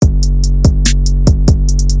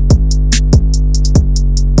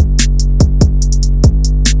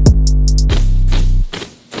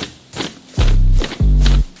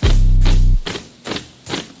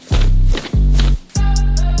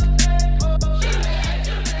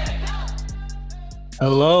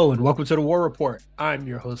Hello and welcome to the War Report. I'm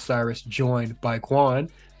your host Cyrus, joined by Quan.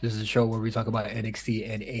 This is a show where we talk about NXT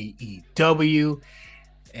and AEW,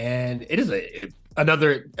 and it is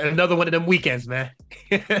another one of them weekends, man.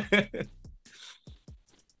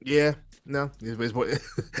 Yeah, no,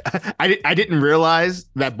 I didn't realize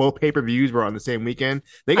that both pay-per-views were on the same weekend.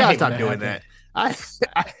 They I gotta hate when stop that doing happens. that. I,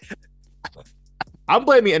 I I'm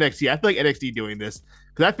blaming NXT. I feel like NXT doing this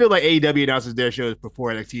because I feel like AEW announces their shows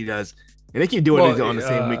before NXT does, and they keep doing Well, these on the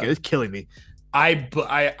same weekend. It's killing me.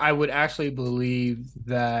 I would actually believe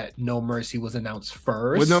that No Mercy was announced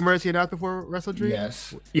Was No first. Mercy announced before Wrestle Dream?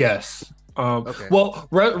 Yes, yes. Okay. Well,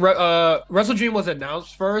 Wrestle Dream was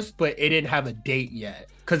announced first, but it didn't have a date yet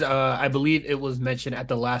because I believe it was mentioned at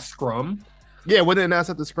the last scrum. Yeah, when they announced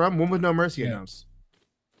at the Scrum, when was No Mercy Yeah. announced?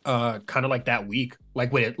 Kind of like that week,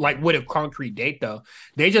 like with a concrete date though.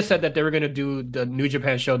 They just said that they were gonna do the New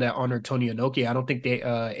Japan show that honored Tony Inoki. I don't think they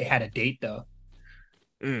it had a date though.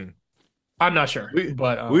 Mm. I'm not sure, We,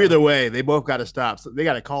 but either way, they both got to stop. So they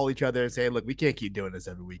got to call each other and say, "Look, we can't keep doing this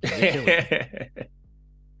every weekend. You're killing me.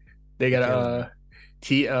 they You're gotta killing me.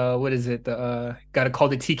 T what is it? The gotta call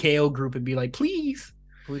the TKO group and be like, please.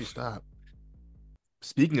 Please stop."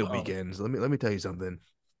 Speaking of Um, weekends, let me tell you something.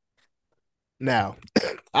 Now,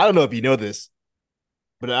 I don't know if you know this,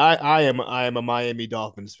 but I am a Miami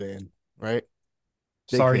Dolphins fan, right?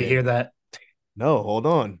 Big Sorry to fan. hear that. No, hold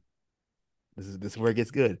on. This is where it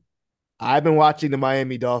gets good. I've been watching the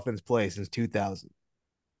Miami Dolphins play since 2000.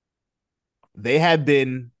 They have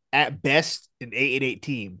been at best an 8-8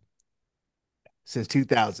 team since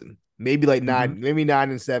 2000. Maybe like Mhm. nine, maybe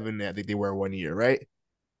 9-7. I think they were one year, right?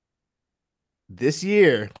 This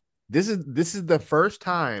year, this is the first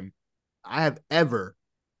time I have ever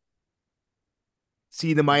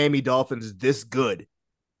seen the Miami Dolphins this good.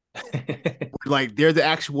 Like there's the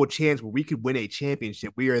actual chance where we could win a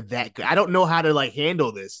championship. We are that good. I don't know how to like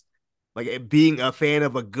handle this. Like being a fan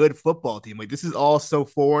of a good football team. Like this is all so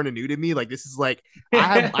foreign and new to me. Like this is like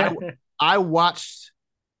I watched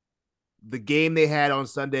the game they had on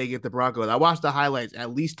Sunday against the Broncos. I watched the highlights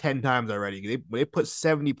at least 10 times already. When they put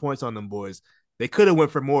 70 points on them boys, they could have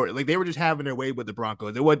went for more. Like they were just having their way with the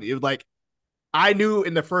Broncos. It was like I knew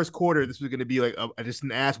in the first quarter this was going to be like just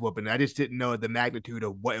an ass whooping. I just didn't know the magnitude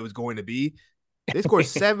of what it was going to be. They scored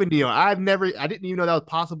 70 on. I didn't even know that was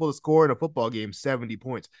possible to score in a football game 70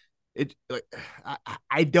 points. It like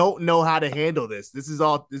I don't know how to handle this. This is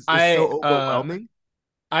so I overwhelming.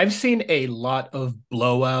 I've seen a lot of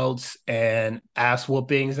blowouts and ass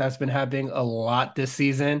whoopings that's been happening a lot this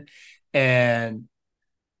season. And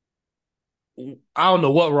I don't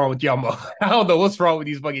know what's wrong with y'all. I don't know what's wrong with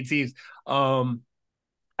these fucking teams. Um,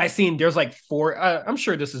 I seen there's like four. I'm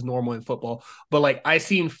sure this is normal in football, but like I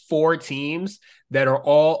seen four teams that are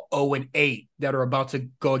all 0-8 that are about to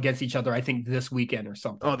go against each other. I think this weekend or Oh,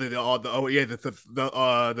 something. oh yeah,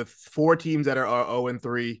 the four teams that are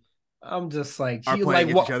 0-3 I'm just like, are gee, playing like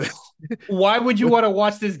against each what? other. Why would you want to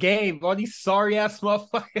watch this game? All these sorry ass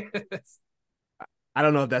motherfuckers. I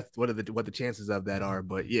don't know if that's what the chances of that are,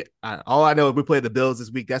 but yeah, all I know is we play the Bills this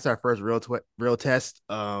week. That's our first real test.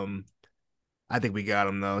 I think we got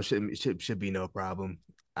them though. Should be no problem.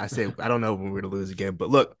 I don't know when we're gonna lose again, but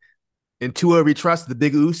look, in Tua we trust the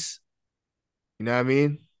big oos. You know what I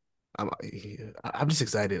mean? I'm I'm just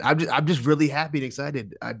excited. I'm just really happy and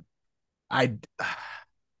excited. I I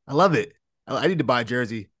love it. I need to buy a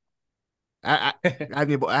jersey. I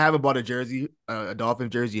I haven't bought a jersey, a Dolphin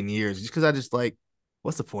jersey in years, just because I just like,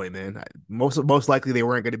 what's the point, man? Most likely they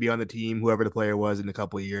weren't going to be on the team, whoever the player was in a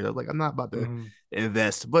couple of years. I was like, I'm not about to Mhm.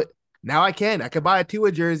 invest, but now I can. I can buy a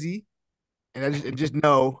Tua jersey, and I just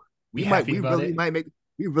know Be happy about it.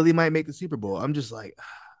 we really might make the Super Bowl. I'm just like,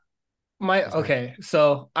 My it's like, okay,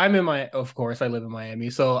 so I'm in my of course I live in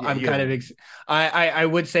Miami, so yeah, I'm you have kind of I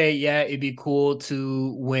would say yeah, it'd be cool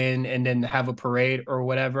to win and then have a parade or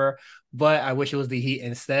whatever, but I wish it was the Heat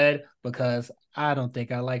instead because I don't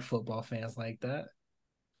think I like football fans like that.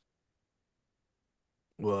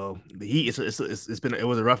 well, the Heat. It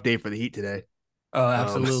was a rough day for the Heat today. Oh, Um,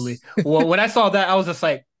 absolutely. Well, when I saw that, I was just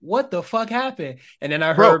like, what the fuck happened? And then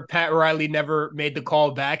I bro, heard Pat Riley never made the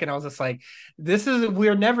call back, and I was just like,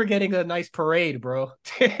 we're never getting a nice parade, bro.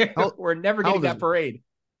 how We're never how getting old is that parade.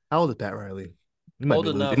 how old is Pat Riley? He might Old be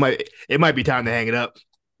losing. enough. It might be time to hang it up.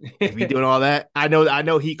 If he doing all that, I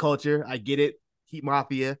know Heat culture. I get it. Heat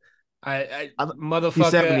Mafia. I I, he's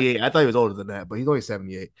motherfucker, 78. I thought he was older than that, but he's only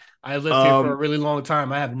 78. I lived here for a Um, really long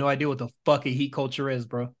time. I have no idea what the fuck a heat culture is,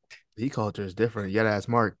 bro. Heat culture is different. You gotta ask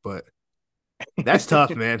Mark, but that's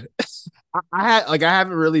tough, man. I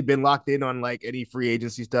haven't really been locked in on like any free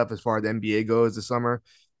agency stuff as far as the NBA goes this summer.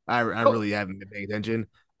 I Oh, really haven't been paying attention.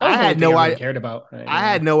 That was I the only had thing I no really idea. cared about. I ain't I gonna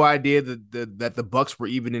had lie. no idea that the Bucks were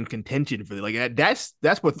even in contention for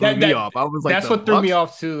that's what threw That me that off. I was like that's the what threw me Bucks.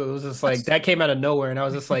 off too. It was just like that came out of nowhere, and I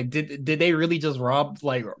was just like, did they really just rob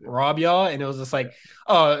y'all? And it was just like,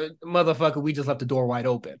 oh motherfucker, we just left the door wide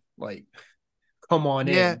open. Like, come on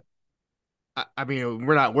Yeah, in. I mean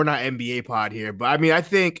we're not NBA pod here, but I mean I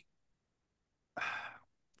think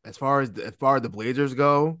as far as the Blazers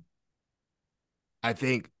go, I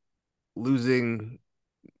think losing.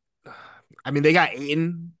 I mean they got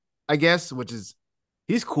Aiton, I guess, which is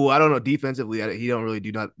he's cool. I don't know defensively. He don't really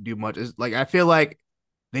do not do much. It's like I feel like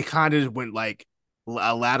they kind of just went like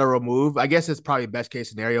a lateral move. I guess it's probably best case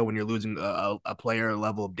scenario when you're losing a player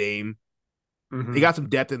level of Dame. They Mm-hmm. got some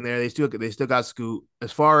depth in there. They still got Scoot.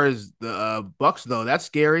 As far as the Bucks though, that's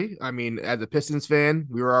scary. I mean, as a Pistons fan,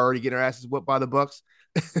 we were already getting our asses whooped by the Bucks.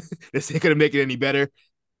 This ain't gonna make it any better.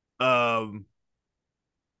 Um,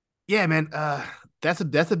 yeah, man. That's a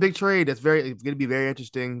big trade. It's gonna be very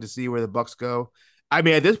interesting to see where the Bucks go. I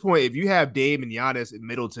mean, at this point, if you have Dame and Giannis and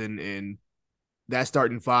Middleton and that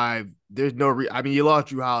starting five, there's I mean, you lost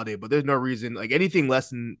Drew Holiday, but there's no reason like anything less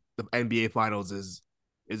than the NBA Finals is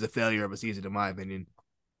a failure of a season, in my opinion.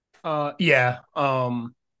 Yeah.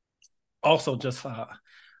 Also just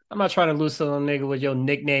I'm not trying to lose to a nigga with your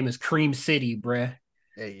nickname is Cream City, bruh.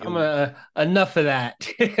 Hey, I'm yo, enough of that.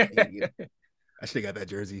 hey, I should have got that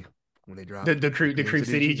jersey when they the dropped the the Cream the Cream Cream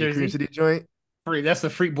City, City the Cream jersey. City joint. That's the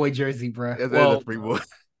Freak Boy jersey, bruh. That's a Well, free boy.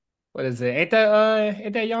 what is it? Ain't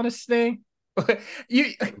that Giannis thing?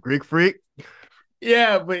 you Greek freak.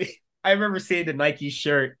 Yeah, but I remember seeing the Nike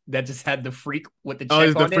shirt that just had the freak with the Oh, check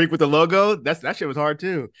is the on it. freak with the logo? That shit was hard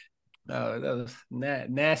too. Oh, that was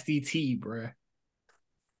nasty T, bruh.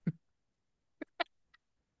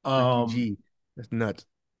 Freaky Um, G. That's nuts.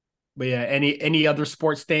 but yeah, any other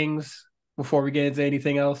sports things before we get into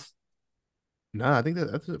anything else? Nah, I think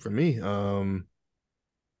that's it for me. None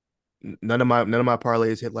of my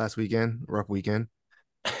parlays hit last weekend. Rough weekend.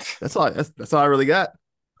 That's all I really got.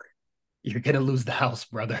 You're gonna lose the house,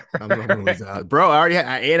 brother. I'm gonna lose out, bro. I already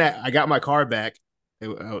had, I got my car back. It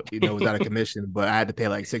was out of commission, but I had to pay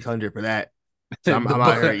like 600 for that. So the I'm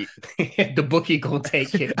out book, here. the bookie gonna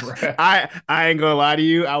take it, bro. I ain't gonna lie to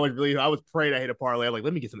you. I was praying I hit a parlay. I'm like,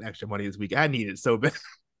 let me get some extra money this week. I need it so bad.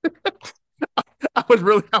 I was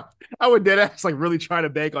really, I would dead ass like really trying to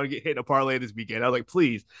bank on hitting a parlay this weekend. I was like,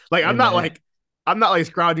 please, like Hey man, I'm not like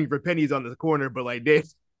scrounging for pennies on the corner, but like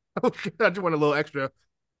this, I just want a little extra,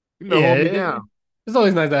 yeah, hold me down. it's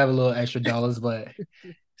always nice to have a little extra dollars, but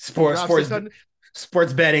You sports drop sports 600,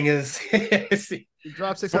 sports betting is you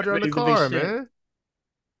drop six sports hundred on the betting is the big car, shit. man.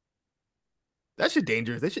 That shit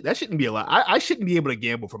dangerous. That shouldn't be allowed. I shouldn't be able to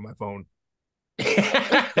gamble from my phone.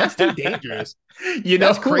 That's too dangerous. You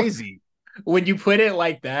That's know, crazy. when you put it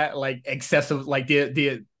like that, like excessive, like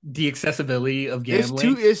the accessibility of It's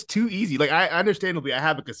too gambling. it's too easy. Like I understandably, I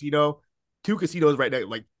have a casino, two casinos right now,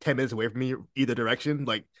 like 10 minutes away from me, either direction.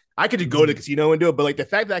 Like I could just go to the Mhm. casino and do it, but like the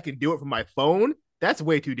fact that I can do it from my phone, that's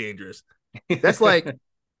way too dangerous. That's like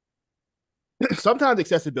sometimes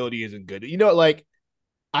accessibility isn't good. Like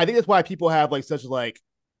I think that's why people have like such like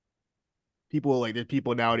people like there's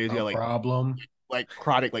people nowadays who A got problem. like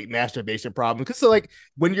chronic like masturbation problems. Cause so like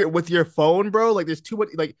when you're with your phone, bro, like there's too much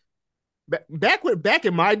like back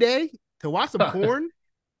in my day to watch some porn,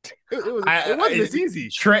 it wasn't I this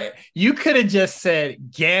easy. you could have just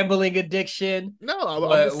said gambling addiction, No, I'm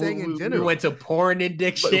but just saying in we went general. to porn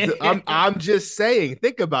But addiction. I'm just saying.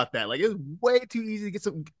 Think about that. Like it's way too easy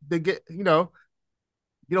to get a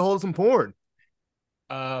hold of some porn.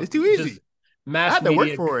 It's too Just easy. I mass had to work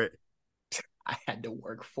media. for it. I had to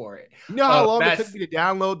work for it. You know how long it took Mass. me to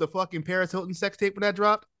download the fucking Paris Hilton sex tape when that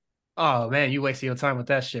dropped? Oh man, you wasted your time with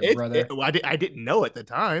that shit, It brother. well, I didn't know at the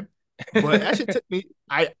time, but that shit took me.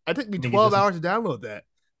 I took me Nigga 12 just hours to download that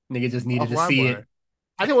nigga just off needed to see LimeWire. it.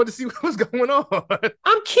 I just wanted to see what was going on.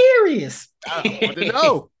 I'm curious. I wanted to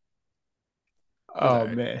know. It was all Oh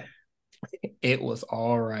right. man, it was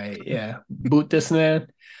all right. Yeah, boot this man.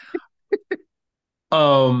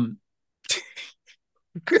 Um,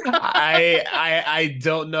 I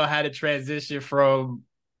don't know how to transition from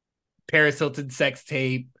Paris Hilton sex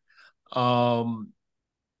tape, um,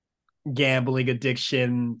 gambling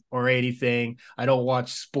addiction, or anything. I don't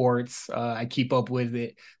watch sports. I keep up with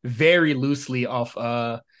it very loosely off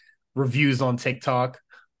reviews on TikTok.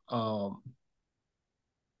 Um,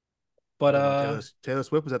 but Well, then Taylor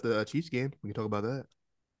Swift was at the Chiefs game. We can talk about that.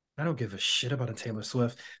 I don't give a shit about a Taylor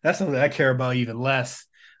Swift. That's something I care about even less.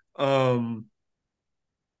 Um,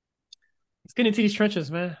 let's get into these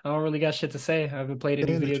trenches, man. I don't really got shit to say. I haven't played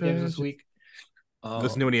any In the video games this trenches. week.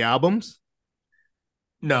 Listen to Um, any albums?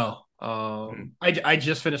 no. I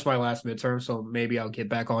just finished my last midterm, so maybe I'll get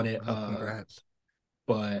back on it. Oh, congrats.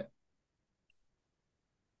 But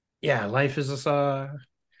yeah, life is just I've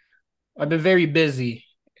been very busy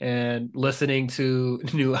and listening to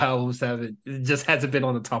new albums haven't it just hasn't been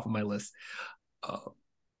on the top of my list. Uh,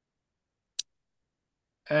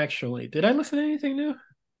 Actually, did I listen to anything new?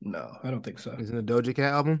 No, I don't think so. Isn't the Doja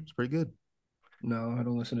Cat album? It's pretty good. No, I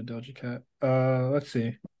don't listen to Doja Cat. Let's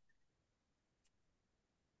see.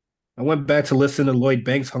 I went back to listen to Lloyd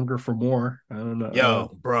Banks' "Hunger for More." I don't know. Yo,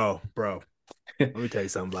 bro. Let me tell you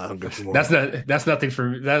something about Hunger for More. That's nothing for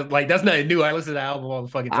me. That's not new. I listen to the album all the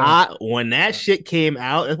fucking time. When that shit came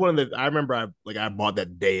out, it's one of the I remember I bought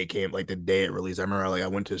that day it came, like the day it released. I remember like I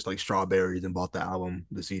went to like Strawberries and bought the album,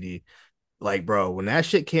 the CD. Like, bro, when that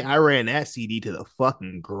shit came, I ran that CD to the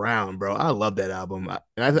fucking ground, bro. I love that album. I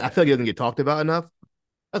feel like it doesn't get talked about enough.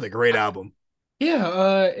 That's a great album.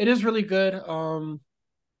 Yeah, it is really good.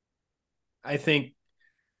 I think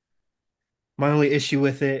my only issue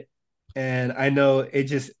with it, and I know it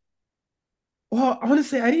just well,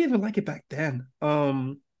 honestly, I didn't even like it back then.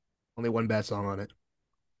 Only one bad song on it.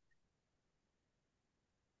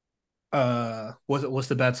 What's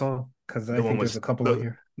the bad song? Because I The one think there's with a couple on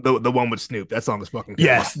here. the one with Snoop. That song is fucking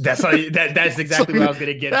terrible. Yes, that's exactly what I was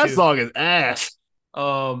gonna get That to. song is ass.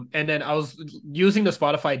 And then I was using the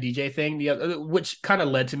Spotify DJ thing, the other, which kind of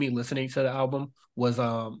led to me listening to the album was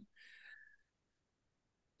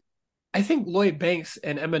I think Lloyd Banks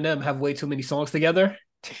and Eminem have way too many songs together.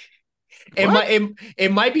 It What? might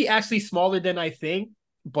it might be actually smaller than I think,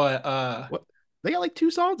 but What? They got like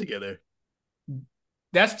two songs together.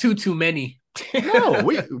 that's too many. No,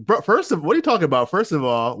 bro. What are you talking about? First of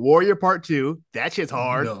all, Warrior Part Two. That shit's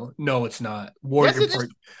hard. No, it's not. Yes, Warrior it is. Part.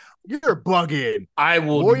 You're bugging. I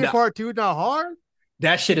will Warrior not. Part Two not hard.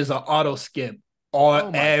 That shit is an auto skip all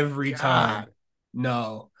Oh my every time. god.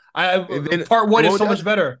 No, I And then part one the is one so with much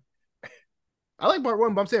better. I like Part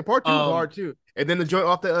One, but I'm saying Part Two is Um, hard too. And then the joint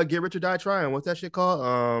off the Get Rich or Die Trying. What's that shit called?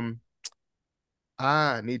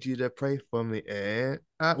 I need you to pray for me. And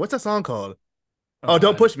what's that song called? Oh,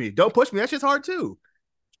 don't uh, push me. Don't push me. That shit's hard too.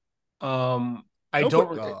 um, I Don't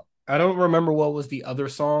put. don't. I don't remember what was the other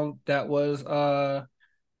song that was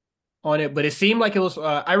on it, but it seemed like it was.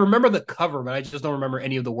 I remember the cover, but I just don't remember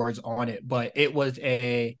any of the words on it. But it was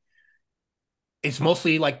a. It's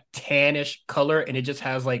mostly like tannish color, and it just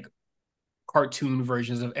has like cartoon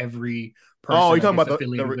versions of every Oh, person, you I talking guess, about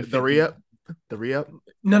affiliated with the 50. re-up? The re-up?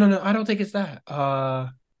 No. I don't think it's that.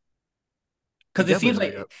 It's Because it seems definitely the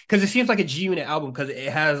like re-up. because it seems like a G Unit album because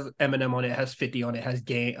it has Eminem on it, it has 50 on it, it has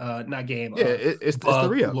Game, not Game, Yeah, it's the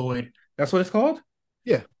Bug re-up. Lloyd. That's what it's called.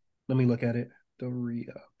 Yeah. Let me look at it. The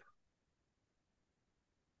re-up.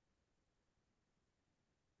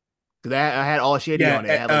 Cause I had all shady Yeah, on it.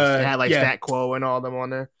 It had like yeah. Stat Quo and all them on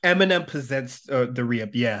there. Eminem presents the re-up.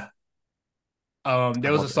 Yeah.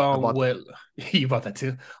 There was a I song bought with you bought that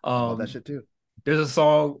too. I bought that shit too. There's a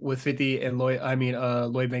song with 50 and Lloyd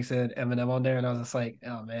Banks and Eminem on there, and I was just like,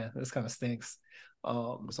 oh man, this kind of stinks.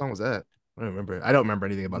 What song was that? I don't remember. I don't remember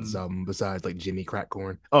anything about this mm, album besides like Jimmy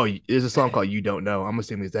Crackcorn. Oh, there's a song called "You Don't Know." I'm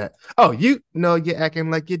assuming it's that. Oh, you know you're acting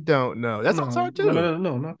like you don't know. That song's hard too.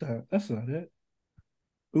 no, not that. That's not it.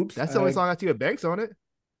 Oops, That's the only song I see with Banks on it.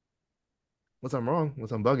 What's I'm wrong?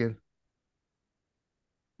 What's I'm bugging?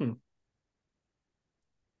 hmm.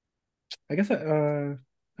 I guess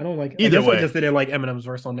I don't like. I Either guess I way, just didn't like Eminem's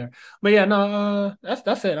verse on there. But yeah, no,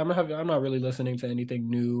 that's it. I'm not really listening to anything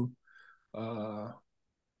new. Uh,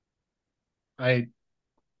 I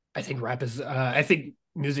I think rap is. I think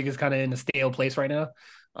music is kind of in a stale place right now.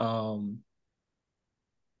 Um,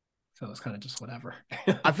 so it's kind of just whatever.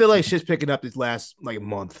 I feel like shit's picking up this last like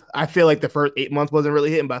month. I feel like the first 8 months wasn't really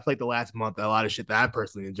hitting, but I feel like the last month, a lot of shit that I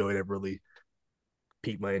personally enjoyed have really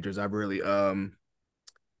piqued my interest. I've really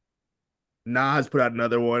Nas put out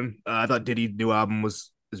another one. I thought Diddy's new album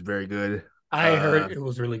was very good. I heard it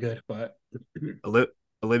was really good, but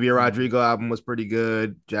Olivia Rodrigo album was pretty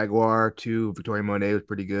good. Jaguar 2, Victoria Monet was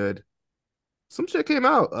pretty good. Some shit came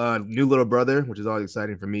out. New Little Brother, which is always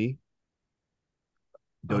exciting for me.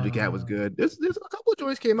 Doja Cat was uh, good. There's a couple of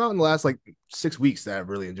joints came out in the last like 6 weeks that I've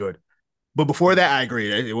really enjoyed. But before that, I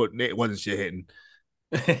agree. It wasn't shit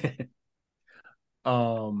hitting.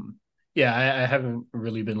 um, yeah, I haven't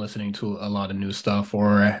really been listening to a lot of new stuff,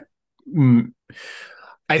 or mm,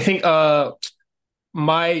 I think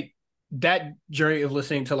my that journey of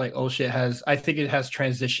listening to like oh shit has I think it has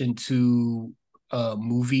transitioned to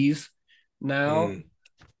movies now. Mm.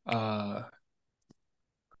 Uh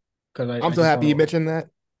because I'm I so just happy you want to mentioned that.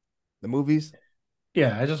 The movies.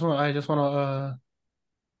 yeah, I just want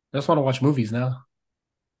to watch movies now.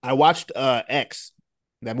 I watched X.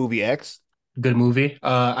 That movie X. Good movie.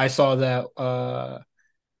 I saw that.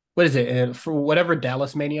 What is it? And for whatever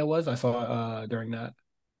Dallas Mania was, I saw during that.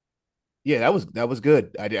 Yeah, that was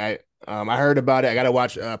good. I heard about it. I gotta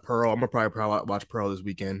watch Pearl. I'm gonna probably watch Pearl this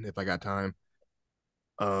weekend if I got time.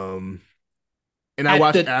 Um, and I At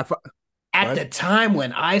watched. the at What? the time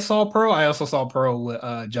when I saw Pearl, I also saw Pearl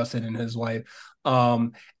with Justin and his wife.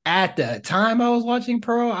 Um, at the time I was watching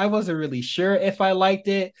Pearl, I wasn't really sure if I liked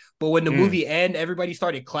it, but when the Mm, movie ended, everybody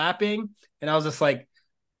started clapping, and I was just like,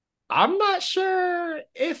 I'm not sure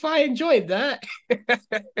if I enjoyed that.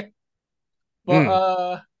 But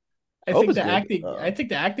mm. I Hope think it's the good. acting I think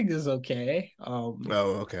the acting is okay. Oh,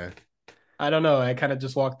 okay. I don't know. I kind of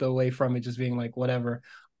just walked away from it just being like whatever.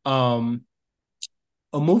 Um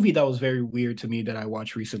a movie that was very weird to me that I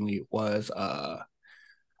watched recently was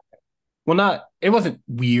well, not it wasn't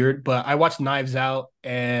weird, but I watched Knives Out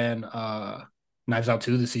and Knives Out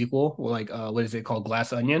 2, the sequel. Well, like what is it called?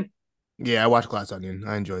 Glass Onion. Yeah, I watched Glass Onion.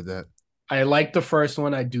 I enjoyed that. I like the first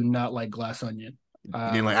one. I do not like Glass Onion. You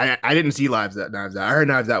didn't like? I didn't see Knives Out. I heard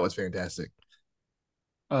Knives Out was fantastic.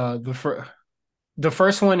 Uh the fir- the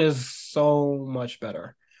first one is so much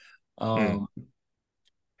better. Mm. Um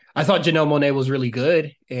I thought Janelle Monáe was really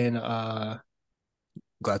good in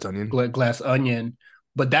Glass Onion. Glass Onion,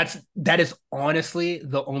 but that is honestly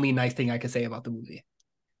the only nice thing I could say about the movie.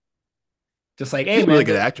 Just like, hey She's a really man,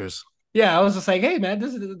 good actress. yeah, I was just like, hey man,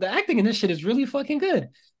 this is the acting in this shit is really fucking good.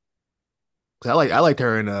 'Cause I liked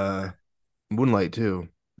her in Moonlight too.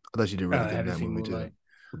 I thought she did really I good in haven't that seen movie too. Moonlight.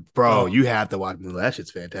 Bro, Um, you have to watch Moonlight. That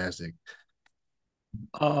shit's fantastic.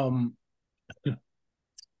 um,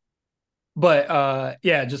 but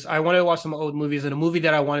yeah, just I wanted to watch some old movies, and a movie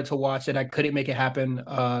that I wanted to watch and I couldn't make it happen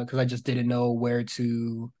because I just didn't know where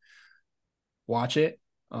to watch it.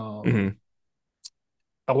 Hmm.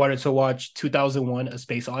 I wanted to watch 2001: A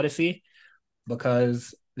Space Odyssey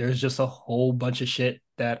because there's just a whole bunch of shit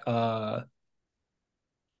that I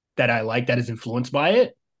like that is influenced by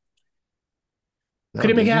it. No,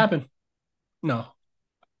 Couldn't make it Disney. happen. No,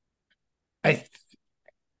 I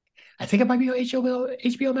I think it might be on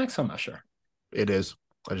HBO Max. I'm not sure. It is.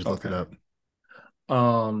 I just looked it Okay. up.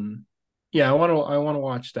 Um. Yeah, I want to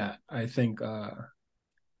watch that. I think that'll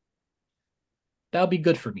be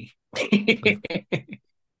good for me.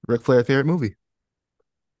 Ric Flair favorite movie.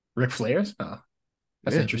 Ric Flair's. Oh,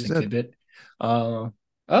 that's an Yeah, he interesting said. tidbit. Oh,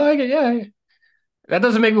 yeah. That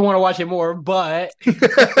doesn't make me want to watch it more, but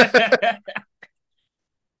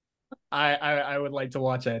I would like to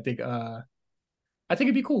watch it. I think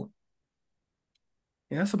it'd be cool.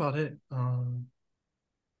 Yeah, that's about it.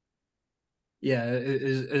 Yeah,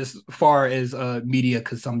 as far as media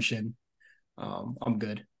consumption, I'm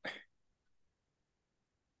good.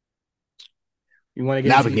 You want to get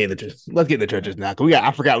Now into we me? get in the churches. Let's get in the churches now. 'Cause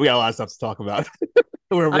I forgot we got a lot of stuff to talk about.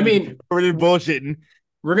 I mean, We're just bullshitting.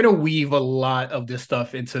 we're gonna weave a lot of this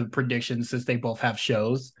stuff into predictions since they both have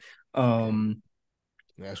shows. Um,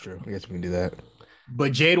 That's true. I guess we can do that.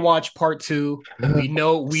 but Jade Watch Part Two, we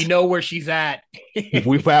know where she's at.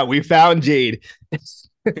 we found Jade.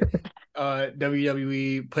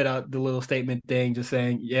 WWE put out the little statement thing, just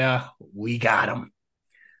saying, "Yeah, we got him."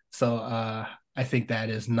 So I think that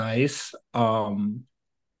is nice.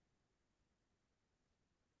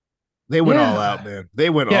 They went all out, Yeah, man. They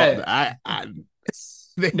went all. yeah, I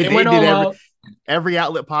they, they they went did all out. every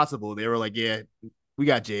outlet possible. They were like, yeah, we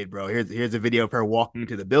got Jade, bro. Here's a video of her walking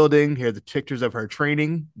into the building. Here's the pictures of her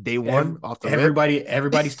training day one off the rip.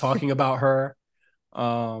 Everybody's talking about her.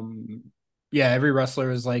 Um, yeah, every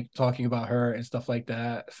wrestler is like talking about her and stuff like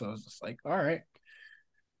that. So it's just like, all right,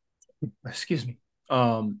 excuse me.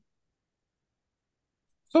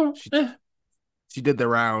 So She she did the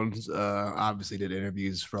rounds. Obviously did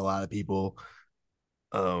interviews for a lot of people.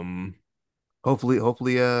 Um,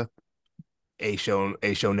 hopefully, a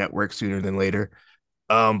show network sooner than later.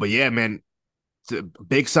 But yeah, man, it's a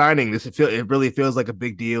big signing. It really feels like a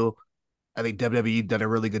big deal. I think WWE done a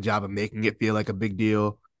really good job of making it feel like a big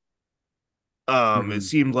deal. It mhm.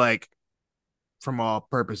 seemed like from all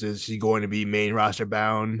purposes she's going to be main roster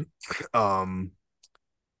bound. Um,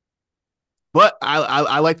 but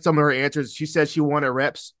I liked some of her answers. She said she wanted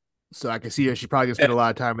reps, so I can see her. She probably gonna spend a lot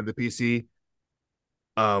of time in the PC.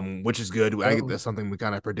 Which is good. I think Oh, that's something we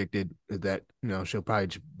kind of predicted is that she'll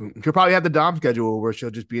probably have the Dom schedule where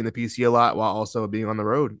she'll just be in the PC a lot while also being on the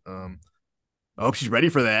road. I hope she's ready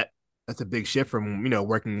for that. That's a big shift from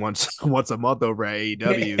working once a month over at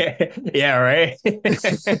AEW. yeah, right.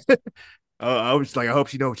 I was like, I hope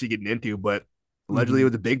she knows what she's getting into. But allegedly,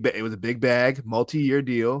 it Mhm. was a big bag, multi-year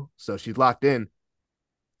deal, so she's locked in.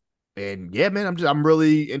 And yeah, man, I'm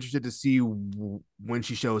really interested to see when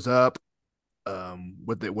she shows up.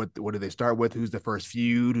 What do they start with? Who's the first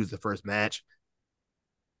feud? Who's the first match?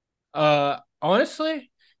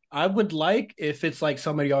 Honestly, I would like if it's like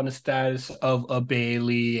somebody on the status of a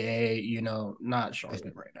Bailey, not It's,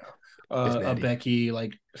 Charlotte right now. it's A Natty. Becky,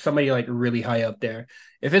 like somebody like really high up there.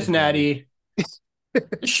 If it's It's Natty. Natty,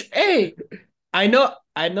 hey, I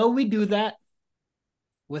know we do that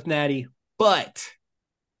with Natty, but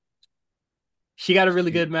she got a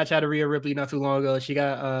really good match out of Rhea Ripley not too long ago. She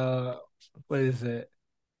got what is it?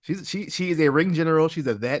 She is a ring general. She's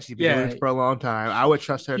a vet. She's been doing Yeah, this for a long time. I would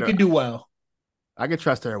trust her she to. could do well. I could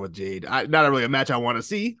trust her with Jade. Not really a match I want to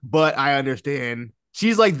see, but I understand.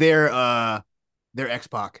 She's like their X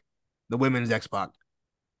Pac, the women's X Pac.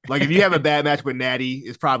 Like if you have a bad match with Natty,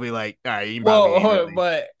 it's probably like, all right, you probably ain't really.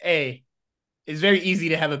 But hey, it's very easy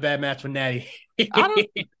to have a bad match with Natty. I don't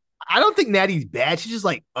I don't think Natty's bad. She's just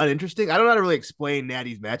like uninteresting. I don't know how to really explain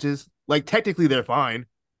Natty's matches. Like technically they're fine.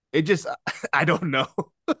 It just I don't know.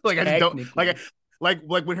 Like I just don't Technically. like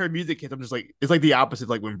when her music hits, I'm just like it's like the opposite.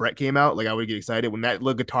 Like when Brett came out, like I would get excited when that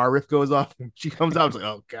little guitar riff goes off. When she comes out, I was like,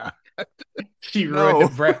 oh god, She ruined the no.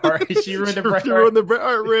 Bret Hart. She ruined the Bret She Hart. ruined the Bret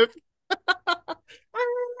Hart riff.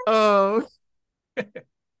 Oh,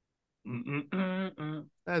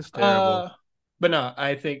 that's terrible. uh, but no,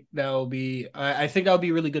 I think that'll be. I think that'll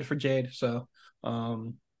be really good for Jade. So,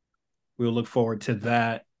 um, we'll look forward to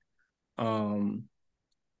that. Um,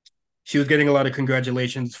 she was getting a lot of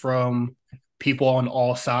congratulations from people on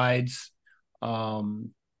all sides.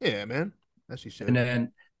 Um, Yeah, man. That she and should.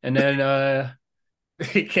 then and then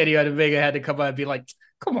Kenny Omega had to come out and be like,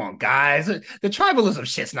 "Come on, guys, the tribalism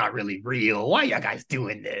shit's not really real. Why y'all guys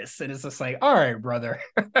doing this?" And it's just like, "All right, brother,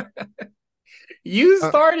 you Uh,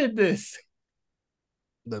 started this."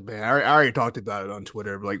 look, man, I already talked about it on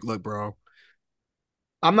Twitter. Like, look, bro,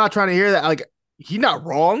 I'm not trying to hear that. Like, he's not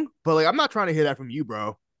wrong, but like, I'm not trying to hear that from you,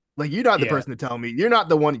 bro. Like, you're not the Yeah. person to tell me. You're not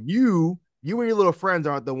the one. You and your little friends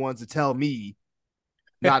aren't the ones to tell me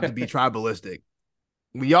not to be tribalistic.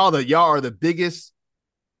 Y'all are the biggest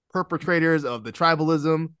perpetrators of the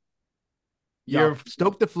tribalism. Y'all You're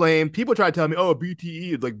stoke the flame. People try to tell me, oh,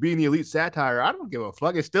 BTE is like being the elite satire. I don't give a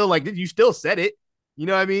fuck. It's still like you still said it. You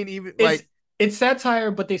know what I mean? Even it's like, it's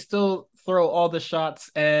satire, but they still throw all the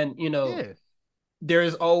shots, and yeah, there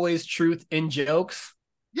is always truth in jokes.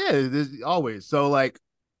 yeah. There's always so like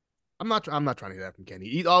I'm not trying to hear that from Kenny.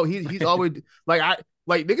 He's always like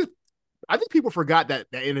niggas. I think people forgot that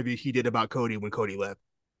interview he did about Cody when Cody left.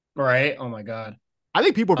 Right? Oh my god. I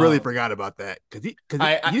think people really Um, forgot about that because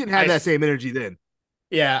I, he I, didn't I have that same energy then.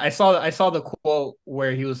 yeah, I saw the quote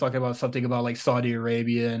where he was talking about something about like Saudi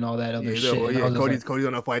Arabia and all that other Yeah, shit, well, and I yeah. was just like, Cody's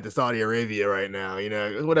on a flight to Saudi Arabia right now. You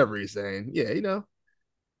know, whatever he's saying. Yeah, you know,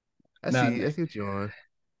 nah. I see what you're on.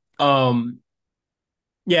 Um,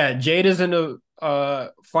 yeah, Jade is in a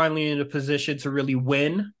finally in a position to really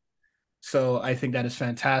win. So I think that is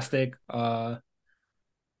fantastic.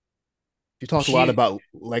 She talked a lot She about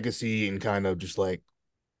legacy and kind of just like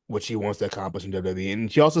what she wants to accomplish in WWE.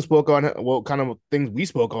 And she also spoke on what kind of things we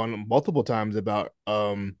spoke on multiple times about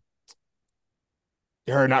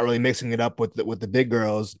her not really mixing it up with the big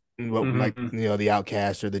girls, like mhm. the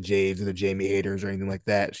Outcasts or the Jades or the Jamie Haters or anything like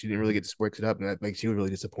that. She didn't really get to mix it up, and that makes she was really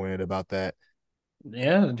disappointed about that.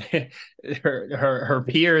 Yeah, her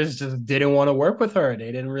peers just didn't want to work with her.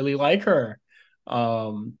 They didn't really like her.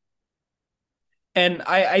 Um, and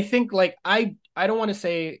I think like I don't want to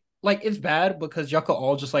say like it's bad because y'all could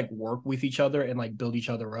all just like work with each other and like build each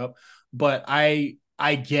other up. But I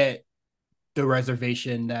get the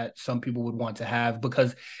reservation that some people would want to have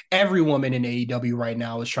because every woman in AEW right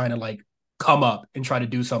now is trying to like come up and try to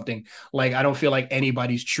do something. Like I don't feel like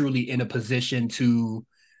anybody's truly in a position to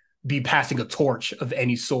be passing a torch of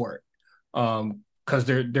any sort. Because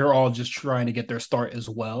they're all just trying to get their start as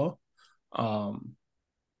well. Um,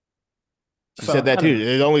 She so said that I don't too.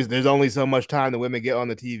 know. There's only so much time the women get on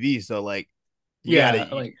the TV, so like you gotta Yeah,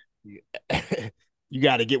 like you, you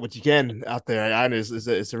gotta get what you can out there. I know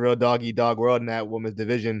it's a real dog eat dog world in that women's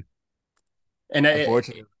division, and it,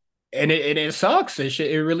 unfortunately. it sucks. It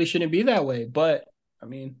really shouldn't be that way. But I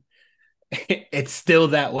mean, it's still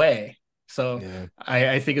that way. So Yeah.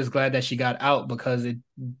 I think it's glad that she got out because it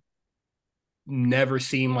never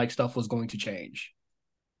seemed like stuff was going to change.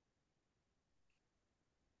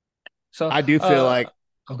 So I do feel like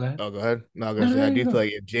okay. oh, go ahead. No, I'm gonna No, say there I you do feel go.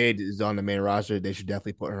 like if Jade is on the main roster, they should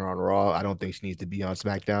definitely put her on Raw. I don't think she needs to be on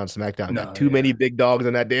SmackDown. SmackDown got No, too many yeah. big dogs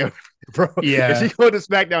on that damn bro. If she Yeah. goes to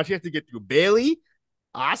SmackDown, she has to get through Bayley,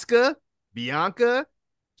 Asuka, Bianca,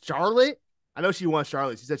 Charlotte. I know she wants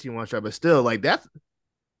Charlotte. She said she wants Charlotte, but still, like that's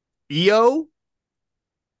Io.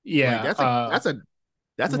 Like Yeah. that's a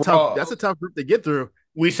Raw tough group to get through.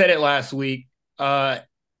 we said it last week.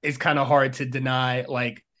 it's kind of hard to deny.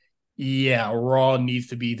 Like, yeah, Raw needs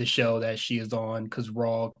to be the show that she is on because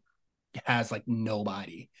Raw has like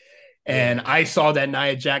nobody. And Yeah, I saw that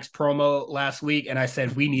Nia Jax promo last week, and I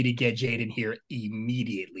said we need to get Jade in here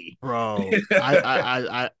immediately. bro.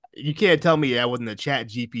 You can't tell me that wasn't a Chat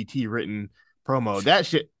GPT written promo. That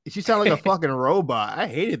shit, she sounded like a fucking robot. I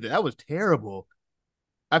hated that. That was terrible.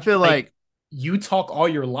 I feel Like like, you talk all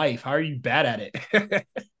your life. How are you bad at it?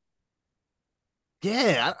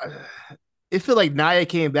 yeah, it feel like Nia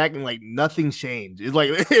came back and like nothing changed. It's like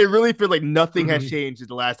it really feels like nothing has Mhm. changed since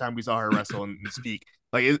the last time we saw her wrestle and speak.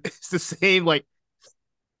 Like it's the same. Like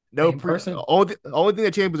no Same pre. person. Only thing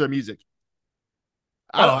that changed was her music.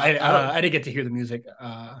 Oh, I don't. I didn't get to hear the music.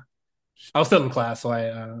 I was still in class, so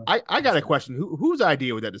I got a question. Whose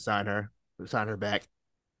idea was that to sign her back?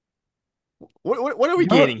 What are we you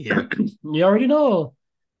gaining here? you already know.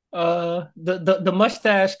 The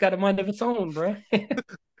mustache got a mind of its own, bro.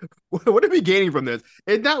 What are we gaining from this?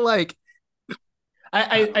 It's not like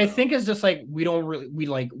I don't I know. think it's just like we don't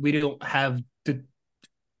have the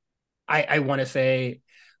I want to say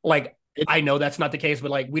like It's I know that's not the case,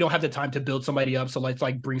 but like we don't have the time to build somebody up. So let's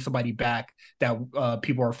like bring somebody back that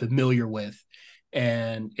people are familiar with,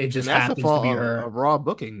 and it and just that's the happens to be fault her. of Raw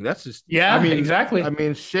booking. That's just. Yeah, exactly.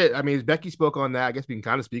 Shit. I mean, Becky spoke on that. I guess we can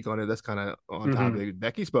kind of speak on it. That's kind of on Hmm. topic.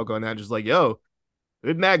 Becky spoke on that, just like, yo,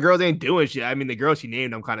 the mad girls ain't doing shit. I mean, the girl she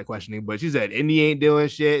named, I'm kind of questioning, but she said Indy ain't doing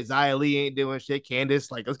shit. Xia Li ain't doing shit.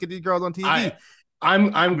 Candice, like, let's get these girls on I TV. I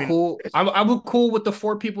I'm mean, cool. I'm cool with the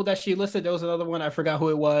four people that she listed. There was another one I forgot who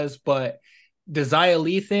it was, but the Xia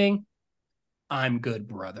Li thing, I'm good,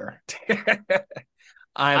 brother.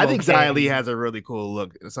 I'm I think Xia Li okay. has a really cool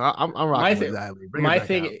look, so I'm My rocking with thing, Xia Li. Bring her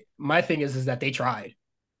back out. my thing is that they tried.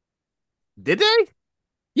 Did they?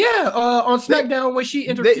 Yeah, on They SmackDown when she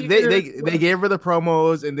interfered, they gave her the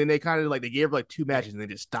promos and then they kind of like they gave her like two matches and they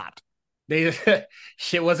just stopped. they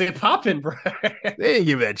shit wasn't popping, bro. They didn't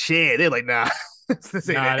give it a chance. They're like, nah, this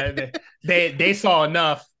ain't Nah, it. they saw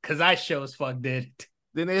enough because I sure as fuck did.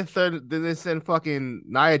 Then they send fucking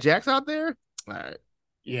Nia Jax out there. All right,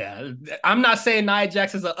 Yeah, I'm not saying Nia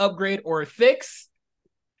Jax is an upgrade or a fix,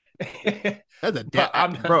 that's a but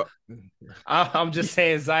bro. I'm You, just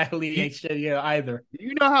saying Xia Li you ain't shit yeah, either.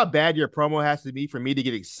 you know how bad your promo has to be for me to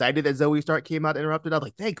get excited that Zoe Stark came out interrupted? I was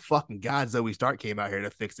like, thank fucking God Zoe Stark came out here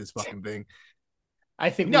to fix this fucking thing. I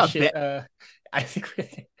think You know we how should. bad I think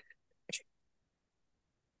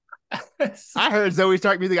I heard Zoe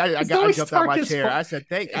Stark music. I Zoe jumped out Stark my is chair. fun.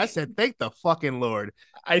 I said thank the fucking Lord.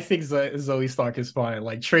 I think Zoe Stark is fine.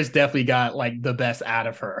 Like Trish definitely got like the best out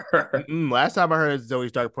of her. Last time I heard Zoe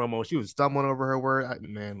Stark promo, she was stumbling over her word.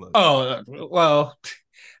 Man, look, Oh well,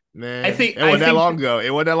 man, it I wasn't that think long ago. It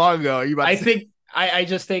wasn't that long ago. You about I to say? think I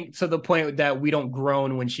just think to the point that we don't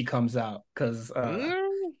groan when she comes out because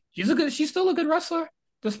Mm, she's still a good wrestler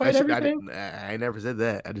despite everything. I never said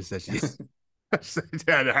that. I just said she.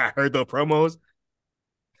 I heard the promos.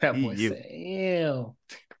 That boy You. said, "Ew."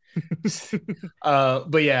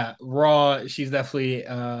 But yeah, Raw. She's definitely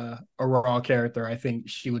a Raw character. I think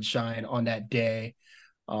she would shine on that day.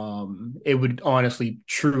 It would honestly,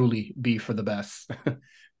 truly be for the best,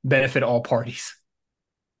 benefit all parties.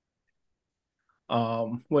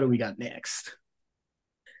 What do we got next?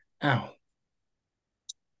 Ow.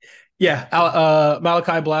 Yeah,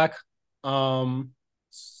 Malachi Black um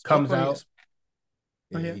So comes funny. out.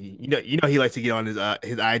 Oh yeah. You know he likes to get on his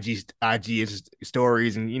IG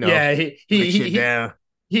stories and Yeah, break shit down.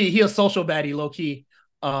 he a social baddie, low key.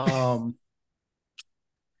 Um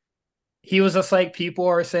he was just like people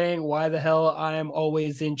are saying why the hell I'm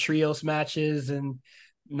always in trios matches and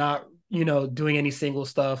not, doing any single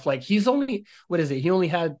stuff. Like he's only what is it? He only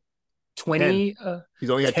had 10. 20 He's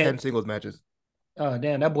only had 10 10. singles matches. Oh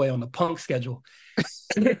damn, that boy on the punk schedule.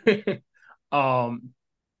 um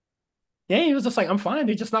yeah, he was just like, I'm fine.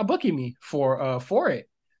 They're just not booking me for it.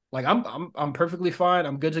 Like I'm perfectly fine.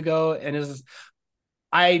 I'm good to go. And it's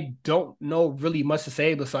I don't know really much to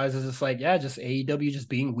say besides it's just like, yeah, just AEW just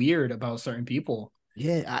being weird about certain people.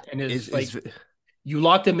 Yeah, And it's it's like you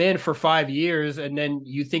locked him in for 5 years and then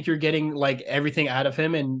you think you're getting like everything out of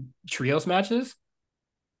him in trios matches.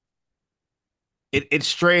 it's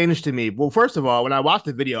strange to me. Well, first of all, when I watched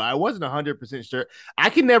the video, I wasn't 100% sure. I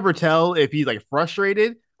can never tell if he's like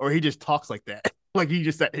frustrated or he just talks like that. Like he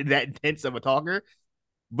just that intense of a talker.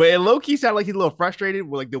 But it low key sounded like he's a little frustrated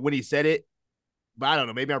with like the when he said it. But I don't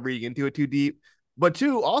know. Maybe I'm reading into it too deep. But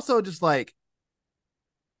two, also just like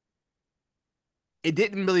it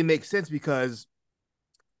didn't really make sense because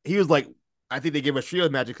he was like, I think they gave us trio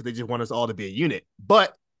magic because they just want us all to be a unit.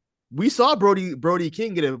 But we saw Brody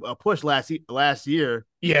King get a push last year, a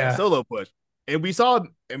Yeah. solo push, And we saw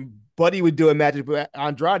and Buddy was doing magic with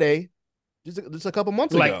Andrade just a couple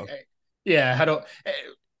months Like, ago. yeah, how do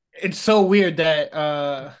it's so weird that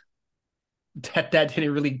that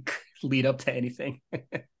didn't really lead up to anything.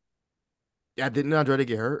 Yeah, didn't Andrade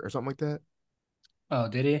get hurt or something like that? Oh,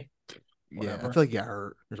 did he? Yeah, I Whatever. feel like he got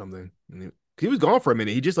hurt or something. He was gone for a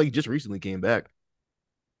minute. He just recently came back.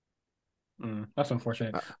 That's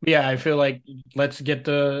unfortunate. Uh, But yeah, I feel like let's get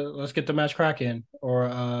the match cracking, or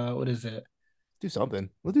what is it? do something.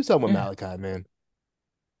 We'll do something with Yeah, Malachi, man.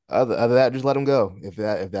 Other than that, just let him go if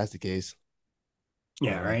that's the case.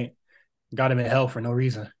 yeah, Um, right. Got him in hell for no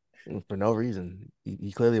reason. for no reason.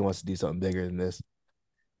 He clearly wants to do something bigger than this.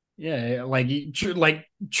 Yeah, like like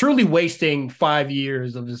truly wasting 5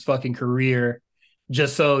 years of his fucking career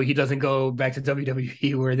just so he doesn't go back to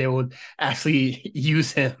WWE where they would actually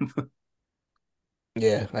use him.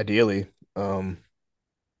 Yeah, ideally. Um,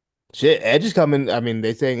 shit, Edge is coming. I mean,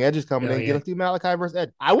 they saying Edge is coming Oh in. Get yeah, us do Malachi versus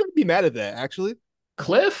Edge. I wouldn't be mad at that, actually.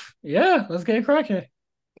 Cliff. Yeah, let's get it cracking.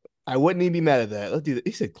 I wouldn't even be mad at that. Let's do that.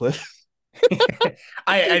 He said Cliff.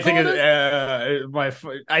 I He I think called it,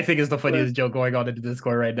 it I think it's the Cliff. funniest joke going on in the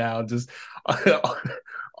Discord right now. Just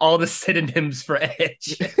all the synonyms for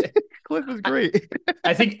Edge. Cliff is great.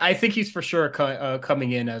 I think he's for sure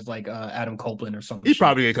coming in as like Adam Copeland or some He's shit.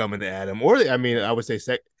 probably gonna come into Adam, or I mean, I would say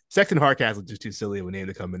Sexton Hardcastle is just too silly of a name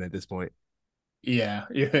to come in at this point. Yeah,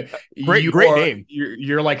 Great name,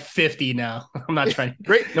 you're like 50 now. I'm not trying.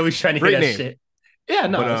 great Nobody's trying to hear great that name. shit. Yeah,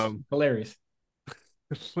 But no, it's hilarious.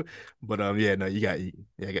 yeah, no, you got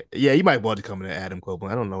yeah, you might want to come into Adam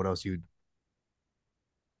Copeland. I don't know what else you.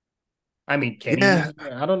 I mean, can he Yeah, use?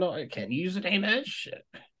 I don't know. Can he use the name Edge? Shit.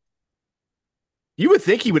 you would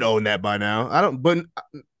think he would own that by now. But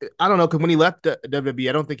I don't know because when he left WWE,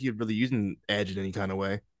 I don't think he was really using Edge in any kind of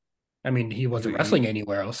way. I mean, he wasn't wrestling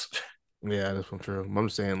anywhere else. Yeah, that's what true. I'm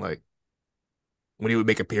saying like when he would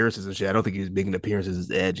make appearances and shit, I don't think he was making appearances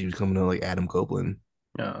as Edge. He was coming to like Adam Copeland.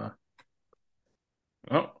 Uh,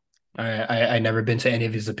 well, I never been to any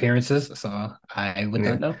of his appearances, so I would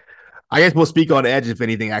Yeah, not know. I guess we'll speak on Edge if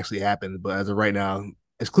anything actually happens. But as of right now,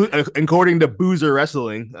 according to Boozer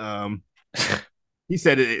Wrestling, he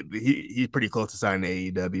said he's pretty close to signing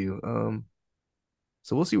AEW.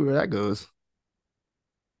 So we'll see where that goes.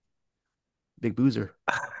 Big Boozer.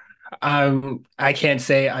 I can't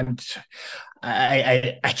say I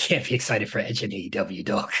can't be excited for Edge and AEW,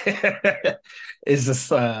 dog. It's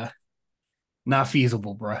just not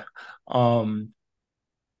feasible, bro. Um,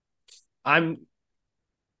 I'm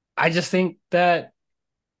I just think that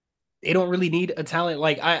they don't really need a talent.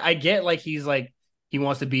 Like I get like he's like he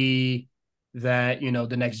wants to be that,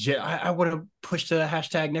 the next gen. I would have pushed the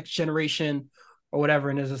hashtag next generation or whatever.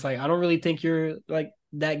 And it's just like I don't really think you're like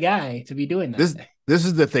that guy to be doing that. This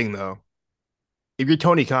is the thing though. If you're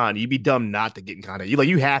Tony Khan, you'd be dumb not to get in contact.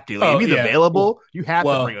 You have to. Like, if Oh he's yeah. available, you have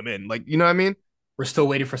to bring Well, him in. Like, you know what I mean? we're still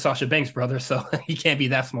waiting for Sasha Banks, brother. So he can't be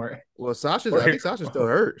that smart. Well, I Or, think Sasha's still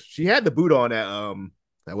hurt. She had the boot on at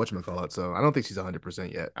whatchamacallit, so I don't think she's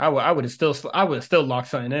 100% yet. I would have still locked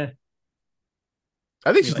something in.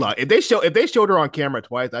 I think Be she's like, locked. If they showed her on camera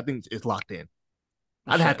twice, I think it's locked in.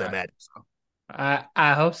 I'd have shit. to imagine so.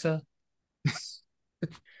 I hope so.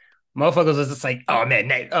 Motherfuckers was just like, oh man,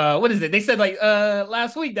 what is it? They said like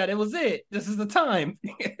last week that it was it. This is the time.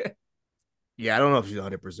 Yeah, I don't know if she's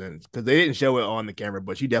 100% because they didn't show it on the camera,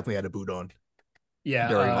 but she definitely had a boot on Yeah,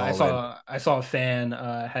 during I All In. saw a fan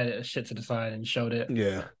had a shit to the side and showed it.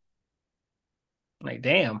 Yeah, Like,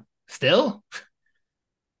 damn, still,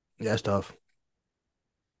 yeah, that's tough.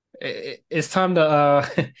 it's time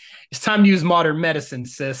to it's time to use modern medicine,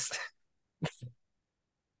 sis.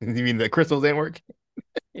 You mean the crystals ain't work?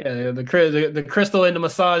 Yeah, the crystal and the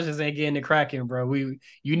massages ain't getting the cracking, bro. You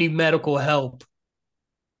need medical help.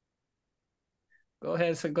 Go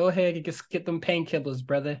ahead and get them painkillers,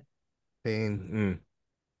 brother. Pain.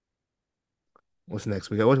 What's next?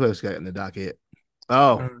 What else we got in the docket?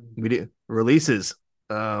 Oh, we did releases.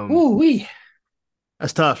 Ooh wee.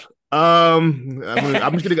 That's tough. I'm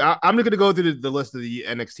just gonna go through the list of the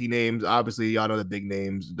NXT names. Obviously, y'all know the big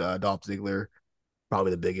names. Dolph Ziggler,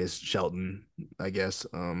 probably the biggest. Shelton, I guess.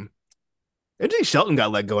 I think Shelton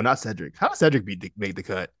got let go, not Cedric. How did Cedric make the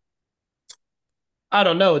cut? I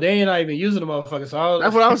don't know. They ain't not even using the motherfucker.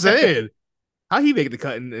 That's what I'm saying. How he make the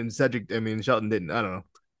cut and Cedric? I mean, Shelton didn't. I don't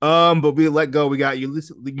know. But we let go. We got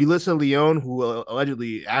Ulissa Leon, who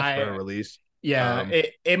allegedly asked for a release. Yeah,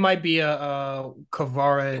 it might be a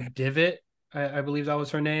Kavara Divot, I believe that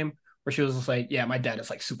was her name, where she was just like, yeah, my dad is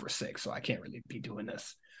like super sick, so I can't really be doing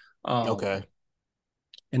this. Okay,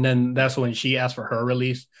 And then that's when she asked for her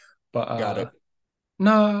release. But got it.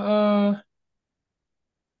 no,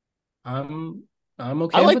 I'm I'm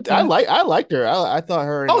okay with that. I liked her. I thought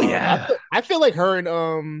her and Oh yeah, I feel like her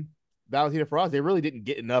and Valentina Feroz, they really didn't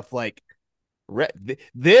get enough like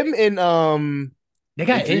them and they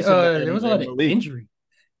got Idris there was a lot and of Malik. injury.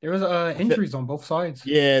 There was I feel, injuries on both sides.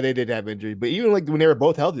 yeah, they did have injury, but even like when they were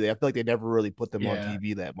both healthy, I feel like they never really put them on Yeah,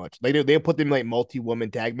 TV that much. Like they put them in, like multi-woman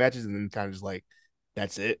tag matches and then kind of just like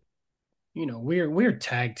that's it. weird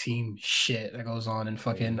tag team shit that goes on in Yeah,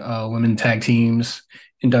 fucking women tag teams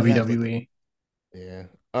in they act like WWE. yeah.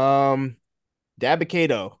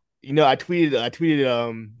 Dabba-Kato. I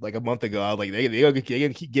tweeted like a month ago. I was like, they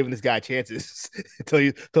gonna keep giving this guy chances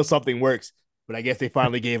until something works. But I guess they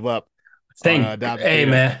finally gave up on Hey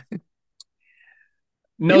Dabba-Kato. man, He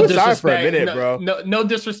no was signed for a disrespect, minute, bro. no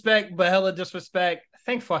disrespect, but hella disrespect.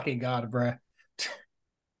 Thank fucking God, bro.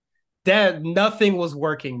 That nothing was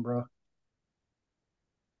working, bro.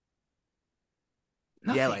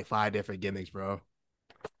 He had Nothing. like 5 different gimmicks, bro.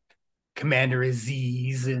 Commander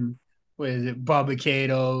Aziz and what is it, Bubba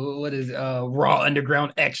Kato? What is Raw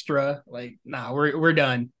Underground Extra? Like, nah, we're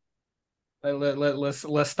done.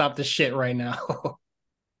 Let's stop the shit right now.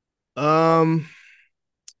 Um,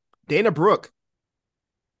 Dana Brooke.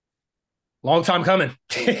 Long time coming.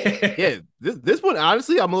 Yeah, this one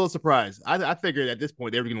honestly, I'm a little surprised. I figured at this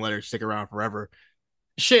point they were gonna let her stick around forever.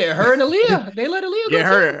 Shit, her and Aaliyah. They let Aaliyah go Yeah, too.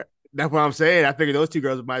 her. That's what I'm saying. I figured those two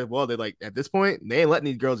girls might as well. They like at this point they ain't letting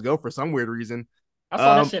these girls go for some weird reason. I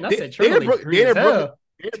saw that shit and I said Dana Triple H Brooke, green as hell.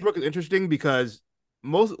 Dana Brooke is interesting because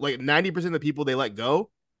most like 90% of the people they let go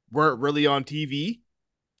weren't really on TV,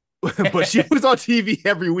 but she was on TV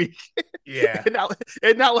every week, Yeah.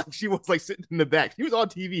 and not like she was like sitting in the back. She was on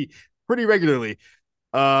TV pretty regularly.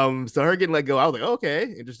 So her getting let go, I was like, okay,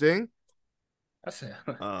 interesting. I said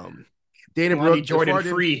Dana Lonnie Brooke, as Jordan far as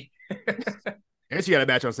free. and she got a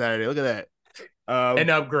match on Saturday. Look at that. An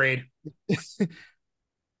upgrade.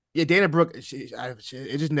 Yeah, Dana Brooke, it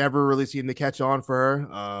just never really seemed to catch on for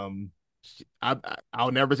her.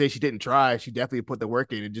 I'll never say she didn't try. She definitely put the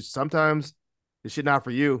work in. It just sometimes the shit not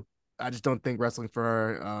for you. I just don't think wrestling for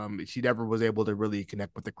her. She never was able to really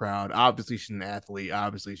connect with the crowd. Obviously, she's an athlete.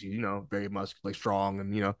 Obviously, she's very much like strong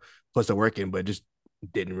and puts the work in, but it just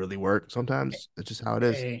didn't really work. Sometimes that's just how it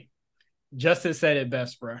is. Hey, Justin said it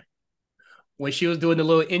best, bro. When she was doing the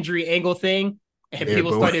little injury angle thing and They're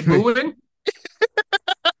people booing. started booing,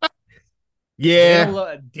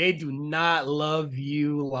 Yeah, they do not love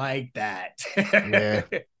you like that. yeah,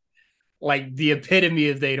 Like the epitome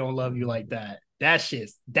of they don't love you like that. That's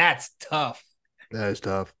tough. that is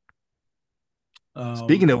tough. Um,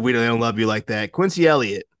 Speaking of we don't love you like that, Quincy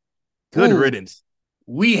Elliott, good ooh, riddance.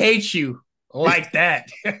 we hate you like that.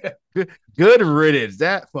 Good riddance.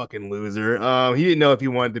 That fucking loser. He didn't know if he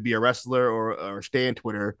wanted to be a wrestler or stay in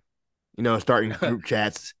Twitter. Starting group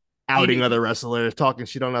chats, outing he, other wrestlers, talking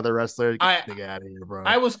shit on other wrestlers. Get I the nigga out of here, bro.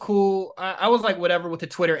 I was cool. I was like whatever with the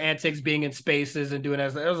Twitter antics, being in spaces and doing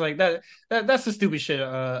that. I was like that's the stupid shit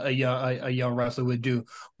a young wrestler would do.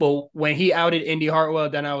 But when he outed Indy Hartwell,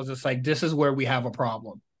 then I was just like, this is where we have a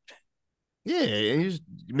problem. Yeah, and he's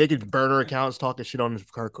making burner accounts, talking shit on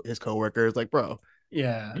his coworkers. Like, bro,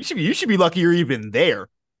 Yeah, you should be lucky you're even there.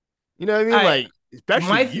 You know what I mean? I Like,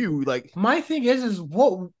 especially you. Like, my thing is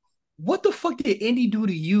what the fuck did Indy do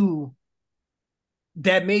to you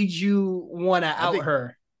that made you want to I out think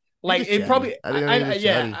her? I think Like it's it chatty. probably, I think it's just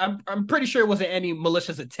yeah, chatty. I'm pretty sure it wasn't any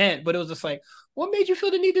malicious intent, but it was just like, what made you feel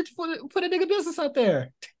the need to put a nigga business out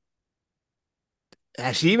there?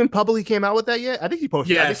 Has she even publicly came out with that yet? I think she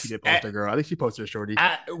posted. I think she Yes, did post her girl. I think she posted a shorty.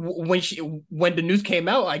 when the news came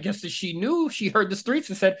out, I guess that she knew, she heard the streets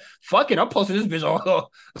and said, "Fuck it, I'm posting this bitch." Oh,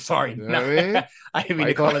 sorry, You know nah, what I mean? I didn't mean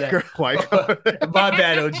Why to call call her girl? Why call that. My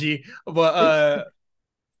bad, OG. But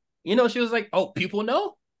she was like, "Oh, people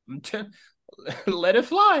know." Let it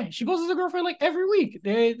fly. She posts her girlfriend like every week.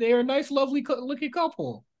 They are a nice, lovely looking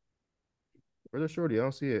couple. Where's the shorty? I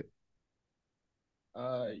don't see it.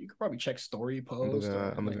 You could probably check story I'm looking post or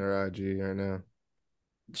at I'm looking like at her IG right now.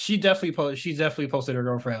 she definitely posted her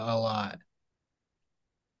girlfriend a lot,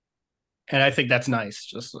 and I think that's nice.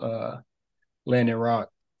 Just landing rock.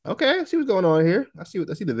 Okay, I see what's going on here. I see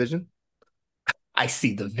the vision. I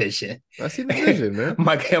see the vision. I see the vision, man.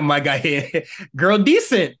 My guy here, girl,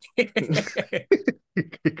 decent.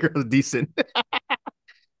 Girl's decent.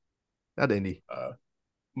 Not Indy.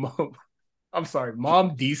 Mom, I'm sorry,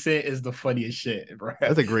 mom decent is the funniest shit, bro.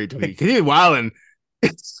 That's a great tweet. Cause he's wilding.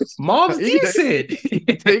 Mom's decent.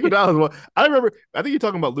 Take him down as well. I remember. I think you're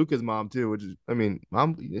talking about Luca's mom too, which is, I mean,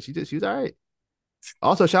 mom. She did. She was all right.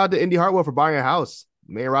 Also, shout out to Indy Hartwell for buying a house.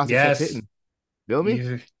 Man, roster kept Yes, hitting. Feel me?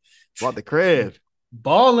 you Bought the crib.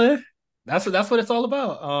 balling. That's what it's all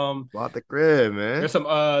about. Bought the crib, man. There's some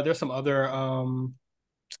other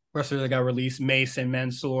wrestlers that got released, Mason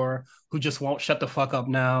Mansoor, who just won't shut the fuck up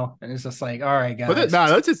now, and it's just like, all right, guys. Nah,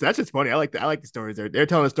 that's just funny. I like the stories. They're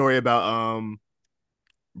telling a story about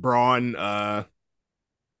Braun the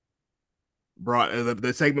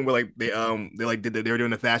segment where like they like they were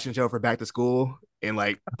doing a fashion show for back to school and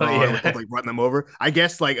like Oh Braun was yeah. like running them over. I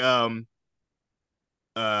guess like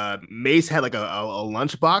Mace had like a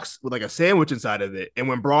lunchbox with like a sandwich inside of it, and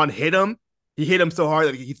when Braun hit him, he hit him so hard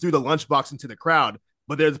that he threw the lunchbox into the crowd.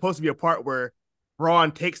 But there's supposed to be a part where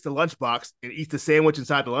Braun takes the lunchbox and eats the sandwich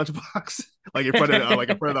inside the lunchbox, like in front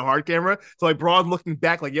of the hard camera. So like Braun looking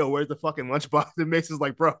back, like, "Yo, where's the fucking lunchbox?" And Mace is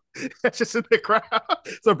like, "Bro, that's just in the crowd."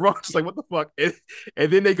 So Braun's just like, "What the fuck?"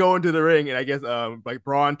 And then they go into the ring, and I guess like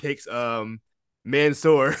Braun takes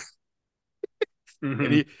Mansoor and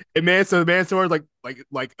Mhm. Mansoor is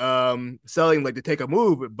selling like to take a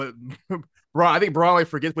move, but Braun, I think Braun like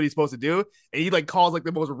forgets what he's supposed to do, and he like calls like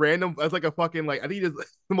the most random. That's like a fucking like I think he just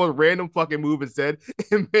the most random fucking move instead,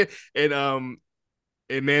 and and um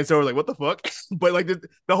and Mansoor was like, "What the fuck?" But like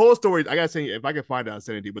the whole story, I gotta say, if I can find it, I'll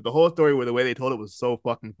send it to you. But the whole story with the way they told it was so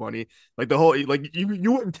fucking funny. Like the whole like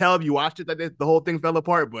you wouldn't tell if you watched it that the whole thing fell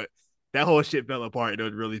apart, but that whole shit fell apart. It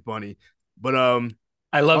was really funny. But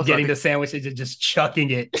I love also I getting think the sandwiches and just chucking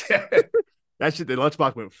it. that shit, the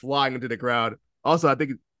lunchbox went flying into the crowd. Also, I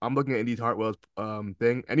think I'm looking at Indy Hartwell's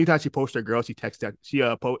thing. Anytime she posts her girl, she texts that she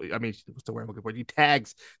I mean, what's the word I'm looking for? She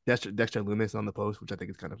tags Dexter Loomis on the post, which I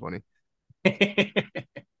think is kind of funny.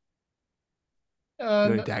 You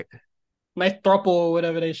know, he tagged, Nice throuple or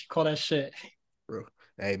whatever they should call that shit. bro.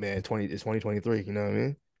 Hey man, it's 2023. You know what I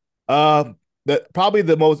mean? The probably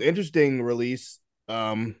the most interesting release.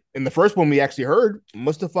 In the first one we actually heard,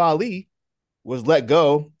 Mustafa Ali was let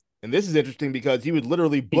go, and this is interesting because he was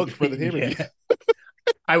literally booked for the pay-per-view. Yeah.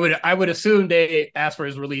 I would assume they asked for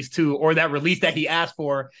his release too, or that release that he asked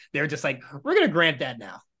for, they're just like, we're gonna grant that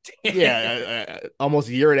now. Yeah, almost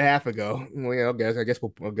a year and a half ago. Well, yeah, I guess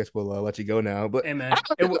we'll let you go now. But Hey man, I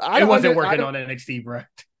it don't wasn't under working on NXT, bro.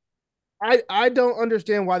 I don't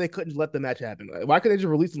understand why they couldn't let the match happen. Why couldn't they just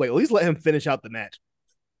release him? Like at least let him finish out the match?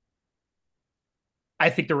 I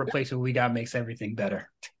think the replacement we got makes everything better.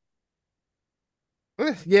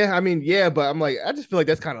 Yeah, I mean, yeah, but I'm like, I just feel like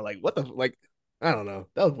that's kind of like what the like. I don't know.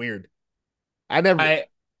 That was weird. I never. I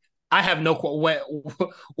I have no when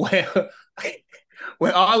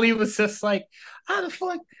when Ali was just like, how the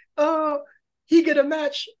fuck uh he get a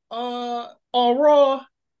match on Raw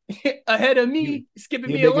ahead of He me, skipping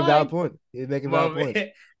he me a make a valid line. point. He make a valid Well,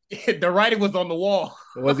 point. the writing was on the wall.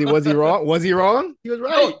 Was he wrong? Was he wrong? He was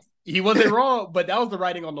right. No, he wasn't wrong, but that was the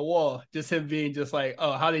writing on the wall. Just him being just like,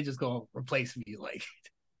 oh, how they just gonna replace me? Like,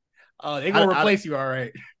 oh, they gonna Out, replace you, all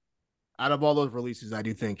right. out of all those releases, I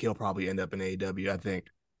do think he'll probably end up in AEW. I think.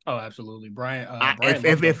 Oh, absolutely. If Brian loves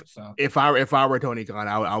them. So if I were Tony Khan,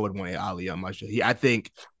 I would want Ali on my show. I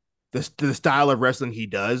think the style of wrestling he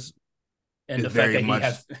does and is very much.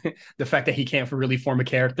 the fact that he can't really form a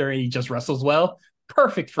character and he just wrestles well,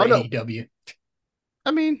 perfect for Oh no, AEW.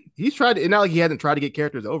 I mean he's tried. Not like he hasn't tried to get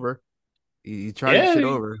characters over. He tried to get Yeah, shit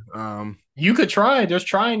over. you could try. There's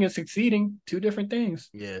trying and succeeding, two different things.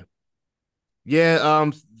 Yeah, yeah.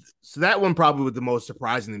 So that one probably was the most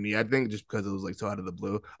surprising to me. I think just because it was like so out of the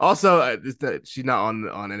blue. Also, she's not on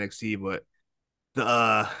NXT, but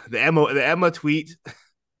the Emma tweet.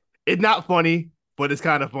 It's not funny, but it's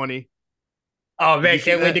kind of funny. Oh Did you man, see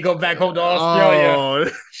can't wait that? to go back home to Australia.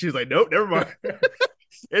 Oh, she's like, nope, never mind.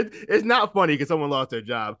 It's not funny because someone lost their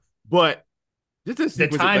job, but just a The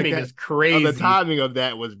sequence like timing that. is The crazy. timing of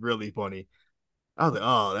that was really funny. I was like,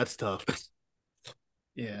 oh, that's tough.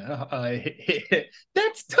 Yeah,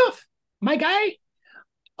 that's tough, my guy.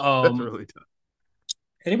 That's Um, really tough.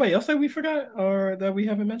 Anybody else that we forgot or that we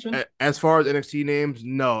haven't mentioned? As far as NXT names,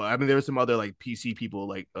 no. I mean, there were some other like PC people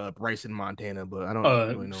like Bryson Montana, but I don't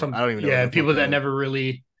really know. I Some don't even know who yeah, the fuck people that that is. never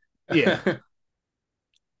really. Yeah,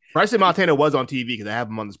 Bryson Montana was on TV because I have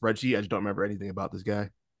him on the spreadsheet. I just don't remember anything about this guy.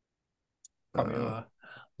 Probably Uh,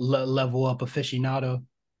 level up aficionado.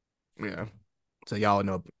 yeah. So y'all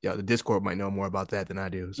know, yeah, the Discord might know more about that than I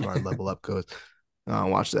do as far as level up goes. I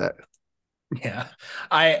don't watch that. Yeah,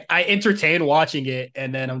 I entertain watching it,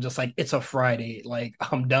 and then I'm just like, it's a Friday, like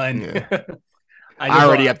I'm done. Yeah, I I just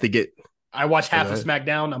already have to get. I watch Oh, half of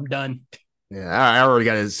SmackDown. I'm done. yeah, I already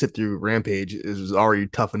got to sit through Rampage. It was already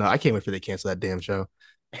tough enough. I can't wait for they cancel that damn show.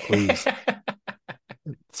 Please,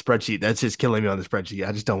 spreadsheet. That's just killing me on the spreadsheet.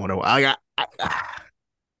 I just don't want to.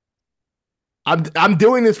 I'm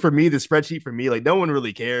doing this for me. The spreadsheet for me. Like no one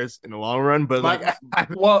really cares in the long run, but like My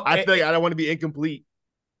well, I feel like I don't want to be incomplete.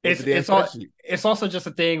 What's It's the damn it's all spreadsheet? it's also just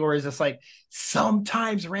a thing where it's just like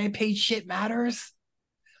sometimes Rampage shit matters.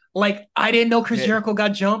 Like I didn't know Chris Yeah. Jericho got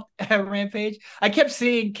jumped at Rampage. I kept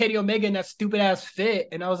seeing Kenny Omega in that stupid ass fit,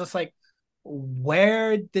 and I was just like,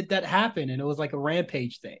 where did that happen? And it was like a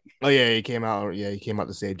Rampage thing. Oh yeah, he came out. Yeah, he came out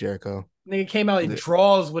to save Jericho. Nigga came out in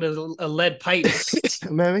draws with a lead pipe.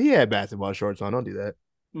 Man, he had basketball shorts on. Don't do that.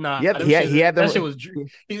 Nah, Yep, he had that shit the was.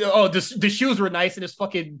 Oh, the shoes were nice and his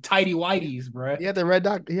fucking tidy whities, bro. he had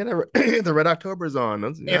the he had the red Octobers on.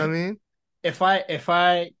 You know what I If mean? if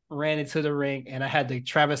I ran into the ring and I had the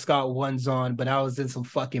Travis Scott ones on, but I was in some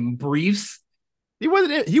fucking briefs, He was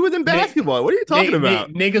in basketball. What are you talking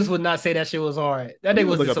about? niggas would not say that shit was hard. That Let me nigga go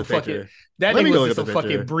was look in up some the fucking. picture. That Let nigga me go was look in up the some fucking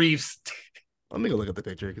picture. briefs. Let me go look at the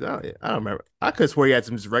picture because I don't remember. I could swear he had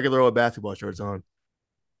some just regular old basketball shorts on.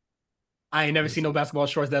 I ain't never seen no basketball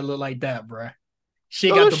shorts that look like that, bro.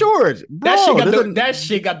 Shit Those got are the shorts, that shit bro. got the that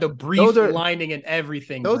shit got the brief those are lining and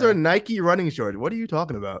everything, those are bro. Nike running shorts. What are you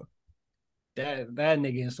talking about? That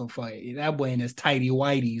nigga is some fucking that boy in his tidy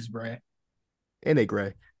whities, bro. And they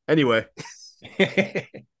gray. Anyway,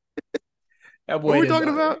 That what boy were we is talking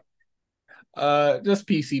about? just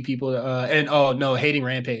PC people and oh no, hating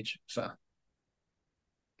Rampage. So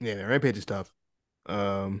Yeah, man, Rampage is tough.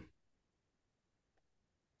 That's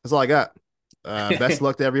all I got. Best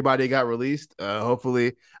luck to everybody that got released.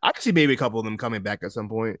 Hopefully, I can see maybe a couple of them coming back at some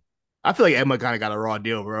point. I feel like Emma kind of got a raw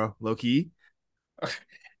deal, bro. Low key.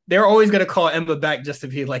 they're always gonna call Emma back just to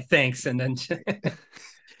be like thanks, and then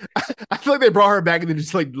I feel like they brought her back and they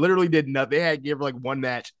just like literally did nothing. They had gave her like one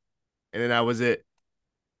match, and then that was it.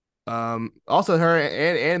 Also her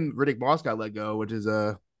and Riddick Moss got let go, which is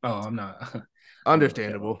oh I'm not I don't really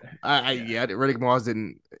care about understandable. that. I Yeah. yeah, Riddick Moss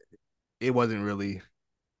didn't. It wasn't really.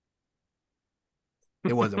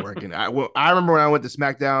 It wasn't working. I remember when I went to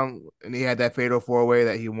SmackDown and he had that fatal 4-way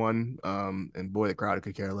that he won. And boy, the crowd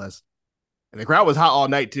could care less. And the crowd was hot all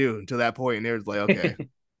night too until that point. And it was like, okay,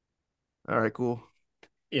 all right, cool.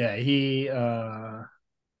 Yeah, he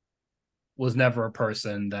was never a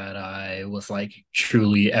person that I was like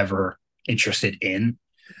truly ever interested in.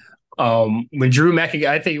 I think when Drew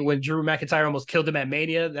McIntyre almost killed him at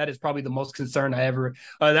Mania, that is probably the most concern I ever.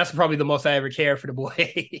 That's probably the most I ever cared for the boy.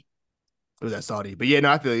 It was that Saudi, but yeah,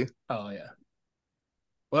 no, I feel you. Oh yeah.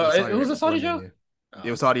 It Well, was Saudi it right was a before Saudi show. Mania. It Oh,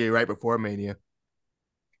 was Saudi right before Mania.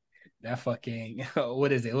 that fucking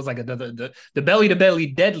what is it? It was like the belly to belly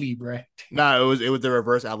deadly, bro. No, it was the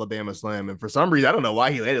reverse Alabama slam, and for some reason I don't know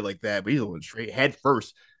why he landed like that, but he went straight head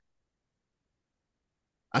first.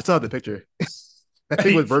 I saw the picture. That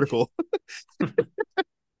thing was vertical.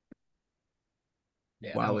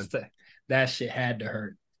 Yeah, Wildin'. that shit had to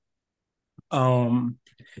hurt. Um,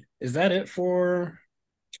 is that it for?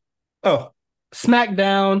 Oh,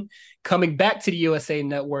 SmackDown coming back to the USA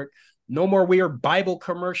Network. No more weird Bible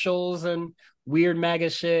commercials and weird MAGA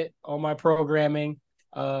shit on my programming.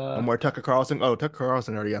 No more Tucker Carlson. Oh, Tucker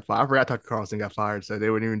Carlson already got fired. I forgot Tucker Carlson got fired, so they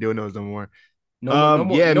weren't even doing those no more. Yeah, No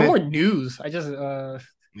man. more news. I just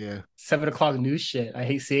Yeah. 7 o'clock news shit. I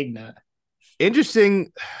hate seeing that.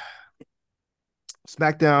 Interesting.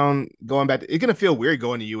 SmackDown going back. It's gonna feel weird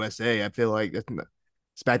going to USA. I feel like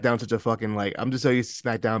SmackDown such a fucking like. I'm just so used to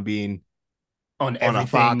SmackDown being On on a everything.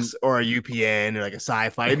 Fox or a UPN or like a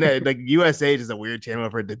Sci-Fi. Isn't that, like USA is just a weird channel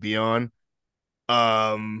for it to be on.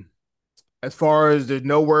 Um, as far as there's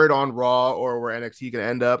no word on Raw or where NXT gonna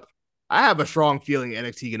end up, I have a strong feeling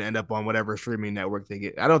NXT gonna end up on whatever streaming network they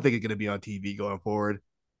get. I don't think it's gonna be on TV going forward.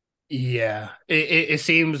 Yeah, it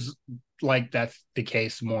seems like that's the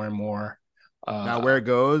case more and more. Now where it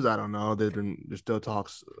goes, I don't know. There's still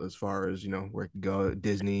talks as far as where it can go.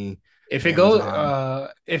 Disney, Amazon.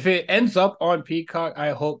 If it ends up on Peacock,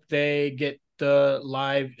 I hope they get the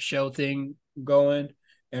live show thing going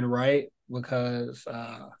and right because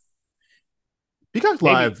Peacock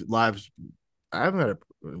maybe lives. I haven't had a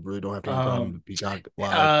really don't have any problem um with Peacock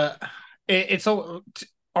live. uh it's so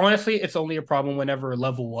honestly it's only a problem whenever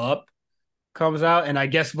Level Up comes out, and I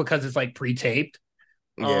guess because it's like pre-taped.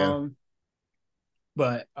 Yeah, Um,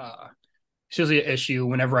 but it's usually an issue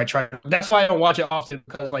whenever I try. That's why I don't watch it often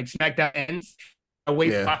because like SmackDown ends, I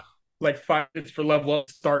wait yeah, 5 minutes for Level Up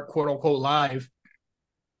to start quote unquote live.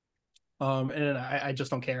 And then I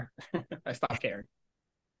just don't care. I stop caring.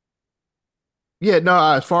 yeah.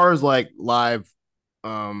 No, as far as like live,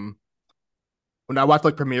 um, when I watch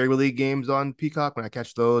like Premier League games on Peacock, when I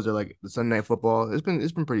catch those or like the Sunday Night Football, it's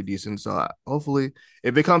been pretty decent. So hopefully,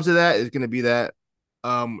 if it comes to that, it's gonna be that.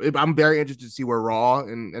 I'm very interested to see where Raw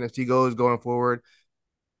and NXT goes going forward.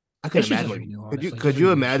 I They couldn't should imagine just like renew, could you honestly. could Just you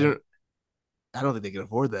renew the imagine? shit. I don't think they can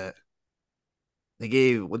afford that. They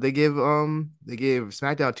gave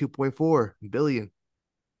SmackDown 2.4 billion.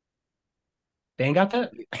 They ain't got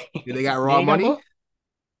that. Do they got They Raw ain't got money? both.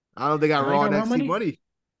 I don't think they got They ain't Raw got and raw NXT money. money.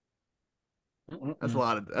 Mm-mm-mm.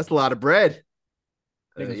 That's a lot of bread.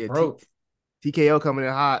 Niggas Yeah, broke. TKO coming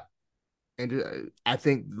in hot. And I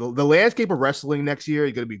think the landscape of wrestling next year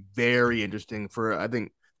is going to be very interesting for, I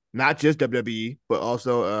think, not just WWE, but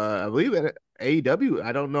also, I believe, AEW.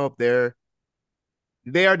 I don't know if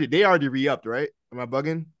they already re-upped, right? Am I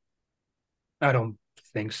bugging? I don't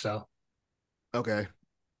think so. Okay.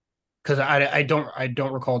 Because I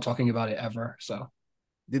don't recall talking about it ever. So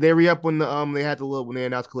Did they re-up when they had the little when they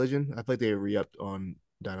announced Collision? I feel like they re-upped on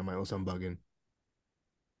Dynamite, unless I'm bugging.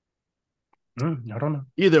 I don't know.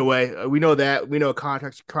 Either way, we know that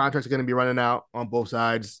contracts are going to be running out on both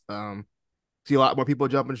sides. See a lot more people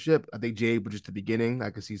jumping ship. I think Jade was just the beginning. I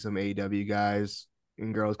could see some AEW guys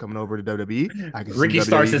and girls coming over to WWE. I can see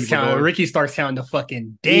some WWE people going. Ricky Starks counting the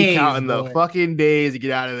fucking He days, counting the boy. fucking days to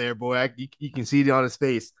get out of there, boy. You can see it on his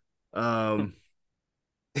face. Um,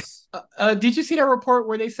 Did you see that report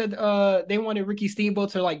where they said they wanted Ricky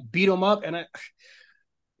Steamboat to like beat him up? And Ricky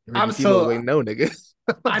I'm Steamboat so like, no, nigga,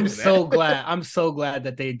 I'm not I'm doing that. so glad. I'm so glad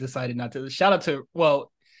that they decided not to. Shout out to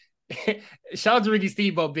Ricky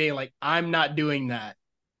Steamboat being like, I'm not doing that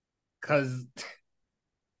because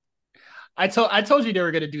I told you they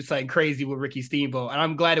were gonna do something crazy with Ricky Steamboat, and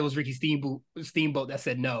I'm glad it was Ricky Steamboat that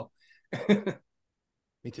said no.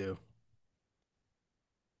 Me too.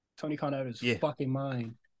 Tony Khan out of his Yeah, fucking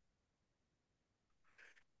mind,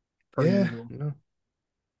 per yeah. usual. No.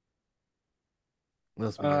 What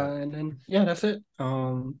else we got? And then yeah, that's it.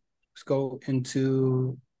 Let's go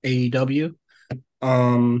into AEW.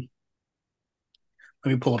 Um,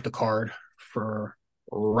 let me pull up the card for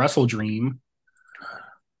Wrestle Dream.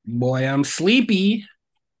 Boy, I'm sleepy.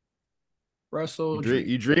 Wrestle Dream.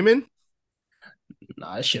 You dreaming?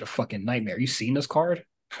 Nah, this shit a fucking nightmare. You seen this card?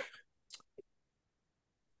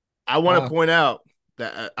 I want to point out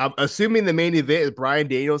that I'm assuming the main event is Bryan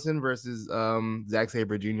Danielson versus Zack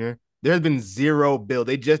Sabre Jr. There has been zero build.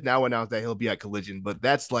 They just now announced that he'll be at Collision, but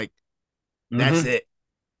that's Mm-hmm. it.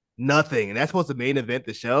 Nothing. And that's supposed to main event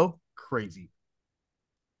the show? Crazy.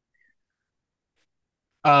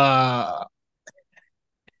 Uh,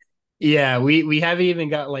 yeah, we haven't even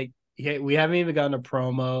got like we haven't even gotten a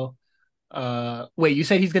promo. Wait, you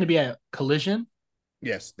said he's gonna be at Collision?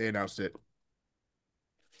 Yes, they announced it.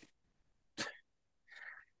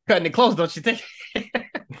 Cutting it close, don't you think?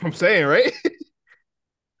 I'm saying, right?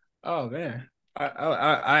 Oh man,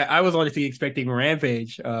 I was honestly expecting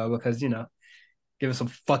Rampage, because give us some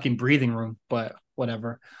fucking breathing room, but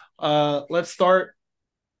whatever. Let's start.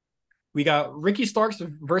 We got Ricky Starks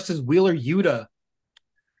versus Wheeler Yuta.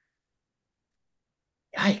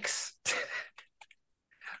 Yikes.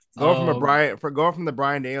 um, Going from the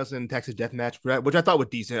Bryan Danielson Texas Death Match, which I thought was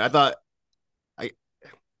decent. I thought I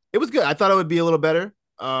it was good. I thought it would be a little better.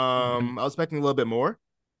 I was expecting a little bit more,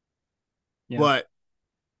 yeah. but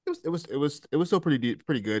it was still pretty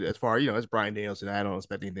good as far as Bryan Danielson. I don't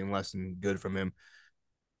expect anything less than good from him.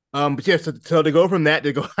 But yeah, so to go from that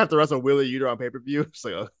to go after Russell Wheeler Yuta on pay per view, it's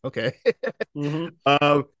like okay.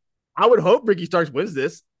 Mm-hmm. I would hope Ricky Starks wins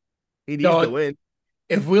this. He needs to Dog, win.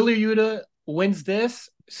 if Wheeler Yuta wins this,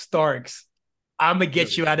 Starks, I'm gonna get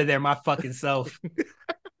Really. you out of there my fucking self.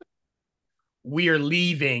 We are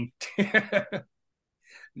leaving.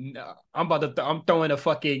 No, I'm throwing a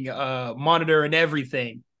fucking monitor and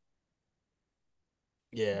everything.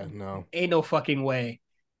 Yeah, no. Ain't no fucking way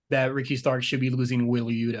that Ricky Starks should be losing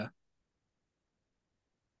Wheeler Yuta.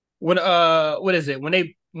 When what is it? When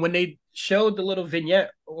they showed the little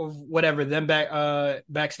vignette of whatever, them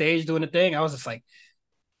backstage doing the thing, I was just like,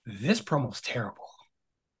 this promo's terrible.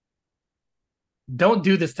 Don't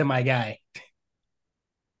do this to my guy.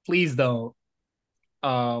 Please don't.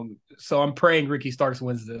 So I'm praying Ricky Starks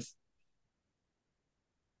wins this.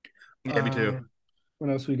 Yeah, me too. What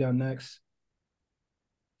else we got next?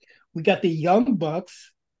 We got the Young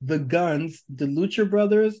Bucks, the Guns, the Lucha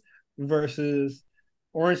Brothers versus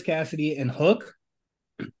Orange Cassidy and Hook.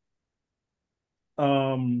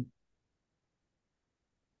 Um.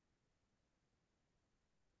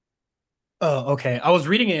 Oh, okay. I was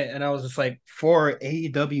reading it and I was just like, for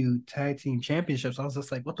AEW Tag Team Championships, I was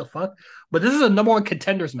just like, what the fuck? But this is a number one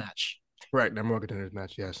contenders match. Right, number one contenders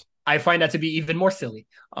match. Yes. I find that to be even more silly.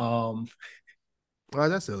 Why is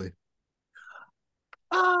that silly?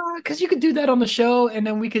 Because you could do that on the show and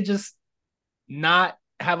then we could just not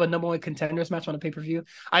have a number one contenders match on a pay per view.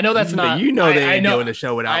 I know that's not. They I ain't know. doing the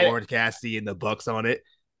show without I Orange Cassidy and the Bucks on it.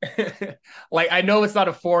 like I know it's not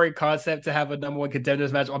a foreign concept to have a number one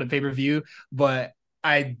contenders match on a pay per view, but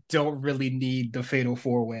I don't really need the fatal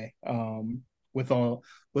four way with all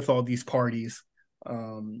these parties.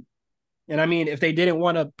 And I mean, if they didn't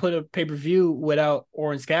want to put a pay per view without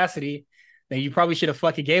Orange Cassidy, then you probably should have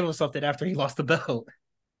fucking gave him something after he lost the belt.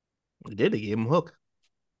 They did. They gave him Hook.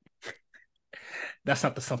 That's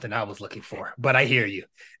not the something I was looking for, but I hear you.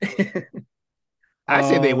 I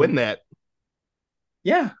say they win um, that.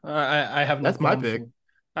 yeah, I have no That's my qualms. pick.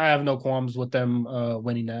 I have no qualms with them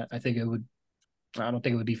winning that. I think it would. I don't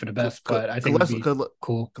think it would be for the best, but I think it would Let's be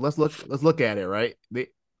cool. let's look at it. Right,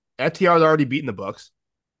 FTR's already beaten the Bucks.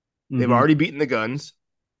 They've Mm-hmm. already beaten the Guns.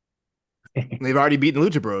 They've already beaten the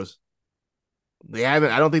Lucha Bros. They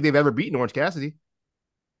haven't. I don't think they've ever beaten Orange Cassidy.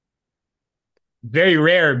 Very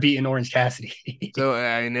rare beating Orange Cassidy. So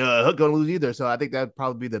I know Hook gonna lose either. So I think that'd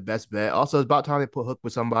probably be the best bet. Also, it's about time they put Hook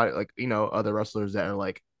with somebody like other wrestlers that are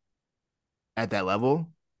like at that level.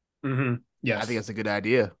 Mm-hmm. I think Yes. that's a good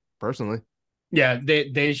idea, personally. Yeah,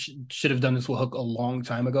 they should have done this with Hook a long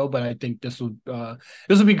time ago, but I think this would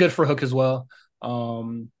be good for Hook as well.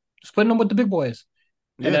 Splitting them with the big boys.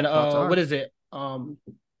 And Yeah, then about what time. is it?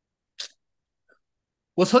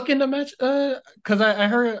 Was Hook in the match? Because I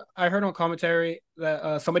heard on commentary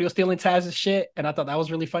that somebody was stealing Taz's shit, and I thought that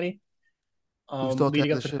was really funny. Who still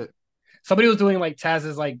Leading attacked up this to shit? somebody was doing like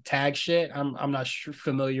Taz's like tag shit. I'm not sure,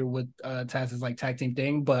 familiar with Taz's like tag team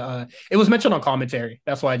thing, but it was mentioned on commentary.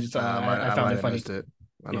 That's why I just I I found might it have funny. missed it.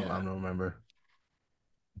 I Yeah. don't remember.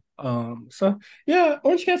 So yeah,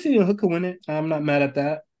 Orange Cassidy and Hook could win it. I'm not mad at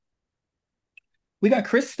that. We got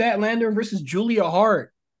Chris Statlander versus Julia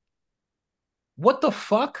Hart. What the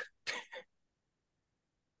fuck?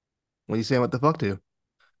 What are you saying? What the fuck to?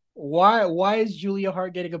 Why is Julia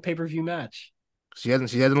Hart getting a pay-per-view match? She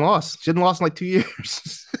hasn't lost. She hasn't lost in like 2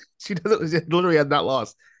 years. She literally has not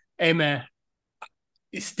lost. Hey man,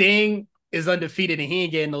 Sting is undefeated and he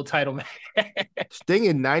ain't getting no title match. Sting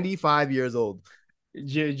is 95 years old.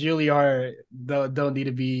 Julia Hart don't need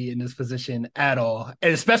to be in this position at all,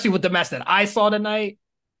 and especially with the match that I saw tonight.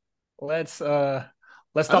 Let's uh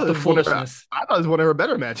let's I thought stop the this was one of her, foolishness. I thought it was one of her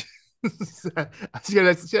better matches. She had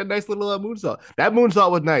a nice little moonsault. That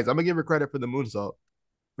moonsault was nice. I'm gonna give her credit for the moonsault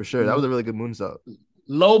for sure. That was a really good moonsault.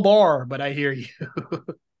 Low bar, but I hear you.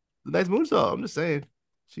 Nice moonsault. I'm just saying,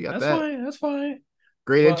 she got That's that fine. That's fine.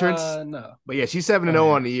 great But entrance. no. But yeah, she's 7-0 Yeah.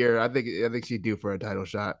 on the year. I think she's due for a title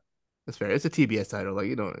shot. That's fair. It's a TBS title. Like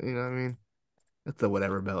you know what I mean? That's the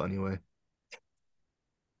whatever belt anyway.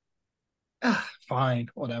 Fine,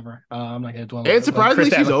 whatever. I'm not gonna dwell on And it. But Chris surprisingly,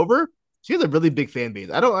 she's Statler, over. She has a really big fan base.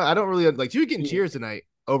 I don't really like. She was getting cheers yeah. tonight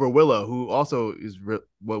over Willow, who also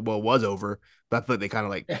was over, but I feel like they kind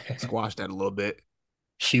of like squashed that a little bit.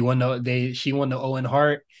 she won the Owen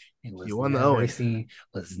Hart. It She was won the never Owen. seen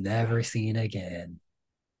was never seen again.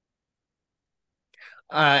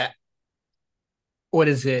 Uh what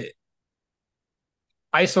is it?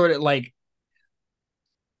 I sort of like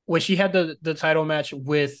when she had the title match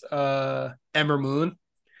with Ember Moon.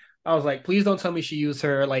 I was like, please don't tell me she used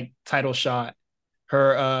her like title shot,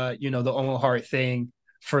 her the Owen Hart thing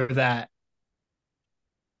for that.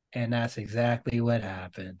 And that's exactly what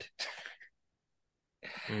happened.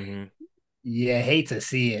 Mm-hmm. Yeah, hate to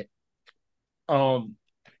see it. Um,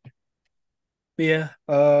 yeah,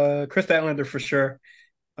 Chris Statlander for sure.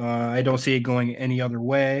 I don't see it going any other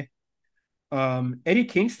way. Eddie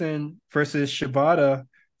Kingston versus Shibata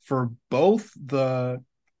for both the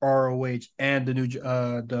ROH and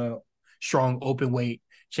the strong open weight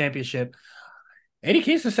championship. Eddie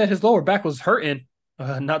Kingston said his lower back was hurting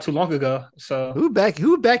not too long ago. So Who back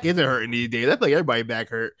isn't hurting these days? I feel like everybody back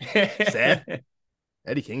hurt. Seth,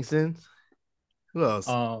 Eddie Kingston. Who else?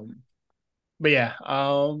 um but yeah,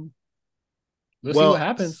 we'll see what Well,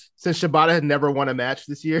 happens. since Shibata had never won a match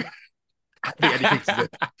this year, I think Eddie Kingston's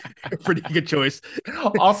a pretty good choice.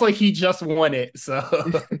 Also, he just won it, so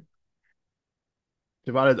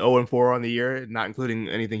Shibata's 0-4 on the year, not including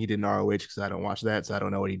anything he did in ROH because I don't watch that, so I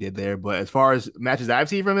don't know what he did there. But as far as matches I've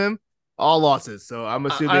seen from him, all losses. So I'm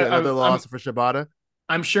assuming another loss for Shibata.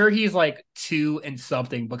 I'm sure he's like 2 and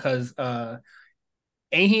something because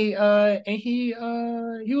he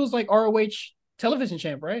was like ROH television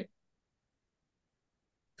champ, right?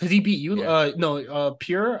 Because he beat you Yeah, no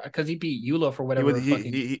Pure because he beat Eula for he was. whatever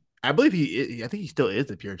fucking I believe he. I think he still is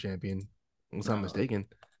the pure champion, unless I'm no. mistaken.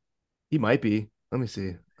 He might be. Let me see.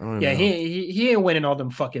 I don't even Yeah, know. he ain't winning all them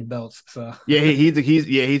fucking belts. So Yeah,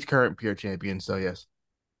 he's current pure champion. So yes,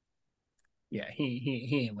 yeah,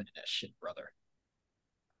 he ain't winning that shit, brother.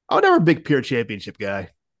 I was never a big pure championship guy.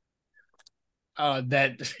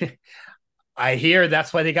 That I hear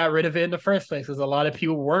that's why they got rid of it in the first place because a lot of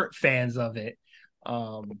people weren't fans of it.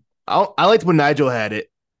 Um, I liked when Nigel had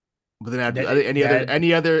it, but then that after that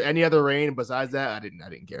any other reign besides that, I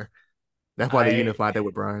didn't care. That's why they I unified it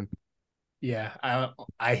with Brian. Yeah,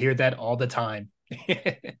 I hear that all the time. Do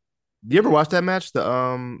you ever watch that match? The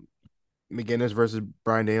McGinnis versus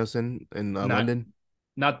Brian Danielson in Not London.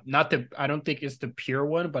 not the I don't think it's the pure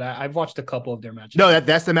one, but I've watched a couple of their matches No, before.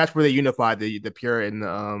 that's the match where they unified the pure Oh, in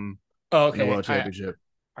the okay. world championship.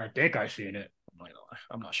 I think I've seen it.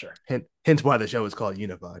 I'm not sure. Hence why the show is called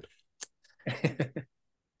Unified.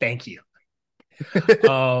 Thank you.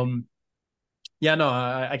 Um, yeah, no,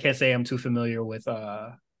 I can't say I'm too familiar with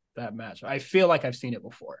that match. I feel like I've seen it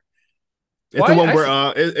before. It's Well, the one I where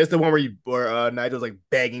see. it's the one where Nigel's like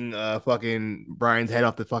banging fucking Brian's head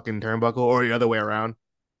off the fucking turnbuckle or the other way around.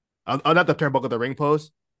 Not the turnbuckle, the ring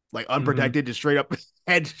post, like Mhm. unprotected, just straight up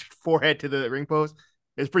head forehead to the ring post.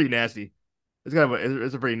 It's pretty nasty. It's kind of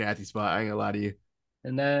it's a pretty nasty spot. I ain't gonna lie to you,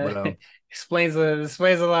 And but that explains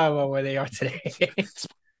a lot about where they are today.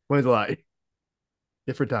 explains a lot.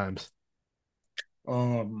 Different times.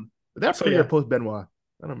 Was that so pre or yeah, post Benoit?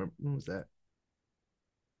 I don't remember. When was that?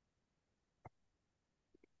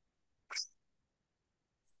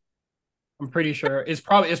 I'm pretty sure it's That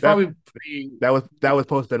probably pre. that was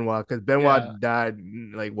post Benoit because Yeah, Benoit died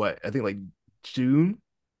like what? I think like June,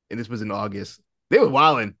 and this was in August. They were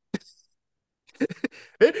wilding.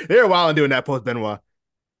 They were wilding doing that post Benoit.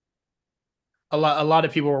 a lot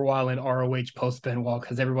of people were wild in ROH post Benoit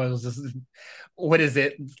because everybody was just what is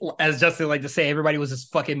it? As Justin like to say, everybody was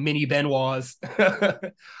just fucking mini Benoits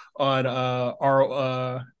on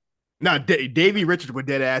our Now Davey Richards was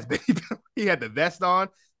dead ass, baby. He had the vest on.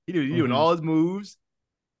 He doing mhm. all his moves.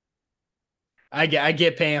 I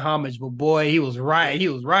get paying homage, but boy, he was right. He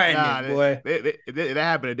was riding Nah, it, boy. if that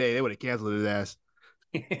happened today, they would have canceled his ass.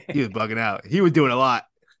 He was bugging out. He was doing a lot.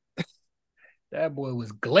 That boy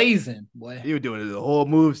was glazing, boy. He was doing the whole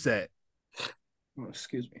move set. Oh,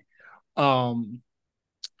 excuse me. Um,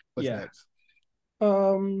 What's yeah. next?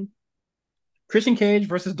 Um, Christian Cage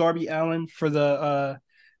versus Darby Allin for the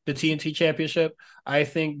TNT Championship. I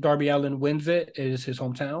think Darby Allin wins it. It is his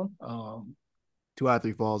hometown. 2 out of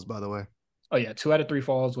 3 falls, by the way. Oh yeah, 2 out of 3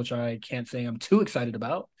 falls, which I can't say I'm too excited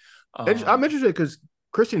about. I'm Um, interested because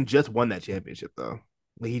Christian just won that championship though.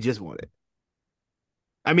 Like he just won it.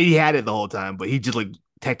 I mean, he had it the whole time, but he just like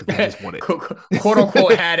technically just won it. quote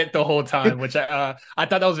unquote had it the whole time, which I thought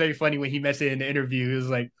that was very funny when he mentioned it in the interview. He was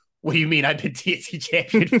like, "What do you mean? I've been TNT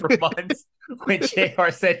champion for months." When JR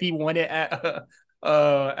said he won it at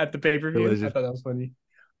the pay per view, I Collision. thought that was funny.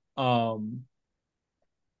 Um,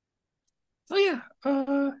 so yeah,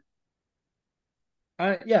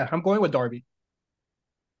 yeah, I'm going with Darby.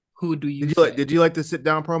 Who do you say? Did you like the sit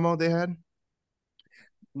down promo they had?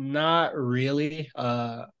 Not really.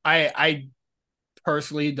 I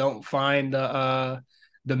personally don't find the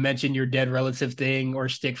mention your dead relative thing or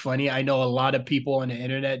stick funny. I know a lot of people on the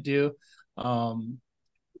internet do.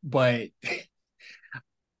 But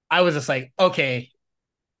I was just like, okay,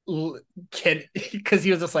 can because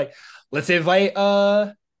he was just like, let's invite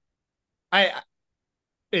I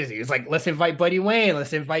he was like, let's invite Buddy Wayne,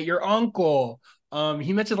 let's invite your uncle.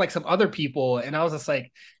 He mentioned like some other people, and I was just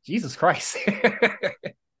like, Jesus Christ.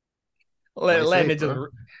 Play letting safe, it bro.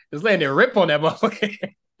 just letting it rip on that motherfucker.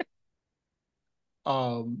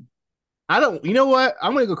 um I don't. You know what?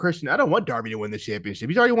 I'm gonna go Christian. I don't want Darby to win this championship.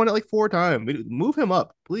 He's already won it like 4 times. Move him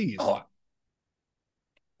up, please. oh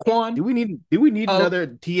Quan, Do we need a, another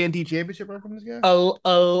TNT championship run from this guy?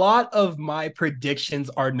 a lot of my predictions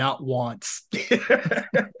are not wants.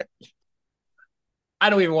 I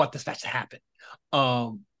don't even want this match to happen.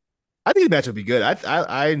 Um, I think the match will be good.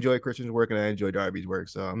 I enjoy Christian's work and I enjoy Darby's work,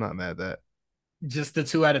 so I'm not mad at that. just the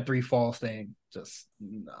 2 out of 3 falls thing. Just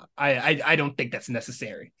I don't think that's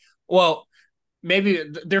necessary. Well, maybe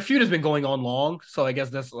their feud has been going on long, so I guess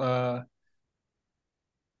that's I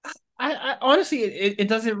honestly it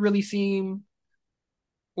doesn't really seem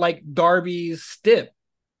like Darby's stip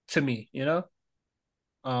to me, you know.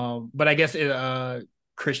 But I guess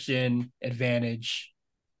Christian advantage,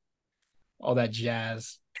 all that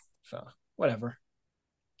jazz. So whatever.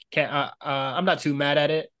 Can't I'm not too mad at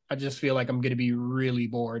it. I just feel like I'm gonna be really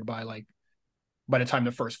bored by the time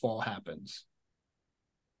the first fall happens.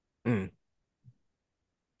 Mm.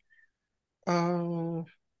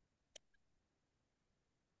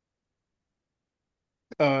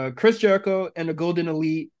 Uh, Chris Jericho and the Golden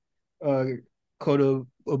Elite, uh, Kota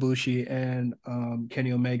Ibushi and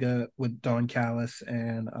Kenny Omega with Don Callis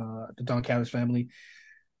and the Don Callis family,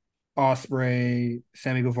 Osprey,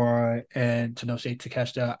 Sammy Guevara, and Tenoshi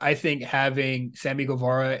Takeshita. I think having Sammy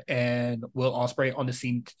Guevara and Will Osprey on the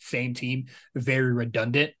same team very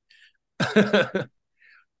redundant.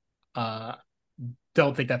 uh,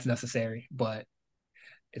 don't think that's necessary, but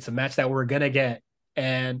it's a match that we're gonna get.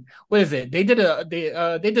 And what is it? They did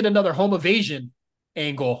another home evasion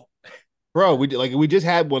angle. Bro, we just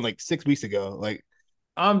had one like 6 weeks ago. Like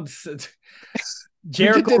I'm we just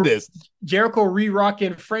Jericho did this. Jericho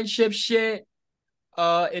re-rocking friendship shit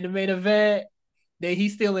in the main event. Then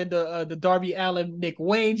he's still in the Darby Allin Nick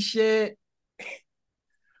Wayne shit.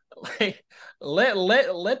 Like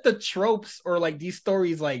let the tropes or like these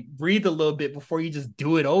stories like breathe a little bit before you just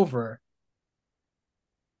do it over.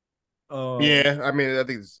 Yeah, I mean, I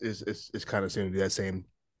think it's kind of soon to do that same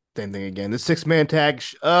thing again. The 6-man tag.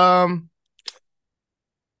 I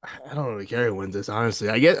don't really care who wins this, honestly.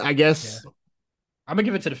 I Yeah, guess. I'm gonna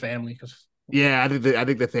give it to the family because Yeah, I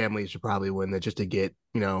think the family should probably win that just to get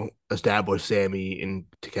establish Sammy and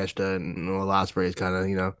Takeshita and Ospreay is kind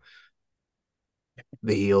of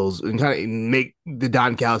the heels and kind of make the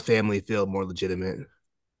Don Callis family feel more legitimate.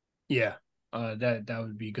 yeah, that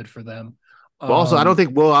would be good for them. But also, I don't Um,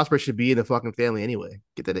 think Will Ospreay should be in the fucking family anyway.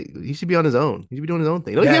 Get that? He should be on his own. He should be doing his own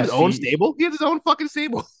thing. Don't he have yeah, his own see, stable? He has his own fucking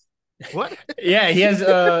stable. What? yeah, he has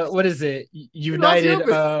what is it? He lost the United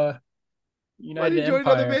open. Why did United he join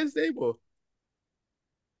another Empire. man's stable?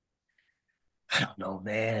 I don't know,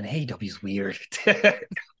 man. AEW's weird.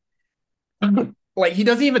 Like he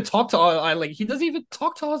doesn't even talk to I like he doesn't even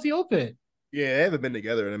talk to Aussie Open. Yeah, they haven't been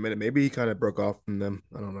together in a minute. Maybe he kind of broke off from them.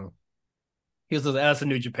 I don't know. He was that's a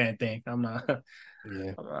New Japan thing.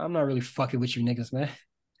 Yeah. I'm not really fucking with you niggas, man.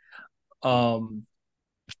 Um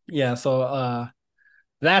yeah, so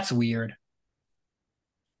that's weird.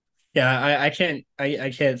 Yeah, I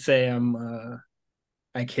can't say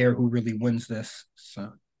I care who really wins this.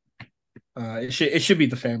 So it should be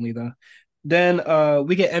the family though. Then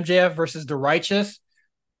we get MJF versus the Righteous.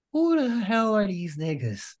 Who the hell are these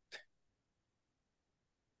niggas?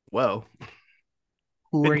 Well,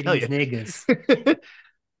 Who I are tell these you. niggas?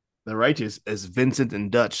 The Righteous as Vincent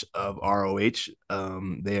and Dutch of ROH.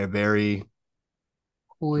 They are very,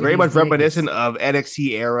 Who are very these much niggas? reminiscent of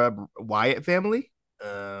NXT era Wyatt family.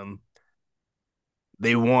 Um,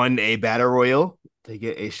 they won a battle royal to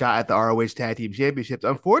get a shot at the ROH Tag Team Championships.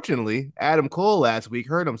 Unfortunately, Adam Cole last week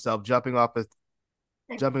hurt himself jumping off the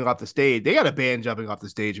stage. They got a ban jumping off the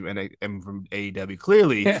stage from AEW.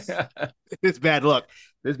 Clearly, it's bad luck.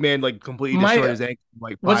 This man like completely destroyed My his ankle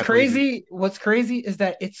like what's 5 places. crazy? What's crazy is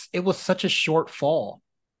that it was such a short fall.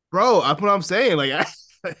 Bro, that's what I'm saying. Like,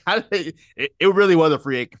 it really was a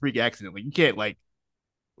freak accident. Like, you can't like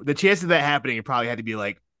the chance of that happening. It probably had to be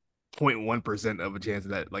like 0.1% of a chance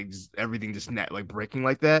of that. Like, just everything just like breaking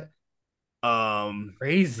like that.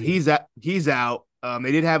 Crazy. He's out.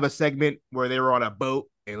 They did have a segment where they were on a boat.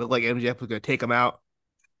 And it looked like MJF was gonna take him out,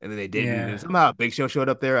 and then they didn't. And Yeah. somehow Big Show showed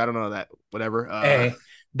up there. I don't know that. Whatever. Hey,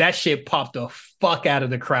 that shit popped the fuck out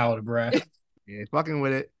of the crowd, bruh. Yeah, fucking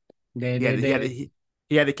with it. They He had they the, he had they the,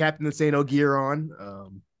 he had the Captain Insano gear on.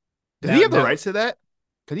 Does he that have the that rights to that?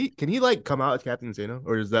 Can he like come out as Captain Insano,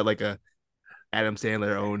 or is that like a Adam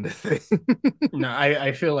Sandler owned thing? no,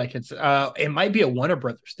 I feel like it might be a Warner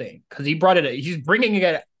Brothers thing because he's bringing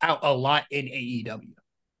it out a lot in AEW.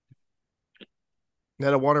 Is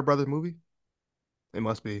that a Warner Brothers movie? It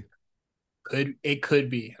must be. Could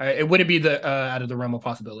be. It wouldn't be the out of the realm of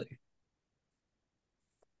possibility.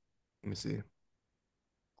 Let me see.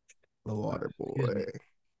 The Water Excuse Boy. me.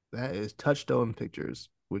 That is Touchstone Pictures,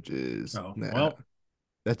 which is Oh well,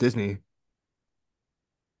 that's Disney.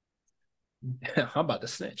 I'm about to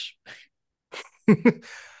snitch.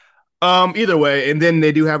 Either way, and then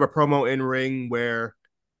they do have a promo in ring where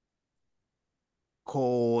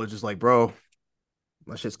Cole is just like, bro,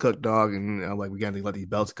 my shit's cooked, dog, and I'm like, we gotta let these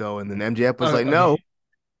belts go. And then MJF was like, Okay. no,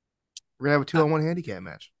 we're gonna have a 2-on-1 handicap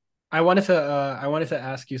match. I wanted to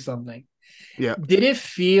ask you something. Yeah. Did it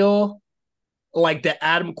feel like the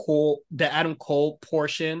Adam Cole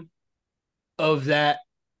portion of that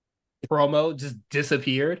promo just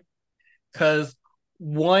disappeared? Because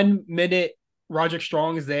 1 minute Roderick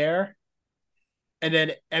Strong is there, and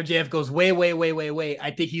then MJF goes, wait, wait, wait, wait, wait.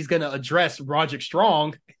 I think he's gonna address Roderick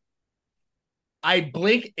Strong. I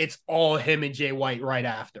blink, it's all him and Jay White right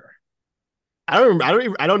after. I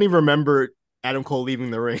don't even remember Adam Cole leaving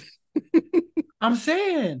the ring. I'm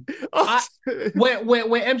saying, Oh, I when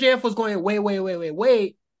MJF was going, wait, wait, wait, wait,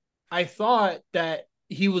 wait. I thought that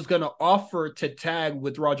he was gonna offer to tag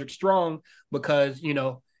with Roderick Strong because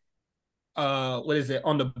what is it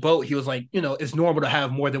on the boat? He was like, it's normal to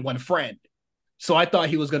have more than one friend. So I thought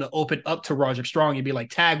he was gonna open up to Roderick Strong and be like,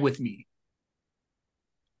 tag with me.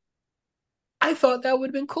 I thought that would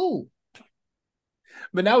have been cool.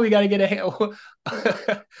 But now we got to get a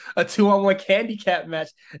 2-on-1 handicap match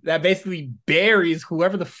that basically buries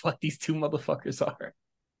whoever the fuck these two motherfuckers are.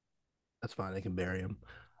 that's fine. They can bury him.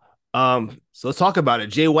 So let's talk about it.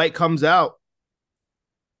 Jay White comes out,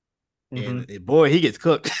 Mm-hmm. and boy, he gets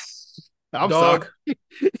cooked. I'm sorry. Dog,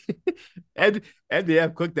 and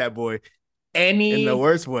MDF cooked that boy in the any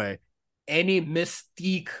worst way. any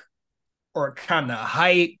mystique or kind of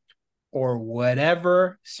hype or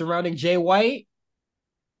whatever surrounding Jay White,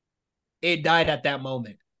 it died at that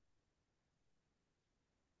moment.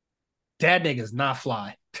 That nigga's not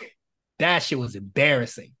fly. That shit was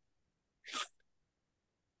embarrassing.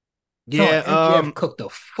 Yeah, Dog, MJF cooked the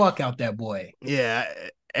fuck out that boy. yeah.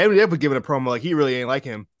 MDF was giving a promo like he really ain't like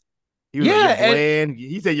him. He was like, "You're Yeah, and bland."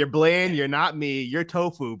 He said, "You're bland. You're not me. You're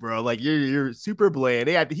tofu, bro. Like you're super bland."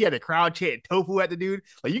 He had a crowd chant tofu at the dude.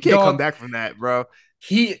 Like you can't come dog, back from that, bro.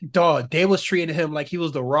 they was treating him like he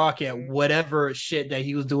was the Rock at whatever shit that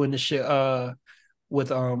he was doing the shit with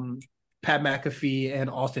Pat McAfee and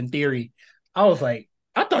Austin Theory. I was like,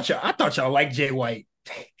 I thought y'all liked Jay White.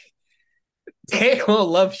 They don't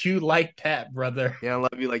love you like that, brother. They don't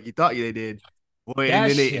love you like you thought they did, boy.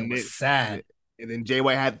 That shit was sad. And then Jay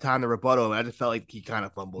White had the time to rebuttal, and I just felt like he kind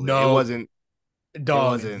of fumbled it. It No, wasn't. It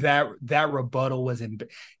dog, wasn't that rebuttal was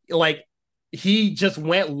like he just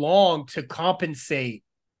went long to compensate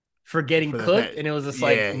for getting for the cooked, fact. and it was just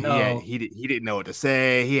like, Yeah, no. he didn't know what to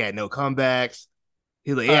say. He had no comebacks.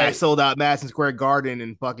 He's like, All yeah, I right, sold out Madison Square Garden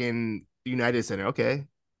and fucking United Center. Okay,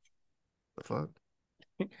 the fuck.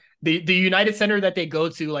 the United Center that they go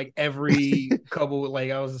to like every couple,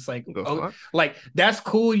 like I was just like, The oh, fuck. like that's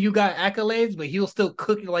cool. You got accolades, but he'll still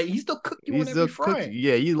cook you. Like he still cook you He on every still cooks. fry.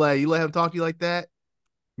 Yeah, you let him talk to you like that.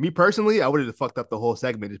 Me personally, I would have fucked up the whole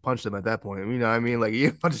segment, just punched him at that point. You know what I mean? Like you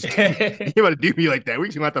about you about to do me like that. We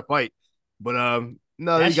just gonna have to fight. But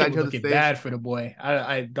no, That they got shit each was other's looking face. bad for the boy.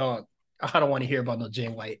 I don't want to hear about no Jay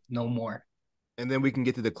White no more. And then we can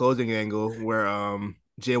get to the closing angle where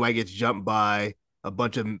Jay White gets jumped by a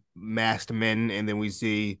bunch of masked men, and then we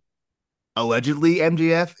see allegedly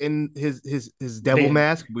MJF in his devil They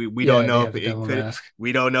mask. We don't Yeah, they know have if the it devil could. mask.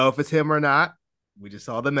 We don't know if it's him or not. We just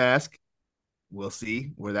saw the mask. We'll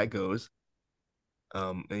see where that goes.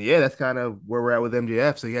 And yeah, that's kind of where we're at with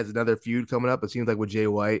MJF. So he has another feud coming up. It seems like with Jay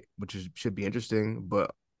White, should be interesting.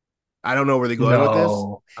 But I don't know where they're going with this.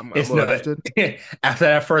 No, I'm a it's little not. interested. After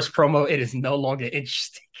that first promo, it is no longer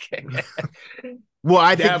interesting. Well,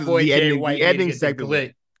 I think That boy Jay the White need to ending get the segment was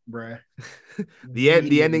glit, bruh. the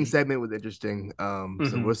ending Immediately. segment was interesting. So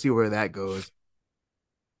Mm-hmm. we'll see where that goes.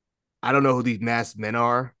 I don't know who these masked men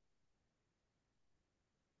are.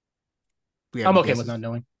 We have I'm any okay with guesses? not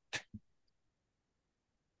knowing.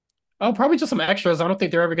 Oh, probably just some extras. I don't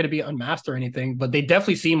think they're ever going to be unmasked or anything, but they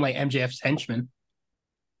definitely seem like MJF's henchmen.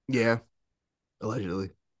 Yeah,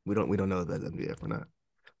 allegedly. We don't know if that's MJF or not.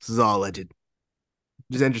 This is all alleged.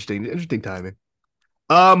 Just interesting timing.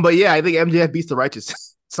 But yeah, I think MJF beats the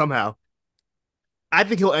righteous somehow. I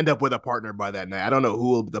think he'll end up with a partner by that night. I don't know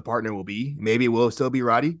who the partner will be. Maybe it will still be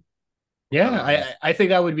Roddy. Yeah, Um, I think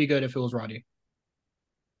that would be good if it was Roddy.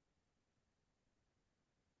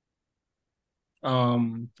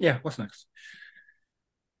 Yeah, what's next?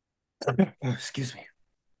 Excuse me.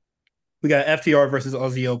 We got FTR versus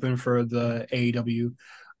Aussie Open for the AEW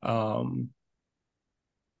um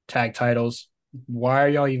tag titles. Why are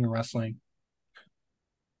y'all even wrestling?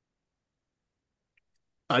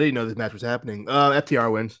 I didn't know this match was happening.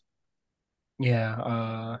 FTR wins.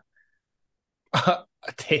 Yeah,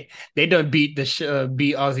 they they done beat beat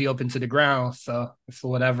Aussie Open to the ground, so it's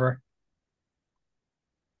whatever.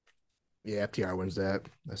 Yeah, FTR wins that.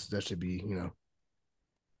 That should be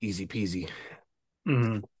easy peasy.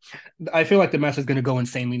 Hmm. I feel like the match is gonna go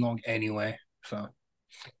insanely long anyway. So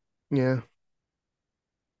Yeah.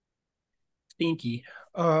 stinky.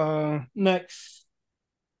 Next,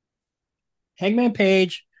 Hangman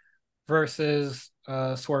Page versus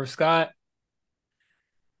Swerve Scott.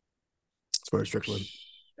 Swerve Strickland.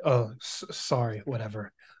 Oh, sorry,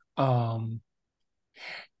 whatever. Um,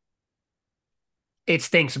 it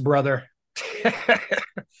stinks, brother.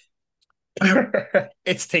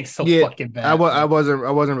 It stinks so Yeah, fucking bad, bro. I wasn't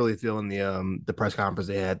really feeling the press conference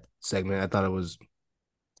they had segment. I thought it was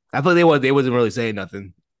I thought they wasn't really saying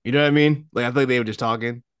nothing. You know what I mean? Like I thought they were just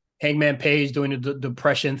talking. Hangman Page doing the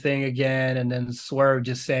depression thing again, and then Swerve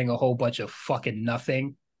just saying a whole bunch of fucking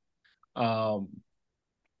nothing. Um,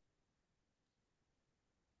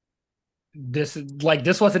 this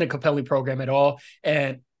wasn't a compelling program at all,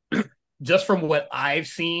 and just from what I've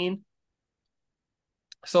seen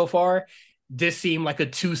so far, this seemed like a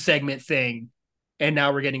 2 segment thing, and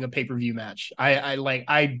now we're getting a pay-per-view match. I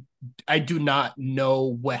do not know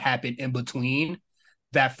what happened in between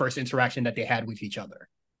that first interaction that they had with each other.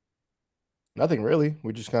 Nothing really.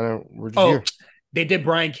 We're just Oh, here. they did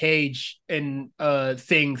Brian Cage in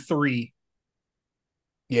Thing 3.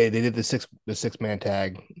 Yeah, they did the six man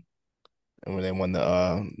tag, and when they won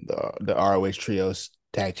the ROH trios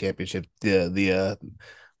tag championship, the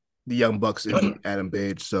Young Bucks and beat Adam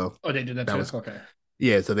Page. So Oh, they did that that too. was Okay.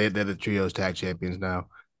 yeah. So they're the trios tag champions now.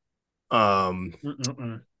 Um.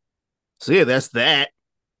 Mm-mm-mm. So yeah, that's that.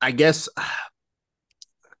 I guess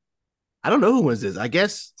I don't know who wins this. I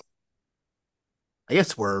guess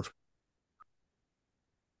Swerve.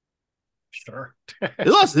 Sure. There's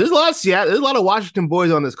a lot of Seattle, there's a lot of Washington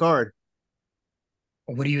boys on this card.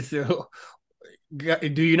 What do you think?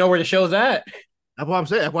 Do you know where the show's at? That's what I'm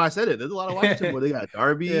saying. That's why I said it. There's a lot of Washington boys. They got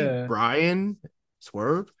Darby, Yeah. Brian,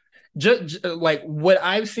 Swerve. Just like what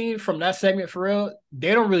I've seen from that segment for real,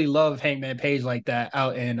 they don't really love Hangman Page like that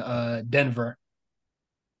out in Denver.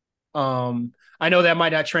 I know that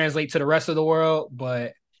might not translate to the rest of the world,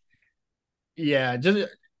 but yeah,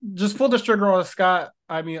 just pull the trigger on Scott.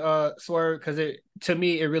 I mean, Swerve, because it to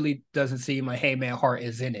me it really doesn't seem like Hangman Hart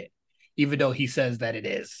is in it, even though he says that it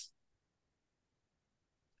is.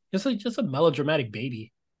 Just a melodramatic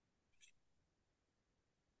baby.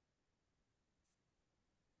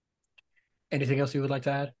 Anything else you would like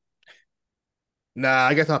to add? Nah,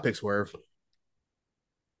 I guess I'll pick Swerve.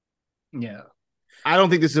 Yeah. I don't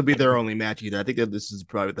think this will be their only match either. I think that this is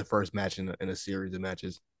probably the first match in a series of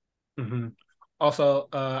matches. Mm-hmm. Also,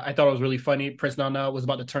 I thought it was really funny. Prince Nana was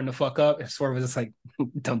about to turn the fuck up, and Swerve was just like,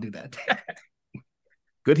 "Don't do that."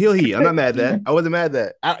 Good heel heat. I'm not mad at that. I wasn't mad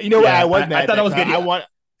at that. You know what? Yeah, I was mad. I thought it was good. I want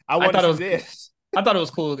thought to it see was. this. I thought it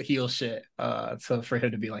was cool the heel shit. So for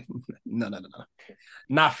him to be like, no,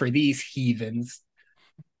 not for these heathens.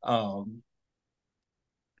 Um,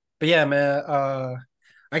 but yeah, man.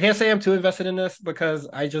 I can't say I'm too invested in this because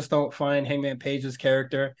I just don't find Hangman Page's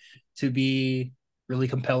character to be really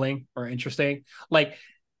compelling or interesting. Like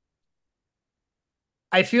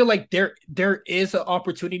I feel like there is an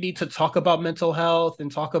opportunity to talk about mental health and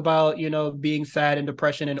talk about, being sad and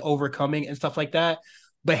depression and overcoming and stuff like that.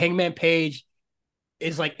 But Hangman Page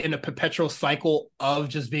is like in a perpetual cycle of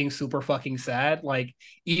just being super fucking sad. Like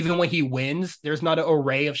even when he wins, there's not an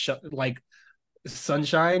array of like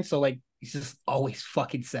sunshine. So like he's just always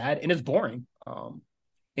fucking sad and it's boring. And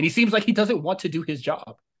he seems like he doesn't want to do his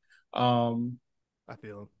job. I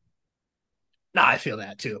feel him. Nah, I feel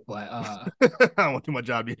that too, but I don't want to do my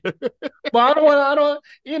job either. but I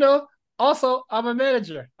don't, also I'm a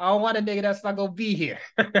manager. I don't want a nigga that's not gonna be here.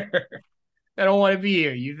 I don't want to be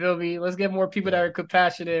here. You feel me? Let's get more people that are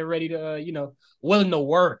compassionate and ready to, willing to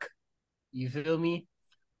work. You feel me?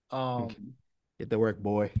 Get to work,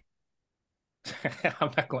 boy.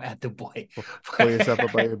 I'm not gonna add the boy. Pull yourself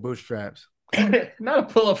up by your bootstraps. Not a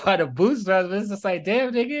pull up by the bootstraps, but it's just like,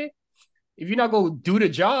 damn, nigga. If you're not gonna do the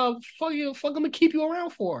job, fuck you, fuck, I'm gonna keep you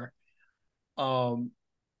around for.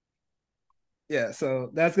 Yeah,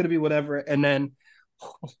 so that's gonna be whatever, and then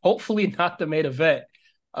hopefully not the main event.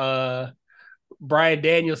 Bryan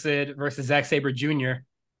Danielson versus Zack Sabre Jr.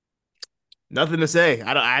 Nothing to say.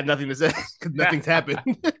 I have nothing to say because nothing's happened.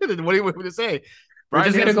 What do you want me to say? We're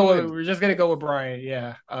just gonna go with Bryan.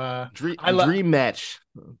 Yeah. Dream match.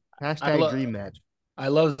 Hashtag dream match. I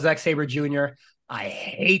love Zack Sabre Jr. I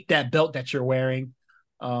hate that belt that you're wearing.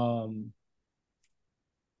 Yeah,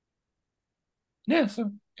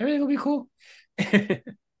 so everything will be cool.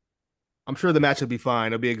 I'm sure the match will be fine.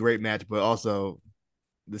 It'll be a great match, but also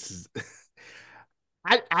this is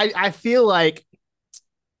I feel like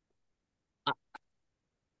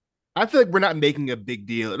we're not making a big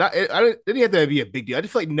deal. It didn't have to be a big deal. I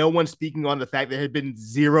just feel like no one's speaking on the fact there had been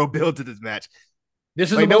zero build to this match.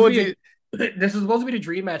 This is like this is supposed to be the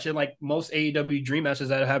dream match, and like most AEW dream matches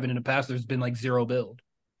that have happened in the past, there's been like zero build.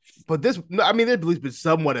 But there's at least been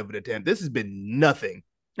somewhat of an attempt. This has been nothing.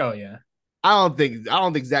 Oh yeah. I don't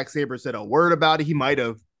think Zack Sabre said a word about it. He might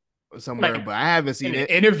have somewhere, but I haven't seen an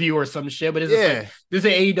interview or some shit. But it's just like, this is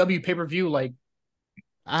an AEW pay per view. Like,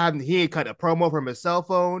 he ain't cut a promo from his cell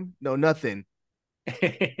phone. No, nothing.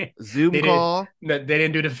 Zoom call. They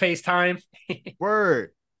didn't do the FaceTime.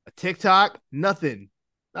 Word. A TikTok. Nothing.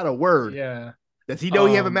 Not a word. Yeah. Does he know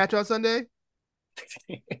he have a match on Sunday?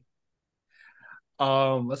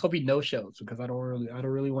 Let's hope he no shows because I don't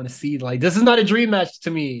really want to see, like, this is not a dream match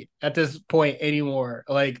to me at this point anymore.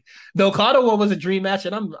 Like the Okada one was a dream match,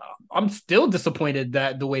 and I'm still disappointed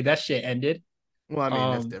that the way that shit ended. Well, I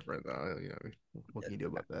mean, that's different though. What can you do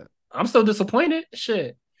about that? I'm still disappointed.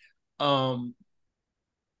 Shit. So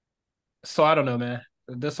I don't know, man.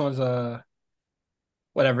 This one's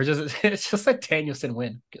whatever. It's just like Danielson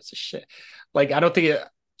win. Gives a shit. Like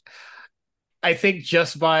I think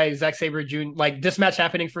just by Zack Sabre Jr., like this match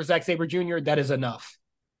happening for Zack Sabre Jr., that is enough.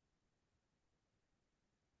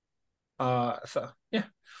 So yeah.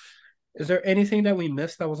 Is there anything that we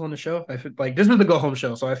missed that was on the show? I feel like this is the go home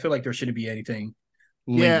show, so I feel like there shouldn't be anything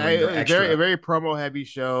Yeah, lingering or a extra. very promo heavy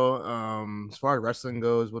show. As far as wrestling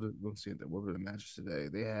goes, let's see what were the matches today?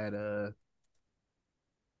 They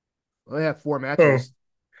had four Oh, matches.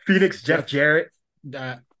 Phoenix, Jeff Jeff, Jarrett.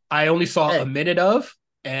 Uh, I only saw a hey, minute of,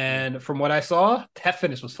 and from what I saw, that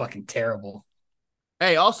finish was fucking terrible.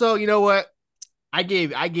 hey. Also, you know what? I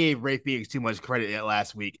gave Ray Phoenix too much credit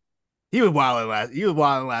last week. He was wilding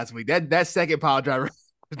last week. That second power driver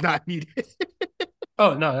was not needed.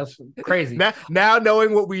 Oh no, that's crazy. Now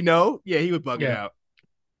knowing what we know, yeah, he was bugging Yeah. out.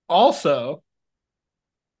 Also,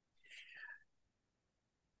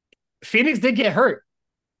 Phoenix did get hurt.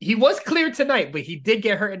 He was cleared tonight, but he did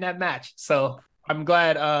get hurt in that match. So I'm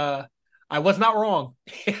glad I was not wrong.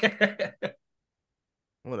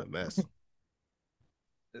 What a mess.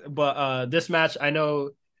 But this match, I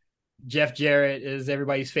know Jeff Jarrett is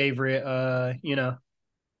everybody's favorite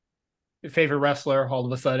favorite wrestler all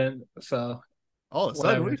of a sudden. So All of a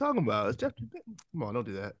sudden, what are you whatever. talking about? It's Jeff. Come on, don't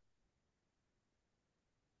do that.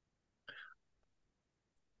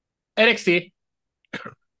 NXT.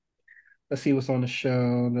 Let's see what's on the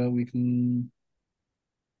show that we can.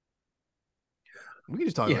 We can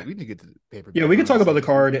just talk Yeah, about. We can get to the pay per yeah, view we can talk cards. about the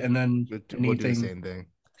card and then We'll do the anything. same thing.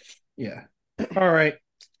 Yeah. All right.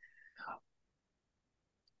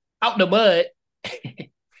 Out the mud.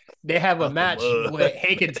 They have a Out the match with mud.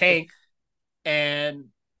 Hank and Tank, and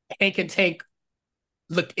Hank and Tank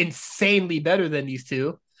looked insanely better than these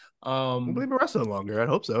two. We'll Um, believe in wrestling longer. I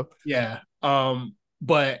hope so. yeah.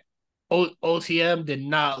 But OTM did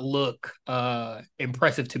not look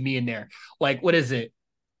impressive to me in there. Like, what is it?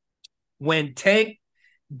 When Tank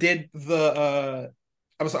did I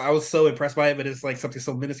was so impressed by it, but it's like something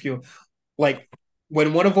so minuscule. Like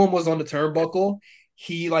when one of them was on the turnbuckle,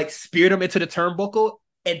 he like speared him into the turnbuckle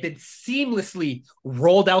and then seamlessly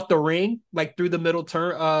rolled out the ring like through the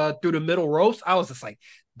middle ropes. I was just like,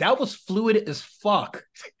 that was fluid as fuck.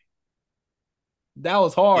 That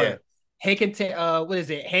was Yeah. hard. Hank and what is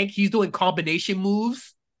it? Hank, he's doing combination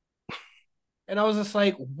moves, and I was just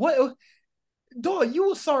like, what? Dog, you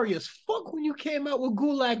were sorry as fuck when you came out with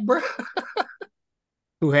Gulag, bro.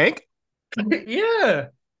 Who, Hank? Yeah.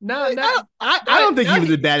 Not not I don't not think he not was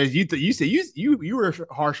as bad as you. You say you were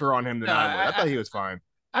harsher on him than no, I was. I thought he was fine.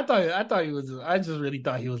 I thought he was I just really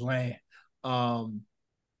thought he was lame. Um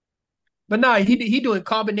but nah, he doing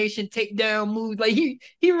combination takedown moves. Like he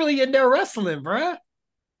really in there wrestling, bruh.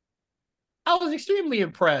 I was extremely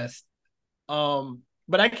impressed.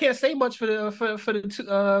 But I can't say much for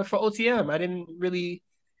OTM. I didn't really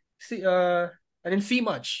see I didn't see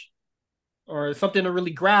much or something to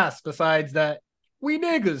really grasp besides that we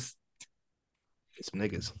niggas. Some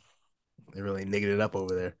niggas. They really niggered it up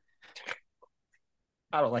over there.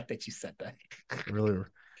 I don't like that you said that. It really, it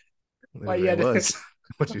Why really yeah, was.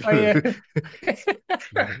 What you, why yeah. you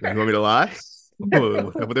want me to lie?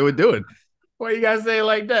 What they were doing? Why you guys say it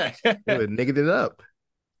like that? They were niggered it up.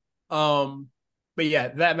 um, but yeah,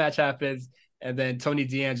 that match happens, and then Tony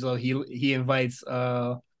D'Angelo he invites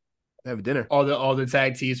Have dinner. all the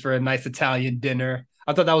tag teams for a nice Italian dinner.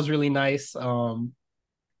 I thought that was really nice.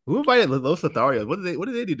 Who invited Los Lotharios? What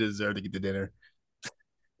did they do to deserve to get the dinner?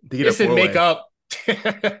 To get a Kiss and four make way. up.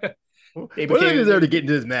 What They do they became deserve to get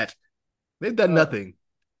into this match? They've done uh, nothing.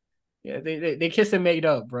 yeah, they kiss and made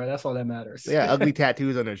up, bro. That's all that matters. They got ugly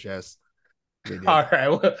tattoos on their chest. They did. All right,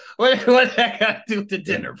 what that got to do with the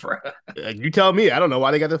dinner, bro? You tell me. I don't know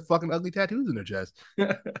why they got their fucking ugly tattoos in their chest.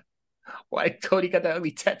 Why Cody got that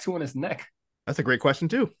ugly tattoo on his neck? That's a great question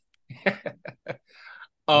too. I'd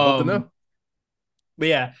love to um, know. but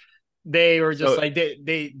yeah, they were just So like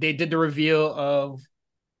they did the reveal of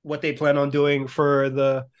what they plan on doing for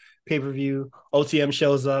the pay-per-view. OTM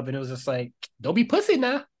shows up and it was just like, don't be pussy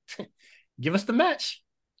now. Give us the match.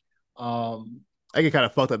 Um I get kind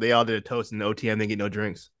of fucked up. They all did a toast and the OTM didn't get no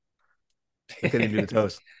drinks. They couldn't even do the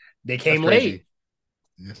toast. they That's came late. crazy.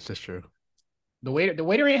 That's just true. The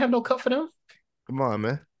waiter ain't have no cup for them. Come on,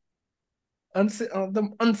 man.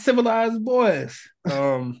 Them uncivilized boys.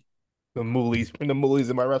 The moolies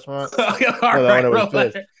in my restaurant. All No, that one right, over bro.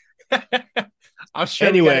 the fist. I'm sure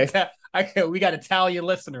Anyway, we got Italian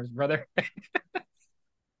listeners, brother.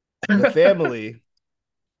 the family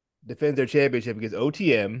defends their championship against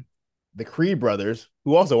OTM, the Creed brothers,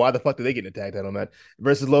 who also, why the fuck did they get in a tag title match,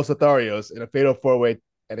 versus Los Lotharios in a fatal four-way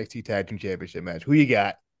NXT Tag Team Championship match. Who you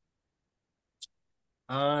got?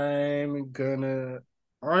 I'm gonna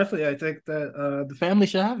honestly, I think that the family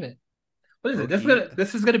should have it. What is it? This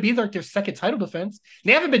is Low-key, gonna be like their second title defense.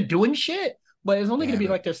 They haven't been doing shit, but it's only they gonna be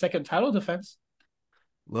haven't. like their second title defense.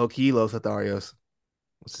 Low-key, Los Lotharios.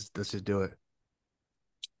 Let's just do it.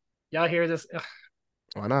 Y'all hear this? Ugh,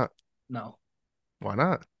 Why not? no, Why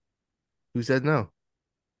not? Who said no?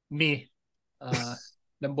 me. Uh,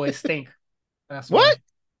 them boys stink. That's What? why.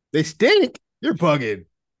 They stink. You're bugging.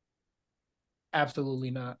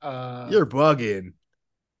 Absolutely not. You're bugging.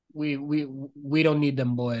 We don't need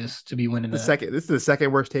them boys to be winning The that. second. This is the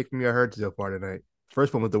second worst take from you I heard so far tonight.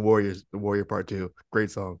 First one was the Warriors. The Warrior Part Two.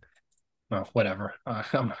 Great song. No, whatever.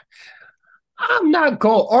 I'm not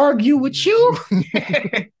gonna argue with you.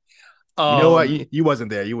 You know what? um, You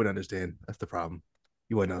wasn't there. You wouldn't understand. That's the problem.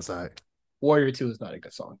 You wasn't outside. Warrior Two is not a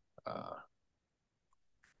good song.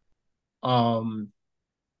 Um,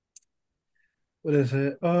 what is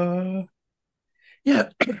it? Yeah,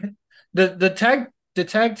 the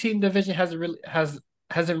tag team division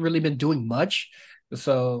hasn't really been doing much,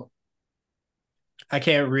 so I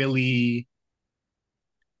can't really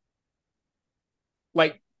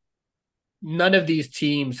like none of these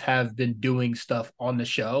teams have been doing stuff on the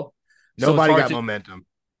show, so it's Nobody hard got to momentum.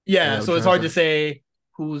 Is that yeah, what so you're it's trying hard to to say? say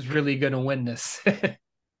who's really gonna win this.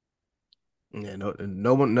 Yeah,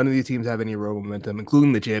 no one, none of these teams have any real momentum,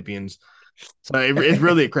 including the champions. So it's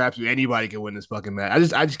really a crapshoot. Anybody can win this fucking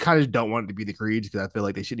match. I just kind of don't want it to be the Creeds because I feel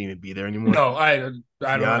like they shouldn't even be there anymore. No, To be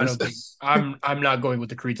I honest, don't think I'm not going with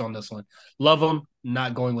the Creeds on this one. Love them,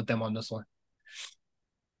 not going with them on this one.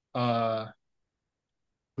 Uh,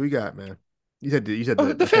 who you got, man? You said oh,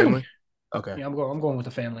 the the family. family. Okay. Yeah, I'm going with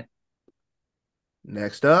the family.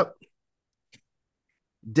 Next up,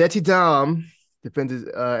 Detty Dom defends his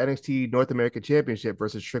NXT North American Championship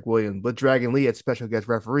versus Trick Williams with Dragon Lee as special guest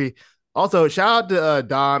referee. Also, shout out to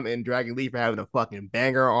Dom and Dragon Lee for having a fucking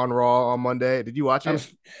banger on Raw on Monday. Did you watch I'm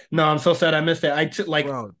it, no, I'm so sad I missed it. I took like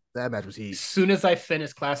bro? That match was as heat. soon as I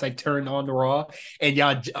finished class, I turned on the Raw, and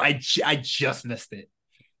y'all, I just missed it.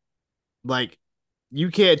 Like,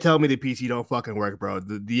 you can't tell me the PC don't fucking work, bro.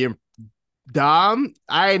 The Dom,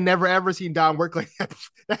 I ain't never ever seen Dom work like that.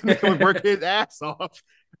 That man would work his ass off.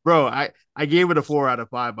 Bro, I gave it a 4 out of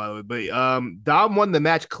 5, by the way. But Dom won the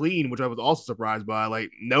match clean, which I was also surprised by. Like,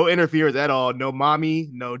 no interference at all, no mommy,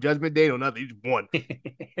 no judgment day, no nothing. He just won.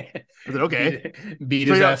 I said, okay. Beat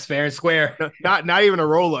his Straight up, ass fair and square. not even a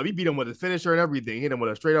roll up. He beat him with his finisher and everything. Hit him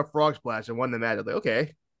with a straight up frog splash and won the match. I was like,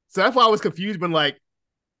 okay. So that's why I was confused when like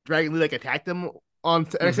Dragon Lee like attacked him on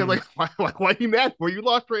NXT. I'm like, why are you mad for? You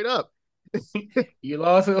lost straight up. You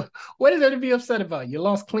lost. What is there to be upset about? You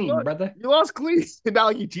lost clean, brother. You lost clean. Not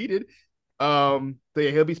like you cheated. So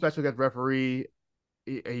yeah, he'll be special guest referee.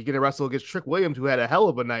 He gonna wrestle against Trick Williams, who had a hell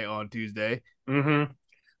of a night on Tuesday. Mm-hmm.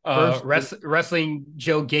 First, Wrestling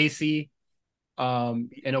Joe Gacy. In a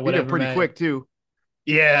beat him whatever pretty match. quick too,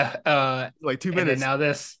 Yeah. like two And then minutes. now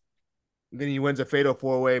this. Then he wins a fatal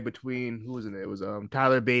 4 way between who was in it? It was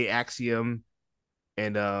Tyler Bate, Axiom,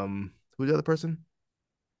 and who's the other person?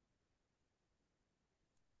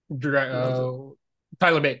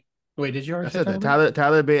 Tyler Bate. Wait, did you I already say said Tyler that Bate?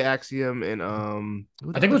 Tyler Bate, Axiom, and who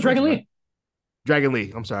I the think it other was Dragon person? Lee. Dragon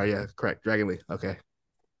Lee. I'm sorry, yeah, correct, Dragon Lee. Okay,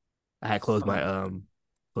 I had closed my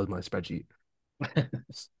spreadsheet.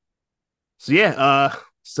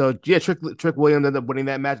 So yeah, Trick Williams ended up winning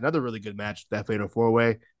that match. Another really good match, that fatal 4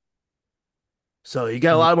 way. So he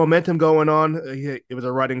got a lot of momentum going on. It was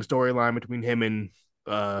a running storyline between him and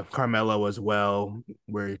Carmelo as well,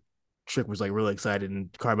 where Trick was like really excited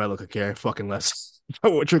and Carmelo could care fucking less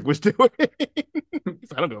about what Trick was doing. I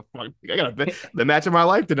don't give a fuck. I got the match of my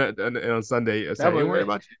life on Sunday. I That said, "Ain't worry boy,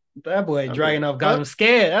 about you. that boy I don't give a Dragunov got fuck. him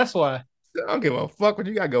scared. That's why. I don't give a fuck what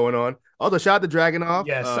you got going on." Also, shout out to Dragonoff.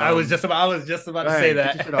 Yes, I was just about Go to say ahead,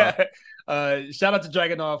 get your shit off. that. Shout out to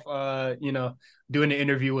Dragunov. Doing the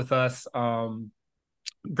interview with us.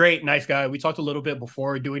 Great, nice guy. We talked a little bit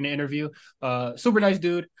before doing the interview. Super nice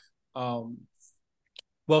dude. Um,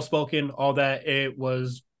 well spoken, all that. It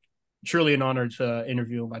was truly an honor to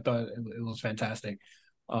interview him. I thought it was fantastic.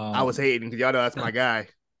 I was Um, hating because y'all know that's my guy.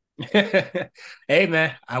 hey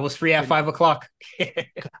man, I was free at 5 o'clock.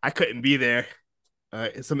 I couldn't be there.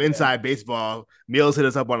 Some inside baseball. Mills hit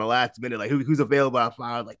us up on the last minute, like who's available at 5.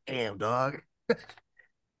 I was like, damn, dog.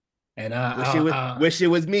 And Wish it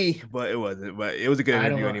was me, but it wasn't. But it was a good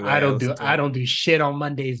interview anyway. I don't do shit on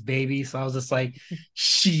Mondays, baby. So I was just like,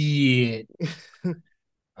 shit,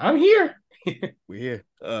 I'm here. We're here.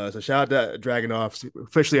 So shout out to Dragonoff,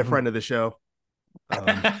 officially a friend of the show.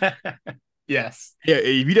 Yes. Yeah,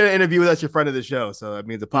 if you did an interview with us, you're a friend of the show. So that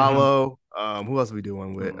means Apollo. Who else are we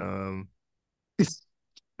doing with? Don't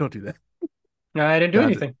do that. No, I didn't do Shout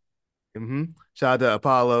out anything. Shout out to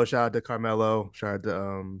Apollo. Shout out to Carmelo. Shout out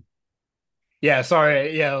to Yeah,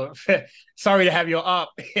 sorry. Yeah, sorry to have you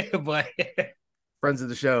up, but friends of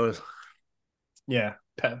the show. yeah,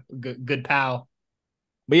 good pal.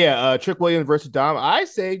 But yeah, Trick Williams versus Dom. I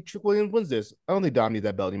say Trick Williams wins this. I don't think Dom needs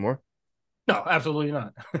that belt anymore. No, absolutely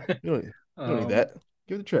not. You don't need um, that.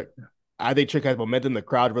 Give it to Trick. I think Trick has momentum. The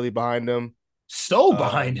crowd really behind him. so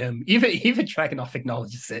behind him, even Dragunov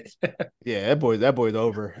acknowledges it. Yeah, that boy's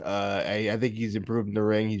over. I think he's improved in the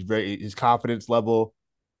ring. His confidence level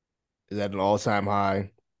is at an all time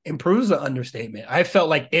high. Improves the understatement. I felt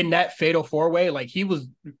like in that fatal four way, like he was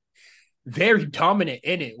very dominant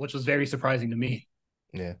in it, which was very surprising to me.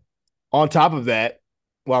 Yeah. On top of that,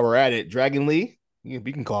 while we're at it, Dragon Lee,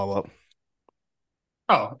 we can call him up.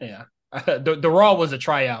 Oh yeah, the Raw was a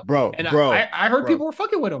tryout, bro, and bro, I heard bro. people were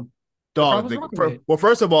fucking with him. Dog. Well,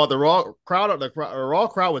 first of all, the Raw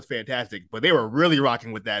crowd was fantastic, but they were really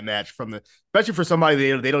rocking with that match especially for somebody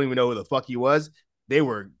they don't even know who the fuck he was. They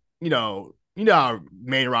were, how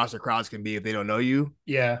main roster crowds can be if they don't know you.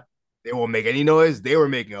 Yeah, they won't make any noise. They were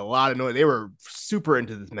making a lot of noise. They were super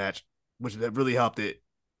into this match, which that really helped it.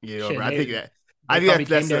 Shit, I think that I think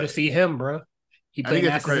that's there to see him, bro. He played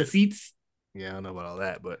asses in seats. Yeah, I don't know about all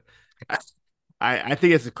that, but I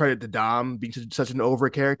think it's a credit to Dom being such an over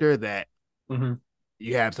character that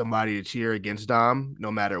you have somebody to cheer against Dom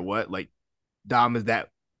no matter what. Like Dom is that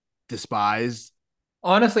despised.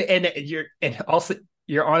 Honestly, and you're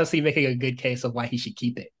honestly making a good case of why he should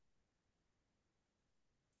keep it.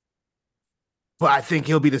 But I think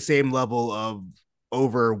he'll be the same level of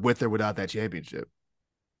over with or without that championship.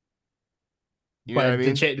 You know what I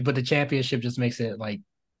mean? But the championship just makes it like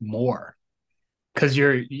more. Because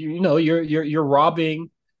you're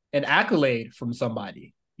robbing an accolade from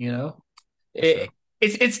somebody, it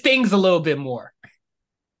stings a little bit more.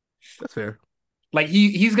 That's fair. Like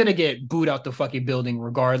he's gonna get booed out the fucking building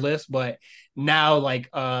regardless, but now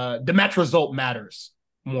like the match result matters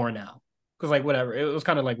more now because like whatever it was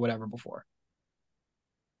kind of like whatever before.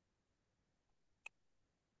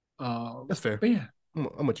 That's fair. But yeah,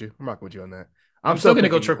 I'm with you. I'm rocking with you on that. I'm still gonna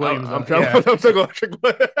go Trick Williams. I'm still going Trick.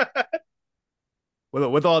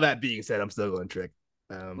 With all that being said, I'm still going Trick.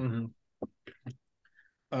 Also,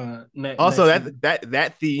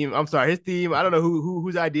 that theme. I'm sorry, his theme. I don't know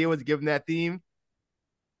whose idea was given that theme.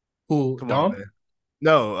 Who? Come Dom? On, man.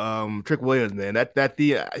 No, Trick Williams, man. That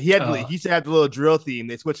theme. He used to have the little drill theme.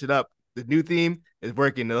 They switched it up. The new theme is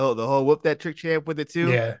working. The whole whoop that trick champ with it too.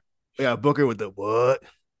 Yeah. We got Booker with the what?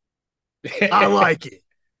 I like it.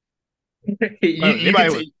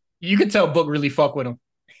 You can tell Book really fuck with him.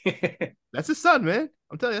 That's his son, man.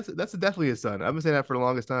 I'm telling you, that's definitely his son. I've been saying that for the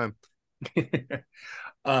longest time.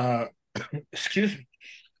 Excuse me.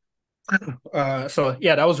 So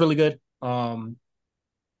yeah, that was really good. Yeah,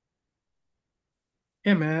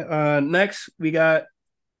 man. Next we got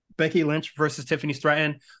Becky Lynch versus Tiffany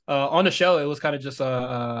Stratton. On the show, it was kind of just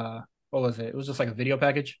what was it? It was just like a video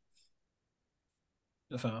package.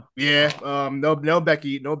 So yeah, no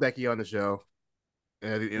Becky on the show,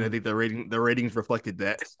 and I think the ratings reflected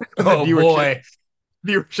that. Oh boy,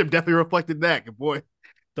 viewership definitely reflected that. Good boy,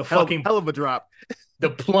 the fucking hell of a drop. The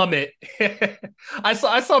plummet. I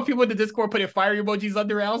saw people in the Discord putting fire emojis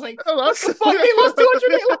under it. I was like, what the fuck? They lost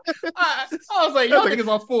 200. I was like, y'all niggas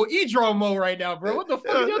on full e-draw mode right now, bro. What the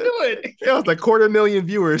fuck are y'all doing? It was like 250,000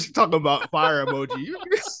 viewers talking about fire emoji.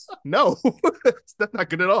 No, that's not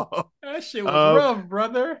good at all. That shit was rough,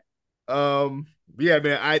 brother. Yeah,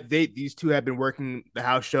 man. These two have been working the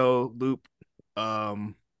house show loop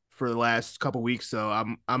for the last couple weeks, so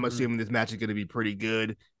I'm assuming this match is going to be pretty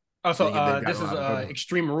good. Oh, so this is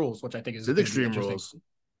Extreme Rules, which I think is Extreme Rules.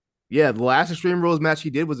 Yeah, the last Extreme Rules match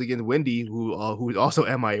he did was against Wendy, who's also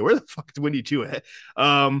MIA. Where the fuck is Wendy Choo at?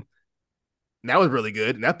 That was really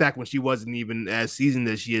good. And that's back when she wasn't even as seasoned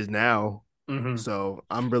as she is now. So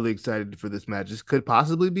I'm really excited for this match. This could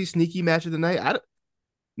possibly be sneaky match of the night.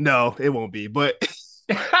 No, it won't be. But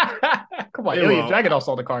come on, Ilya Dragunov's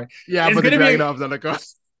on the card. Yeah, but the Dragunov's on the card.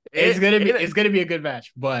 It's gonna be a good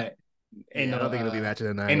match, but. I don't think it'll be match of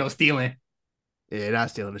the night. Ain't no stealing. Yeah, not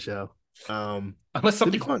stealing the show. Unless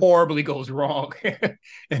something horribly goes wrong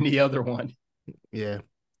in the other one. Yeah,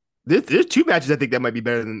 there's two matches I think that might be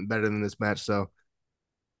better than this match. So,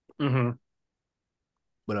 but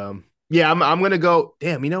yeah, I'm gonna go.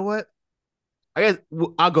 Damn, you know what? I guess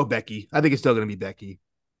I'll go Becky. I think it's still gonna be Becky.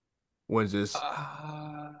 When's this?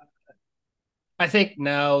 I think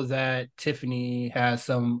now that Tiffany has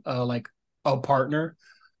some like a partner.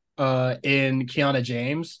 In Kiana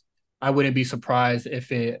James, I wouldn't be surprised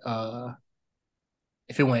if it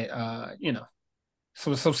went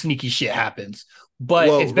some sneaky shit happens. But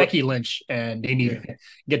it's Becky Lynch and they need to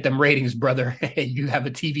get them ratings, brother. You have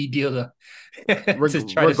a TV deal to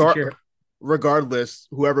try to secure. Regardless,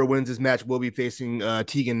 whoever wins this match will be facing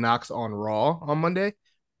Tegan Knox on Raw on Monday.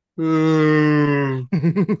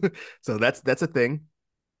 Mm. So that's a thing.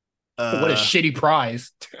 What a Uh, shitty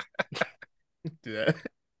prize. yeah.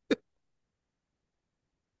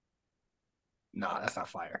 Nah, that's not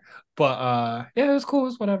fire. But yeah, it's cool.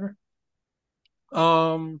 It's whatever.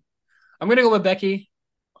 Um, I'm gonna go with Becky.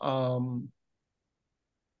 Um,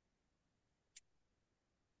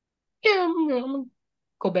 yeah, I'm gonna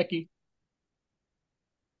go Becky.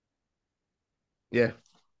 Yeah,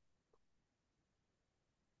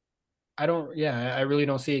 I don't. Yeah, I really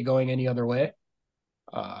don't see it going any other way.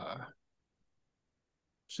 Uh,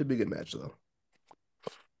 should be a good match though.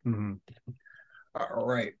 mhm. All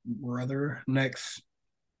right, brother. Next,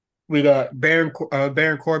 we got Baron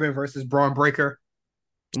Corbin versus Braun Breaker.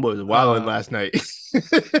 What was wilding Uh, last night?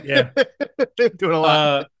 yeah. They're doing a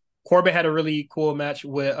lot. Corbin had a really cool match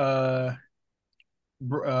with Josh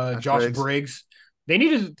Josh Briggs, Briggs. They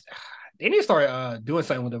need to they need to start doing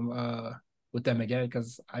something with them again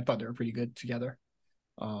because I thought they were pretty good together.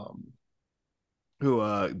 Um,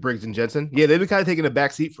 who Briggs and Jensen. Yeah, they've been kind of taking a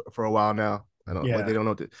back seat for a while now. I don't like yeah, they don't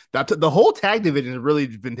know what the whole tag division has really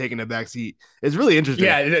been taking a back seat. It's really interesting.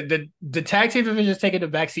 yeah. The tag team division is taking the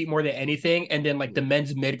backseat more than anything, and then like the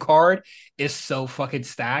men's mid card is so fucking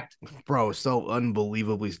stacked. Bro, so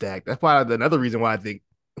unbelievably stacked. That's why another reason why I think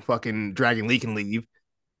fucking Dragon Lee can leave.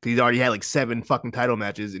 He's already had like 7 fucking title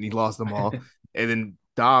matches and he lost them all. And then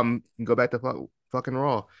Dom can go back to fucking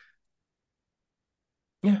Raw.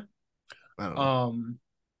 Yeah. I don't know. Um.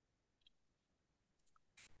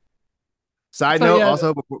 Side So note, yeah. also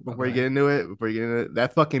Okay. before you get into it,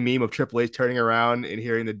 that fucking meme of Triple H turning around and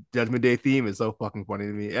hearing the Judgment Day theme is so fucking funny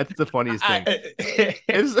to me. That's the funniest thing.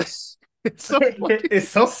 It's it's so funny. It's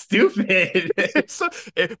so stupid. It's so,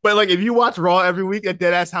 but like if you watch Raw every week,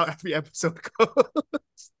 that's how every episode goes.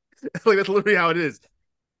 Like that's literally how it is.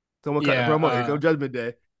 Someone cut the Yeah. promo. Here comes Judgment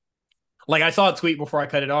Day. Like I saw a tweet before I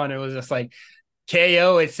cut it on. It was just like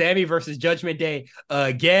KO and Sammy versus Judgment Day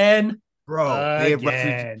again, Bro, they have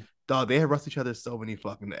wrestled. again. Dog, they have wrestled each other so many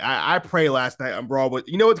fucking. I pray last night on Raw, but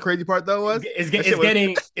you know what the crazy part though was? That shit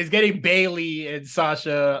was It's getting Bailey and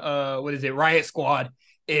Sasha. What is it? Riot Squad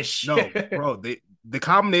ish. no, bro. The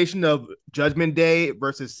combination of Judgment Day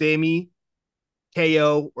versus Sammy,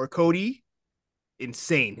 KO, or Cody,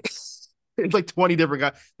 insane. It's like 20 different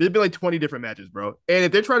guys. There's been like 20 different matches, bro. And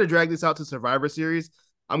if they're trying to drag this out to Survivor Series,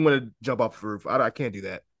 I'm gonna jump off the roof. I can't do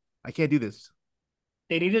that. I can't do this.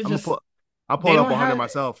 They need to I'm gonna just. pull. I'm They pulling up don't 100 have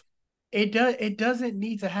myself. it. It doesn't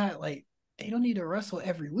need to have like. They don't need to wrestle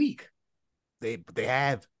every week. They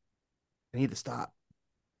have. They need to stop.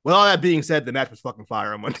 With all that being said, the match was fucking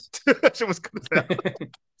fire on Monday. That shit was good as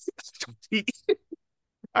hell.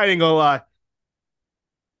 I ain't gonna lie.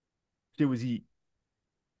 Shit was heat.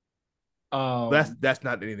 um, That's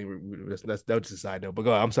not anything. That's just a side note. But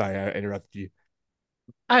go on. I'm sorry, I interrupted you.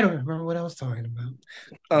 I don't remember what I was talking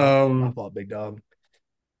about. My fault, big dog.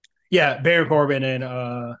 Yeah, Baron Corbin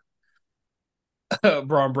and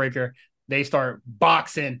Braun Breaker. They start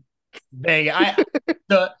boxing. Bang.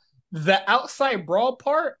 The the outside brawl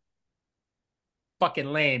part, fucking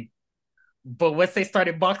lame. But once they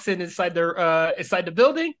started boxing inside the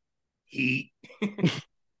building, heat.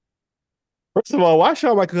 First of all, why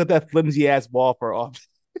Shawn Michaels got that flimsy ass wall for off?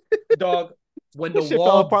 Dog, when the This shit fell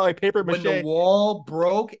wall apart like paper when the mache. wall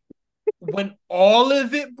broke, when all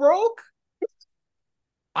of it broke,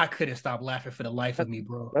 I couldn't stop laughing for the life of me,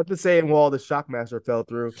 bro. That's the same wall the Shockmaster fell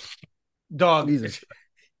through. Dog, Jesus.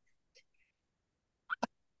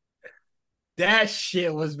 that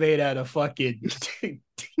shit was made out of fucking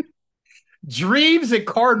dreams and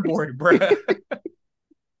cardboard, bro.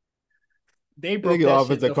 They broke Nigga that off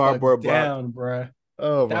shit as a the fuck cardboard box. down, bro.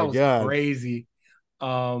 Oh That my was god. crazy.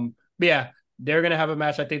 But yeah, they're gonna have a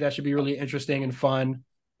match. I think that should be really interesting and fun.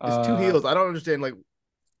 It's two Uh, heels. I don't understand. Like,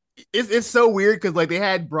 it's so weird because like they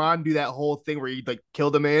had Braun do that whole thing where he like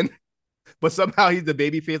killed a man, but somehow he's the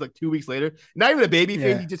baby face like 2 weeks later. Not even a baby face.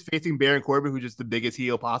 yeah. He's just facing Baron Corbin, who's just the biggest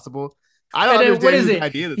heel possible. I don't And then what understand is whose it?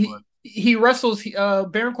 idea this was. He wrestles.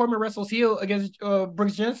 Baron Corbin wrestles heel against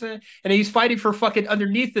Brooks Jensen, and he's fighting for fucking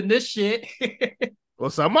underneath in this shit. Well,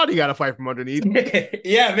 somebody got to fight from underneath.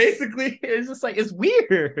 Yeah, basically, it's just like it's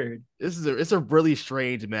weird. It's a really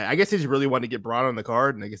strange match. I guess they just really wanted to get Braun on the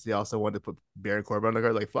card, and I guess they also wanted to put Baron Corbin on the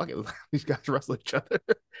card. Like, fuck it, these guys wrestle each other.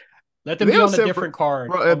 Let If them they be don't on a send different card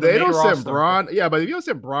bro, if on the they main don't send roster. Braun, yeah, but if you don't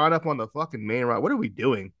send Braun up on the fucking main route, what are we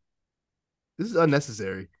doing? This is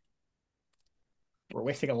unnecessary. We're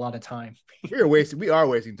wasting a lot of time. We are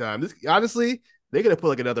wasting time. This honestly, they could have put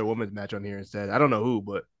like another women's match on here instead. I don't know who,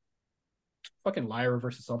 but fucking Lyra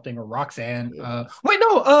versus something or Roxanne. Yeah. Wait,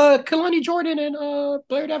 no, Kalani Jordan and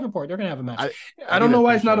Blair Davenport. They're gonna have a match. I I don't think know that's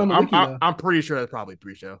why it's not pre-show. on the wiki though. I'm pretty sure that's probably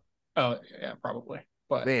pre-show. Oh yeah, probably.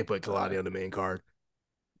 But They ain't put Kalani on the main card.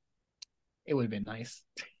 it would have been nice.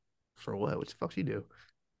 For what? What the fuck she do?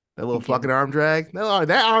 That little Okay. fucking arm drag? No,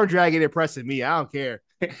 that arm drag ain't impressing me. I don't care.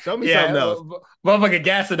 Show me Yeah, something else. motherfucking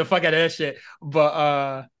gassing the fuck out of that shit. But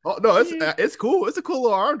Oh no, yeah. it's cool. It's a cool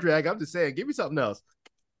little arm drag. I'm just saying, give me something else.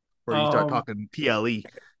 Or you start um, talking PLE.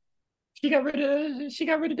 she got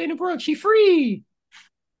rid of Dana Brooke. She free.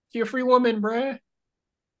 She a free woman, bruh.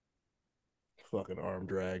 Fucking arm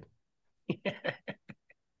drag.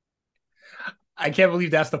 I can't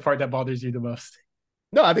believe that's the part that bothers you the most.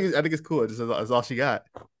 No, I think it's cool. It's just that's all she got.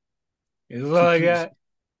 It's all She I cute. got.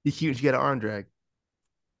 She cute. She got an arm drag.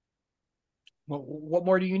 What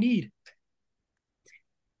more do you need?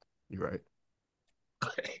 You're right.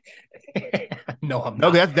 No, I'm No,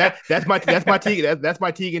 not. that's my Tegan. That's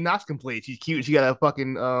my Tegan Knox complete. She's cute. She got a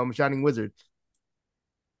fucking shining wizard.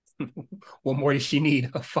 What more does she need?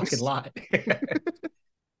 A fucking lot.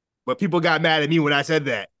 But people got mad at me when I said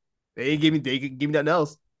that. They didn't give me nothing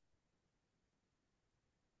else.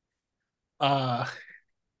 uh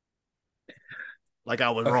Like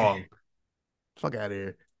I was okay. wrong. Fuck out of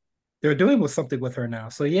here. They're doing with something with her now.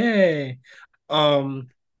 So yay. Um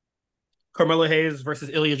Carmelo Hayes versus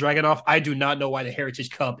Ilya Dragunov. I do not know why the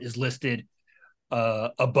Heritage Cup is listed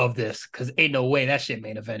above this because ain't no way that shit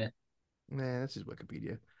main evented. Man, that's just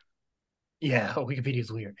Wikipedia. Yeah, Wikipedia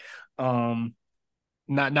is weird.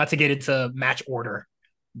 Not to get into match order,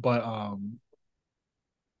 but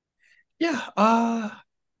yeah.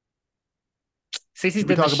 Stacey's Should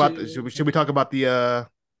we been the talk about shit. the, should we talk about the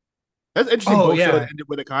that's interesting Oh both shows yeah, ended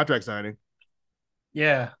with a contract signing.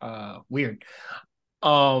 yeah. Weird.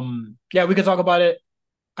 Yeah, we could talk about it.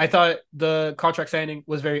 I thought the contract signing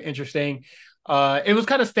was very interesting. It was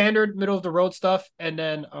kind of standard middle of the road stuff, and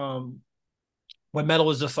then when Metal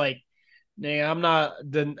was just like, "Nigga, I'm not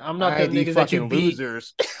the The niggas that you fucking beat.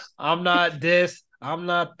 losers. I'm not this. I'm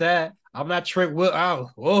not that. I'm not Trick Will." Oh,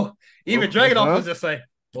 whoa. Oh, Even Dragonoff huh? was just like, I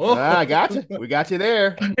 "Oh." got you. We got you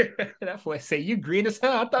there. That boy say, "You green as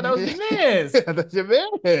hell." I thought that was your man's. That's your man.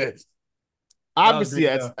 That was Obviously,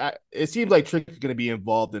 green as hell. it seems like Trick is going to be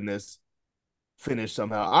involved in this finish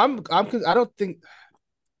somehow. I don't think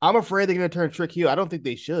I'm afraid they're going to turn Trick heel. I don't think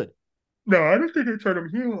they should. No, I don't think they turn him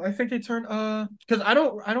heel. I think they turn because I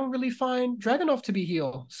don't really find Dragonoff to be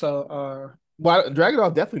heel. So Well,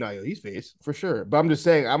 Dragunov definitely not heel. He's face for sure. But I'm just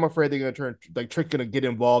saying, I'm afraid they're going to turn like Trick going to get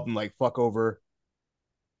involved and like fuck over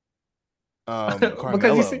because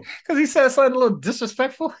Carmelo. he said something a little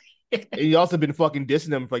disrespectful. And he's also been fucking dissing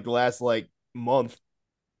them for like the last like month.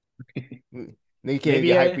 Then you can't even Maybe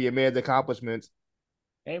get hyped for your man's accomplishments.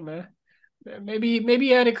 hey man, maybe he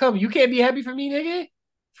had it come. You can't be happy for me, nigga.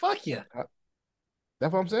 Fuck you.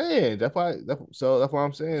 That's what I'm saying. That's why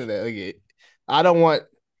I'm saying that. I don't want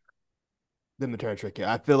them to turn Tricky.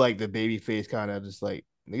 I feel like the baby face kind of just like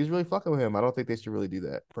niggas really fucking with him. I don't think they should really do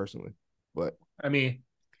that personally. But I mean,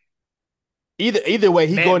 either way,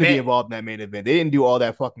 he's man, going to be man, involved in that main event. They didn't do all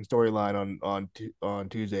that fucking storyline on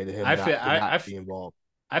Tuesday to him I feel not be involved.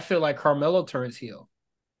 I feel like Carmelo turns heel.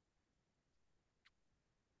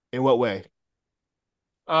 In what way?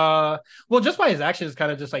 Well, just by his actions,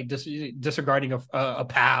 kind of just like disregarding a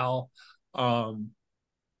pal. Um,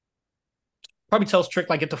 Probably tells Trick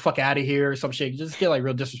like get the fuck out of here or some shit. Just get like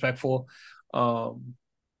real disrespectful. Um,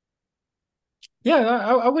 yeah,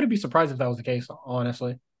 I wouldn't be surprised if that was the case,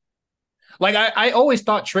 honestly. Like I always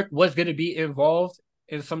thought Trick was gonna be involved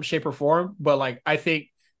in some shape or form, but like I think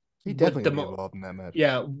He with definitely the gonna be involved in that match.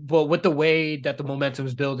 yeah, but with the way that the momentum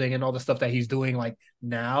is building and all the stuff that he's doing like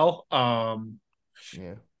now,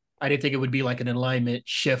 Yeah. I didn't think it would be like an alignment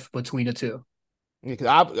shift between the two. Because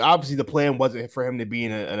obviously the plan wasn't for him to be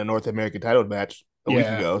in a North American title match a week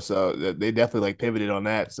Yeah. ago, so they definitely like pivoted on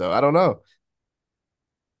that. So I don't know.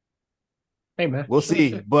 Hey man, We'll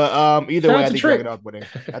see. But either shout way, out I to think Trick. Dragunov winning.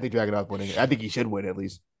 I think Dragunov winning. I think he should win at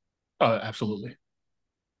least. Oh, absolutely.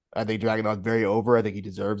 I think Dragunov's very over. I think he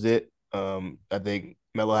deserves it. I think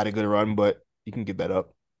Melo had a good run, but you can get that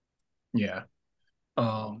up. Yeah.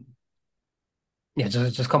 Um, yeah,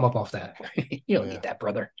 just come up off that. You don't Yeah, need that,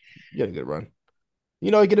 brother. you had a good run. You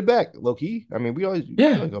know, you get it back, low key. I mean, we always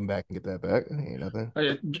Yeah. come back and get that back. Ain't nothing.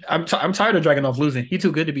 I'm tired of Dragunov losing. He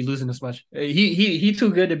too good to be losing this much. He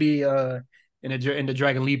too good to be in the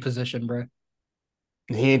Dragon League position, bro.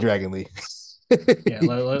 He ain't Dragon Lee. Yeah,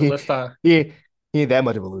 let's talk. He ain't that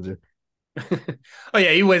much of a loser. Oh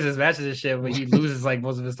yeah, he wins his matches and shit, but he loses like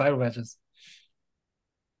most of his title matches.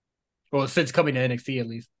 Well, since coming to NXT at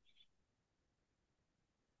least.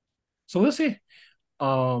 So we'll see.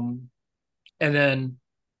 Um, and then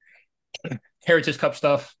Heritage Cup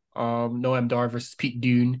stuff. Noam Dar versus Pete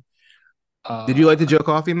Dune. Did you like the Uh, Joe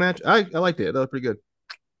Coffey match? I liked it. That was pretty good.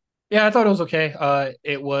 yeah, I thought it was okay.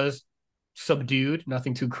 It was subdued,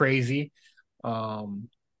 nothing too crazy. Um,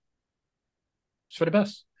 it's for the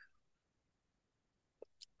best.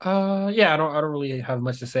 Yeah, I don't really have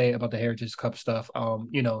much to say about the Heritage Cup stuff.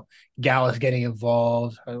 Gallus getting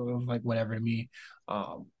involved, it was like whatever to me.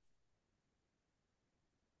 Um,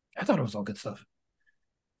 I thought it was all good stuff.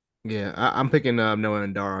 Yeah, I'm picking Noah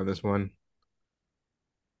and Dar on this one.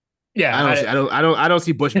 Yeah, I don't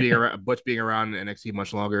see Butch being around in NXT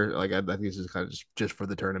much longer. Like I think this is kind of just for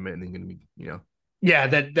the tournament and then gonna be yeah,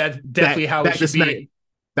 that's definitely back how it back to should Smack be.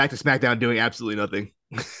 back to SmackDown doing absolutely nothing.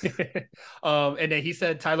 And then he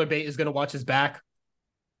said Tyler Bate is gonna watch his back,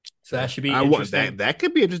 so that Yeah, should be I want that. interesting. That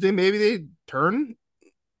could be interesting. Maybe they turn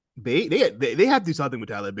Bate. They have to do something with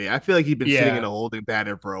Tyler Bate. I feel like he's been sitting in Yeah, a holding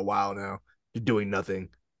pattern for a while now, just doing nothing.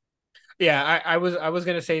 yeah. I was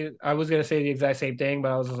gonna say the exact same thing,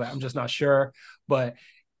 but I was just like, I'm just not sure. But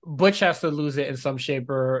Butch has to lose it in some shape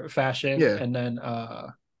or fashion, Yeah, and then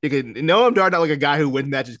you can know I'm not like a guy who wins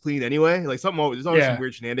matches clean anyway. Like there's always some yeah,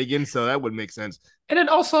 weird shenanigans, so that would make sense. and then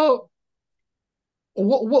also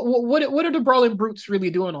what are the Brawling Brutes really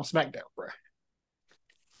doing on SmackDown, bro?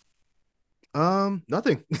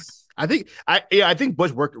 Nothing. I think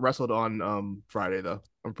Bush worked wrestled on Friday though.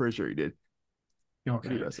 I'm pretty sure he did. What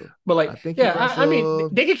did he Okay, wrestle? but I like, think he yeah, I mean,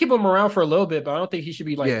 wrestled. they could keep him around for a little bit, but I don't think he should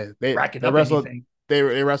be like Yeah, racking they up wrestled. anything. They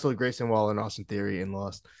wrestled Grayson Waller and Austin Theory and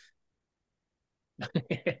lost.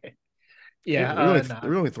 Yeah, There nah.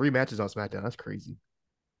 were only three matches on SmackDown. That's crazy.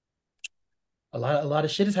 A lot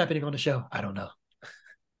of shit is happening on the show. I don't know.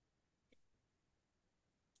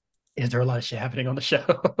 Is there a lot of shit happening on the show?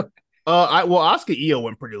 Oscar Io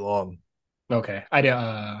went pretty long. Okay, I did.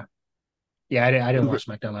 Yeah, I didn't watch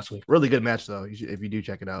SmackDown last week. Really good match though. If you do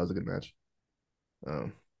check it out, it was a good match.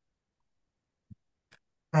 Um,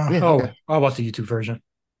 yeah, Oh, okay. I'll watch the YouTube version.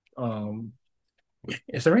 Um,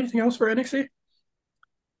 is there anything else for NXT?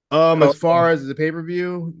 As Oh, far as the pay per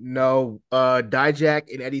view, no.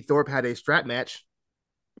 Dijak and Eddie Thorpe had a strap match.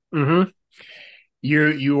 mm-hmm.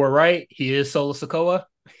 You were right. He is Solo Sokoa.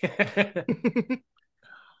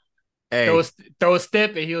 throw a Hey, throw a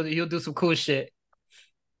step and he'll do some cool shit.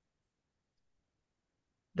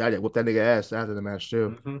 Dijak whooped that nigga ass after the match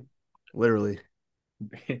too. Mm-hmm. Literally.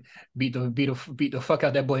 Beat the fuck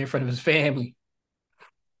out that boy in front of his family.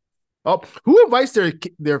 Oh, who invites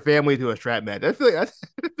their family to a strap match? I feel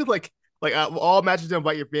like all matches to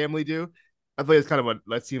invite your family to. I feel like it's kind of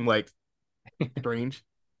that seemed like strange.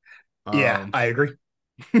 Yeah, Um, I agree.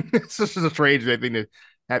 it's just a strange thing to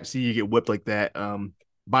have see you get whipped like that.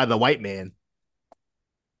 By the white man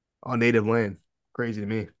on native land. Crazy to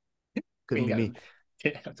me. We Couldn't ain't be got me.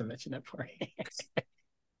 didn't have to mention that part.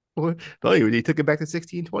 Tell you, they took it back to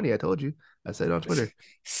 1620. I told you. I said it on Twitter.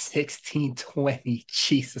 1620.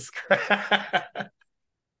 Jesus Christ.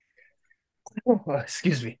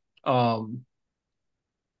 Excuse me.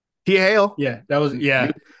 Tia Hale, Yeah, that was new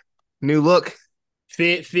yeah. new look.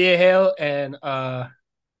 Thea Hale and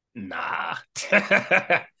nah.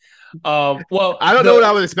 Well, I don't know what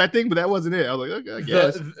I the was expecting, but that wasn't it. I was like, okay, I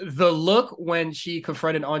guess. the look when she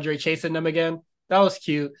confronted Andre chasing them again, that was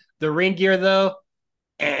cute. The ring gear though,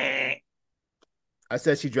 eh, I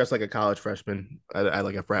said she dressed like a college freshman at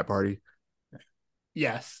like a frat party.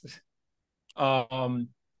 yes. Um,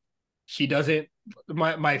 she doesn't.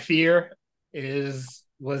 My fear is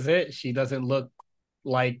was it? She doesn't look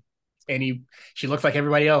like any. She looks like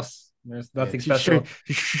everybody else. There's Yeah, nothing special.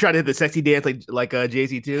 she tried to hit the sexy dance like Jay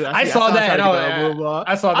Z too. I I saw saw her that try and to get the move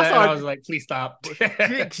I saw I that and saw I her. was like, please stop.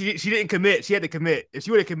 She didn't commit. She had to commit. If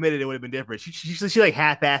she would have committed, it would have been different. She like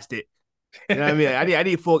half-assed it. You know what I mean? I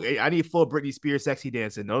need full Britney Spears sexy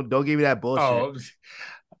dancing. Don't give me that bullshit. Oh,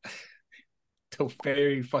 the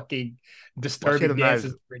very fucking Why she had disturbing them knives?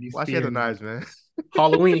 dances of Britney Why she had them Spears. knives, man?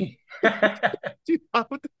 Halloween.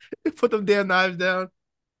 Put them damn knives down.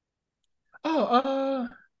 Oh,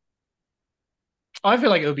 I feel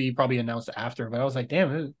like it would be probably announced after, but I was like,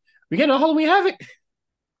 damn, we getting a Halloween Havoc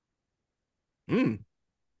Mm.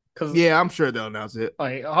 because Yeah, I'm sure they'll announce it.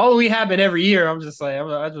 like Halloween happen every year. I'm just like,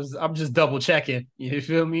 I'm just double checking. You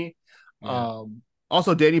feel me? Yeah. Um,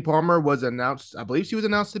 Also, Danny Palmer was announced. I believe she was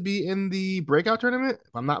announced to be in the breakout tournament,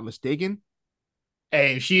 if I'm not mistaken.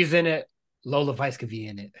 hey, if she's in it, Lola Vice could be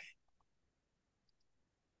in it.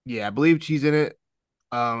 Yeah, I believe she's in it.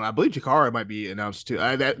 I believe Jakara might be announced too.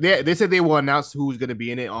 They said they will announce who's going to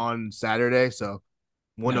be in it on Saturday, so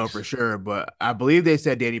we'll know for Nice. sure. But I believe they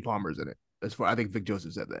said Danny Palmer's in it. As far I think Vic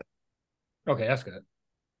Joseph said that. Okay, that's good.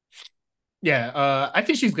 Yeah, I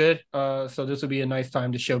think she's good. So this would be a nice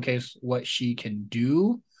time to showcase what she can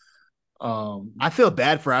do. I feel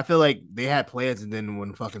bad for her. I feel like they had plans, and then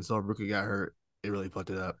when fucking Sora Brooke got hurt, it really fucked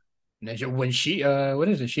it up. when she what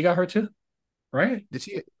is it? She got hurt too, right? Did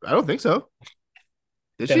she? I don't think so.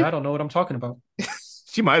 Did Then I she? don't know what I'm talking about.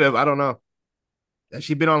 She might have. I don't know. Has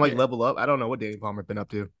she been on like Yeah, Level Up? I don't know what Danny Palmer been up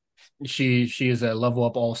to. she is a level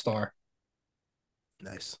up all star.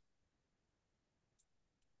 Nice.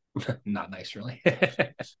 Not nice, really.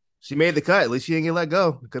 She made the cut. At least she didn't get let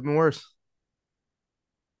go. It could have been worse.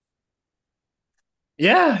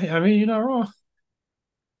 Yeah, I mean you're not wrong.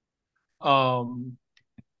 Um,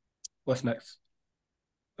 what's next?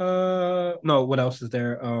 No, what else is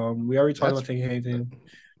there? We already talked That's about taking anything.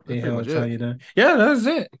 that's pretty I'll much tell it. you that. Yeah, that is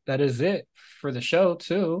it. That is it for the show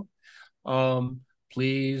too. Um,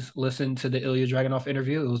 please listen to the Ilya Dragunov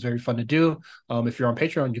interview. It was very fun to do. If you're on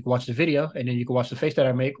Patreon, you can watch the video and then you can watch the face that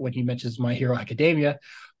I make when he mentions My Hero Academia.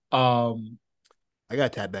 Um, I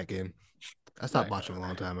got tapped back in. I stopped I, watching a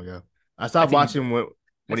long time ago. I I stopped think you, watching I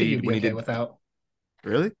when think he you'd be when he okay did. without.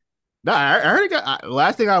 Really? No, I already got.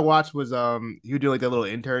 Last thing I watched was he was doing like that little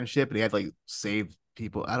internship and he had to, like save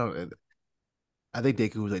people. I don't. I think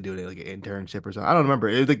Deku was like doing like an internship or something. I don't remember.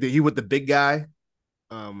 It was like he with the big guy.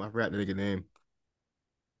 I forgot the nigga name.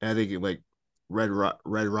 And I think it, like Red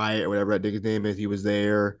Riot or whatever that nigga's name is. He was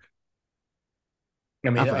there. I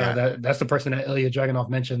I mean, forgot. that's the person that Ilya Dragunov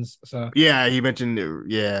mentions. So, Yeah, he mentioned.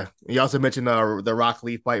 Yeah, he also mentioned the Rock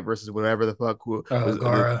Lee fight versus whatever the fuck who was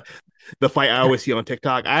Gara. the fight I always see on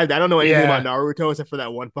TikTok. I don't know anything about Yeah, Naruto except for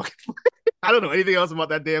that one fucking. I don't know anything else about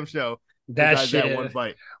that damn show that besides that one shit.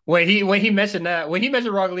 fight. When he mentioned that, when he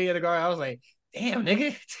mentioned Rock Lee and the Gara, I was like, damn,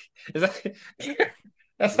 nigga. Is that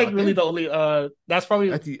that's like Rock really Lee. the only that's probably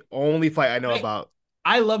That's the only fight I know like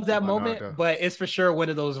I love that moment, Naruto. but it's for sure one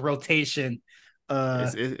of those rotation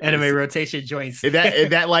anime It's rotation joints. is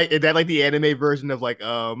that like the anime version of like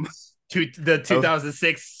The of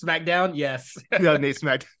 2006 SmackDown, yes. 2008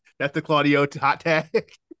 Smack. That's the Claudio hot tag of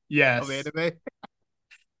Yes. anime.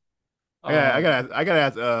 Um I gotta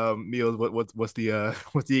ask Meals what's the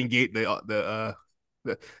what's the engage the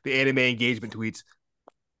anime engagement tweets.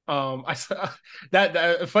 I saw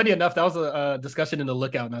that funny enough, that was a discussion in the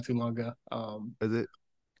lookout not too long ago. Is it?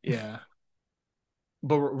 Yeah.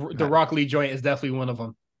 But the Not, Rock Lee joint is definitely one of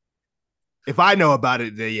them. if I know about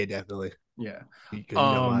it, then yeah, definitely. Yeah. Because you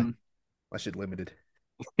know Um my shit limited.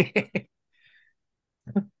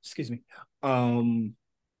 excuse me. Um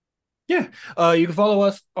Yeah. You can follow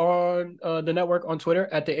us on the network on Twitter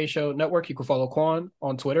at the A Show Network. You can follow Quan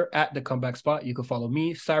on Twitter at the Comeback Spot. You can follow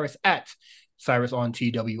me, Cyrus, at Cyrus on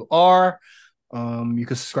TWR. You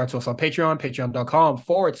can subscribe to us on Patreon,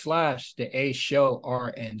 patreon.com/the A Show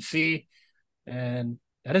RNC. And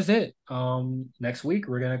that is it. Next week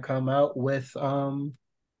we're gonna come out with the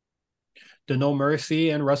No Mercy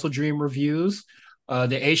and Wrestle Dream reviews.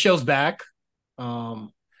 The A Show's back.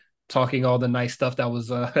 Um, Talking all the nice stuff that was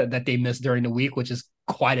that they missed during the week, which is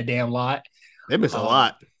quite a damn lot. They miss a Um,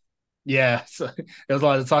 lot. yeah, so there's a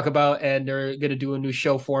lot to talk about, and they're gonna do a new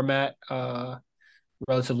show format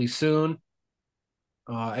relatively soon.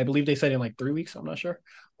 I believe they said in like 3 weeks. I'm not sure.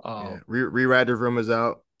 Yeah. Um, Rewriter room is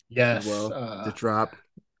out as yes. well. To drop.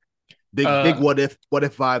 Big Uh, what if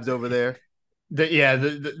vibes over there.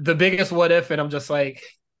 the biggest what if, and I'm just like,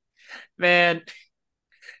 man,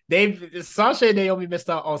 they've Sasha and Naomi missed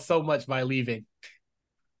out on so much by leaving.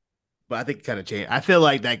 But I think it kind of changed. I feel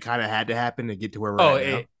like that kind of had to happen to get to where we're Oh, at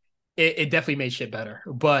now. it definitely made shit better,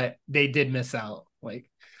 but they did miss out. Like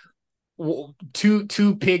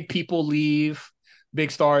two big people leave,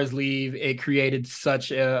 big stars leave. It created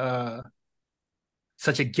such a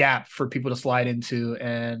gap for people to slide into,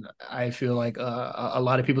 and I feel like a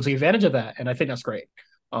lot of people take advantage of that, and I think that's great.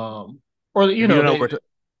 Or If you don't know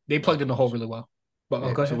they oh, plugged in the hole really well. But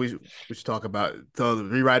yeah, go so ahead. we should talk about so the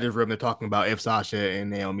rewriters room. They're talking about if Sasha and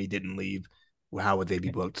Naomi didn't leave, how would they be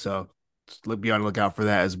booked? So look, be on the lookout for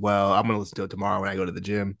that as well. I'm gonna listen to it tomorrow when I go to the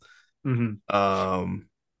gym. Mm-hmm. Um,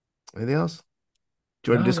 anything else?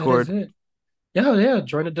 Join No, that is Discord. it. Yeah, yeah.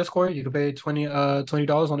 Join the Discord. You can pay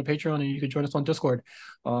 $20 on the Patreon, and you can join us on Discord.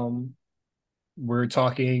 Um, we're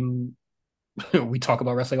talking we talk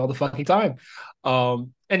about wrestling all the fucking time.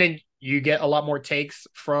 And then you get a lot more takes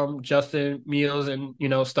from Justin Meals and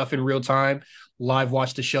stuff in real time. Live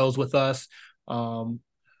watch the shows with us. Um,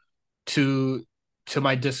 to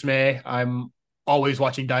my dismay, I'm always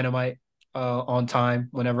watching Dynamite on time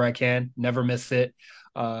whenever I can. Never miss it.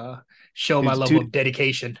 Uh, Show my level of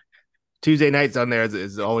dedication. Tuesday nights on there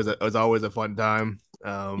is always a fun time.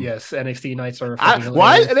 Yes, NXT nights are fucking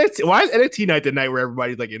Why is hilarious. why is NXT night the night where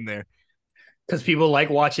everybody's like in there? because people like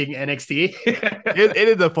watching NXT. It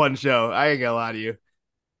is a fun show. I ain't gonna lie to you.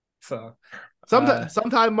 So,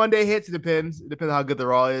 Sometimes Monday hits. It depends. It depends on how good the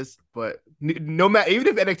Raw is. But no matter, even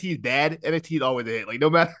if NXT is bad, NXT is always a hit. Like no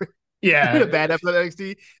matter, even a yeah, bad episode of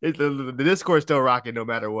NXT, the Discord is still rocking no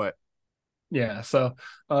matter what. yeah. So,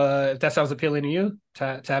 if that sounds appealing to you,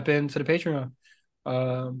 tap into the Patreon.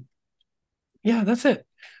 Yeah, that's it.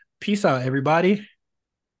 Peace out, everybody.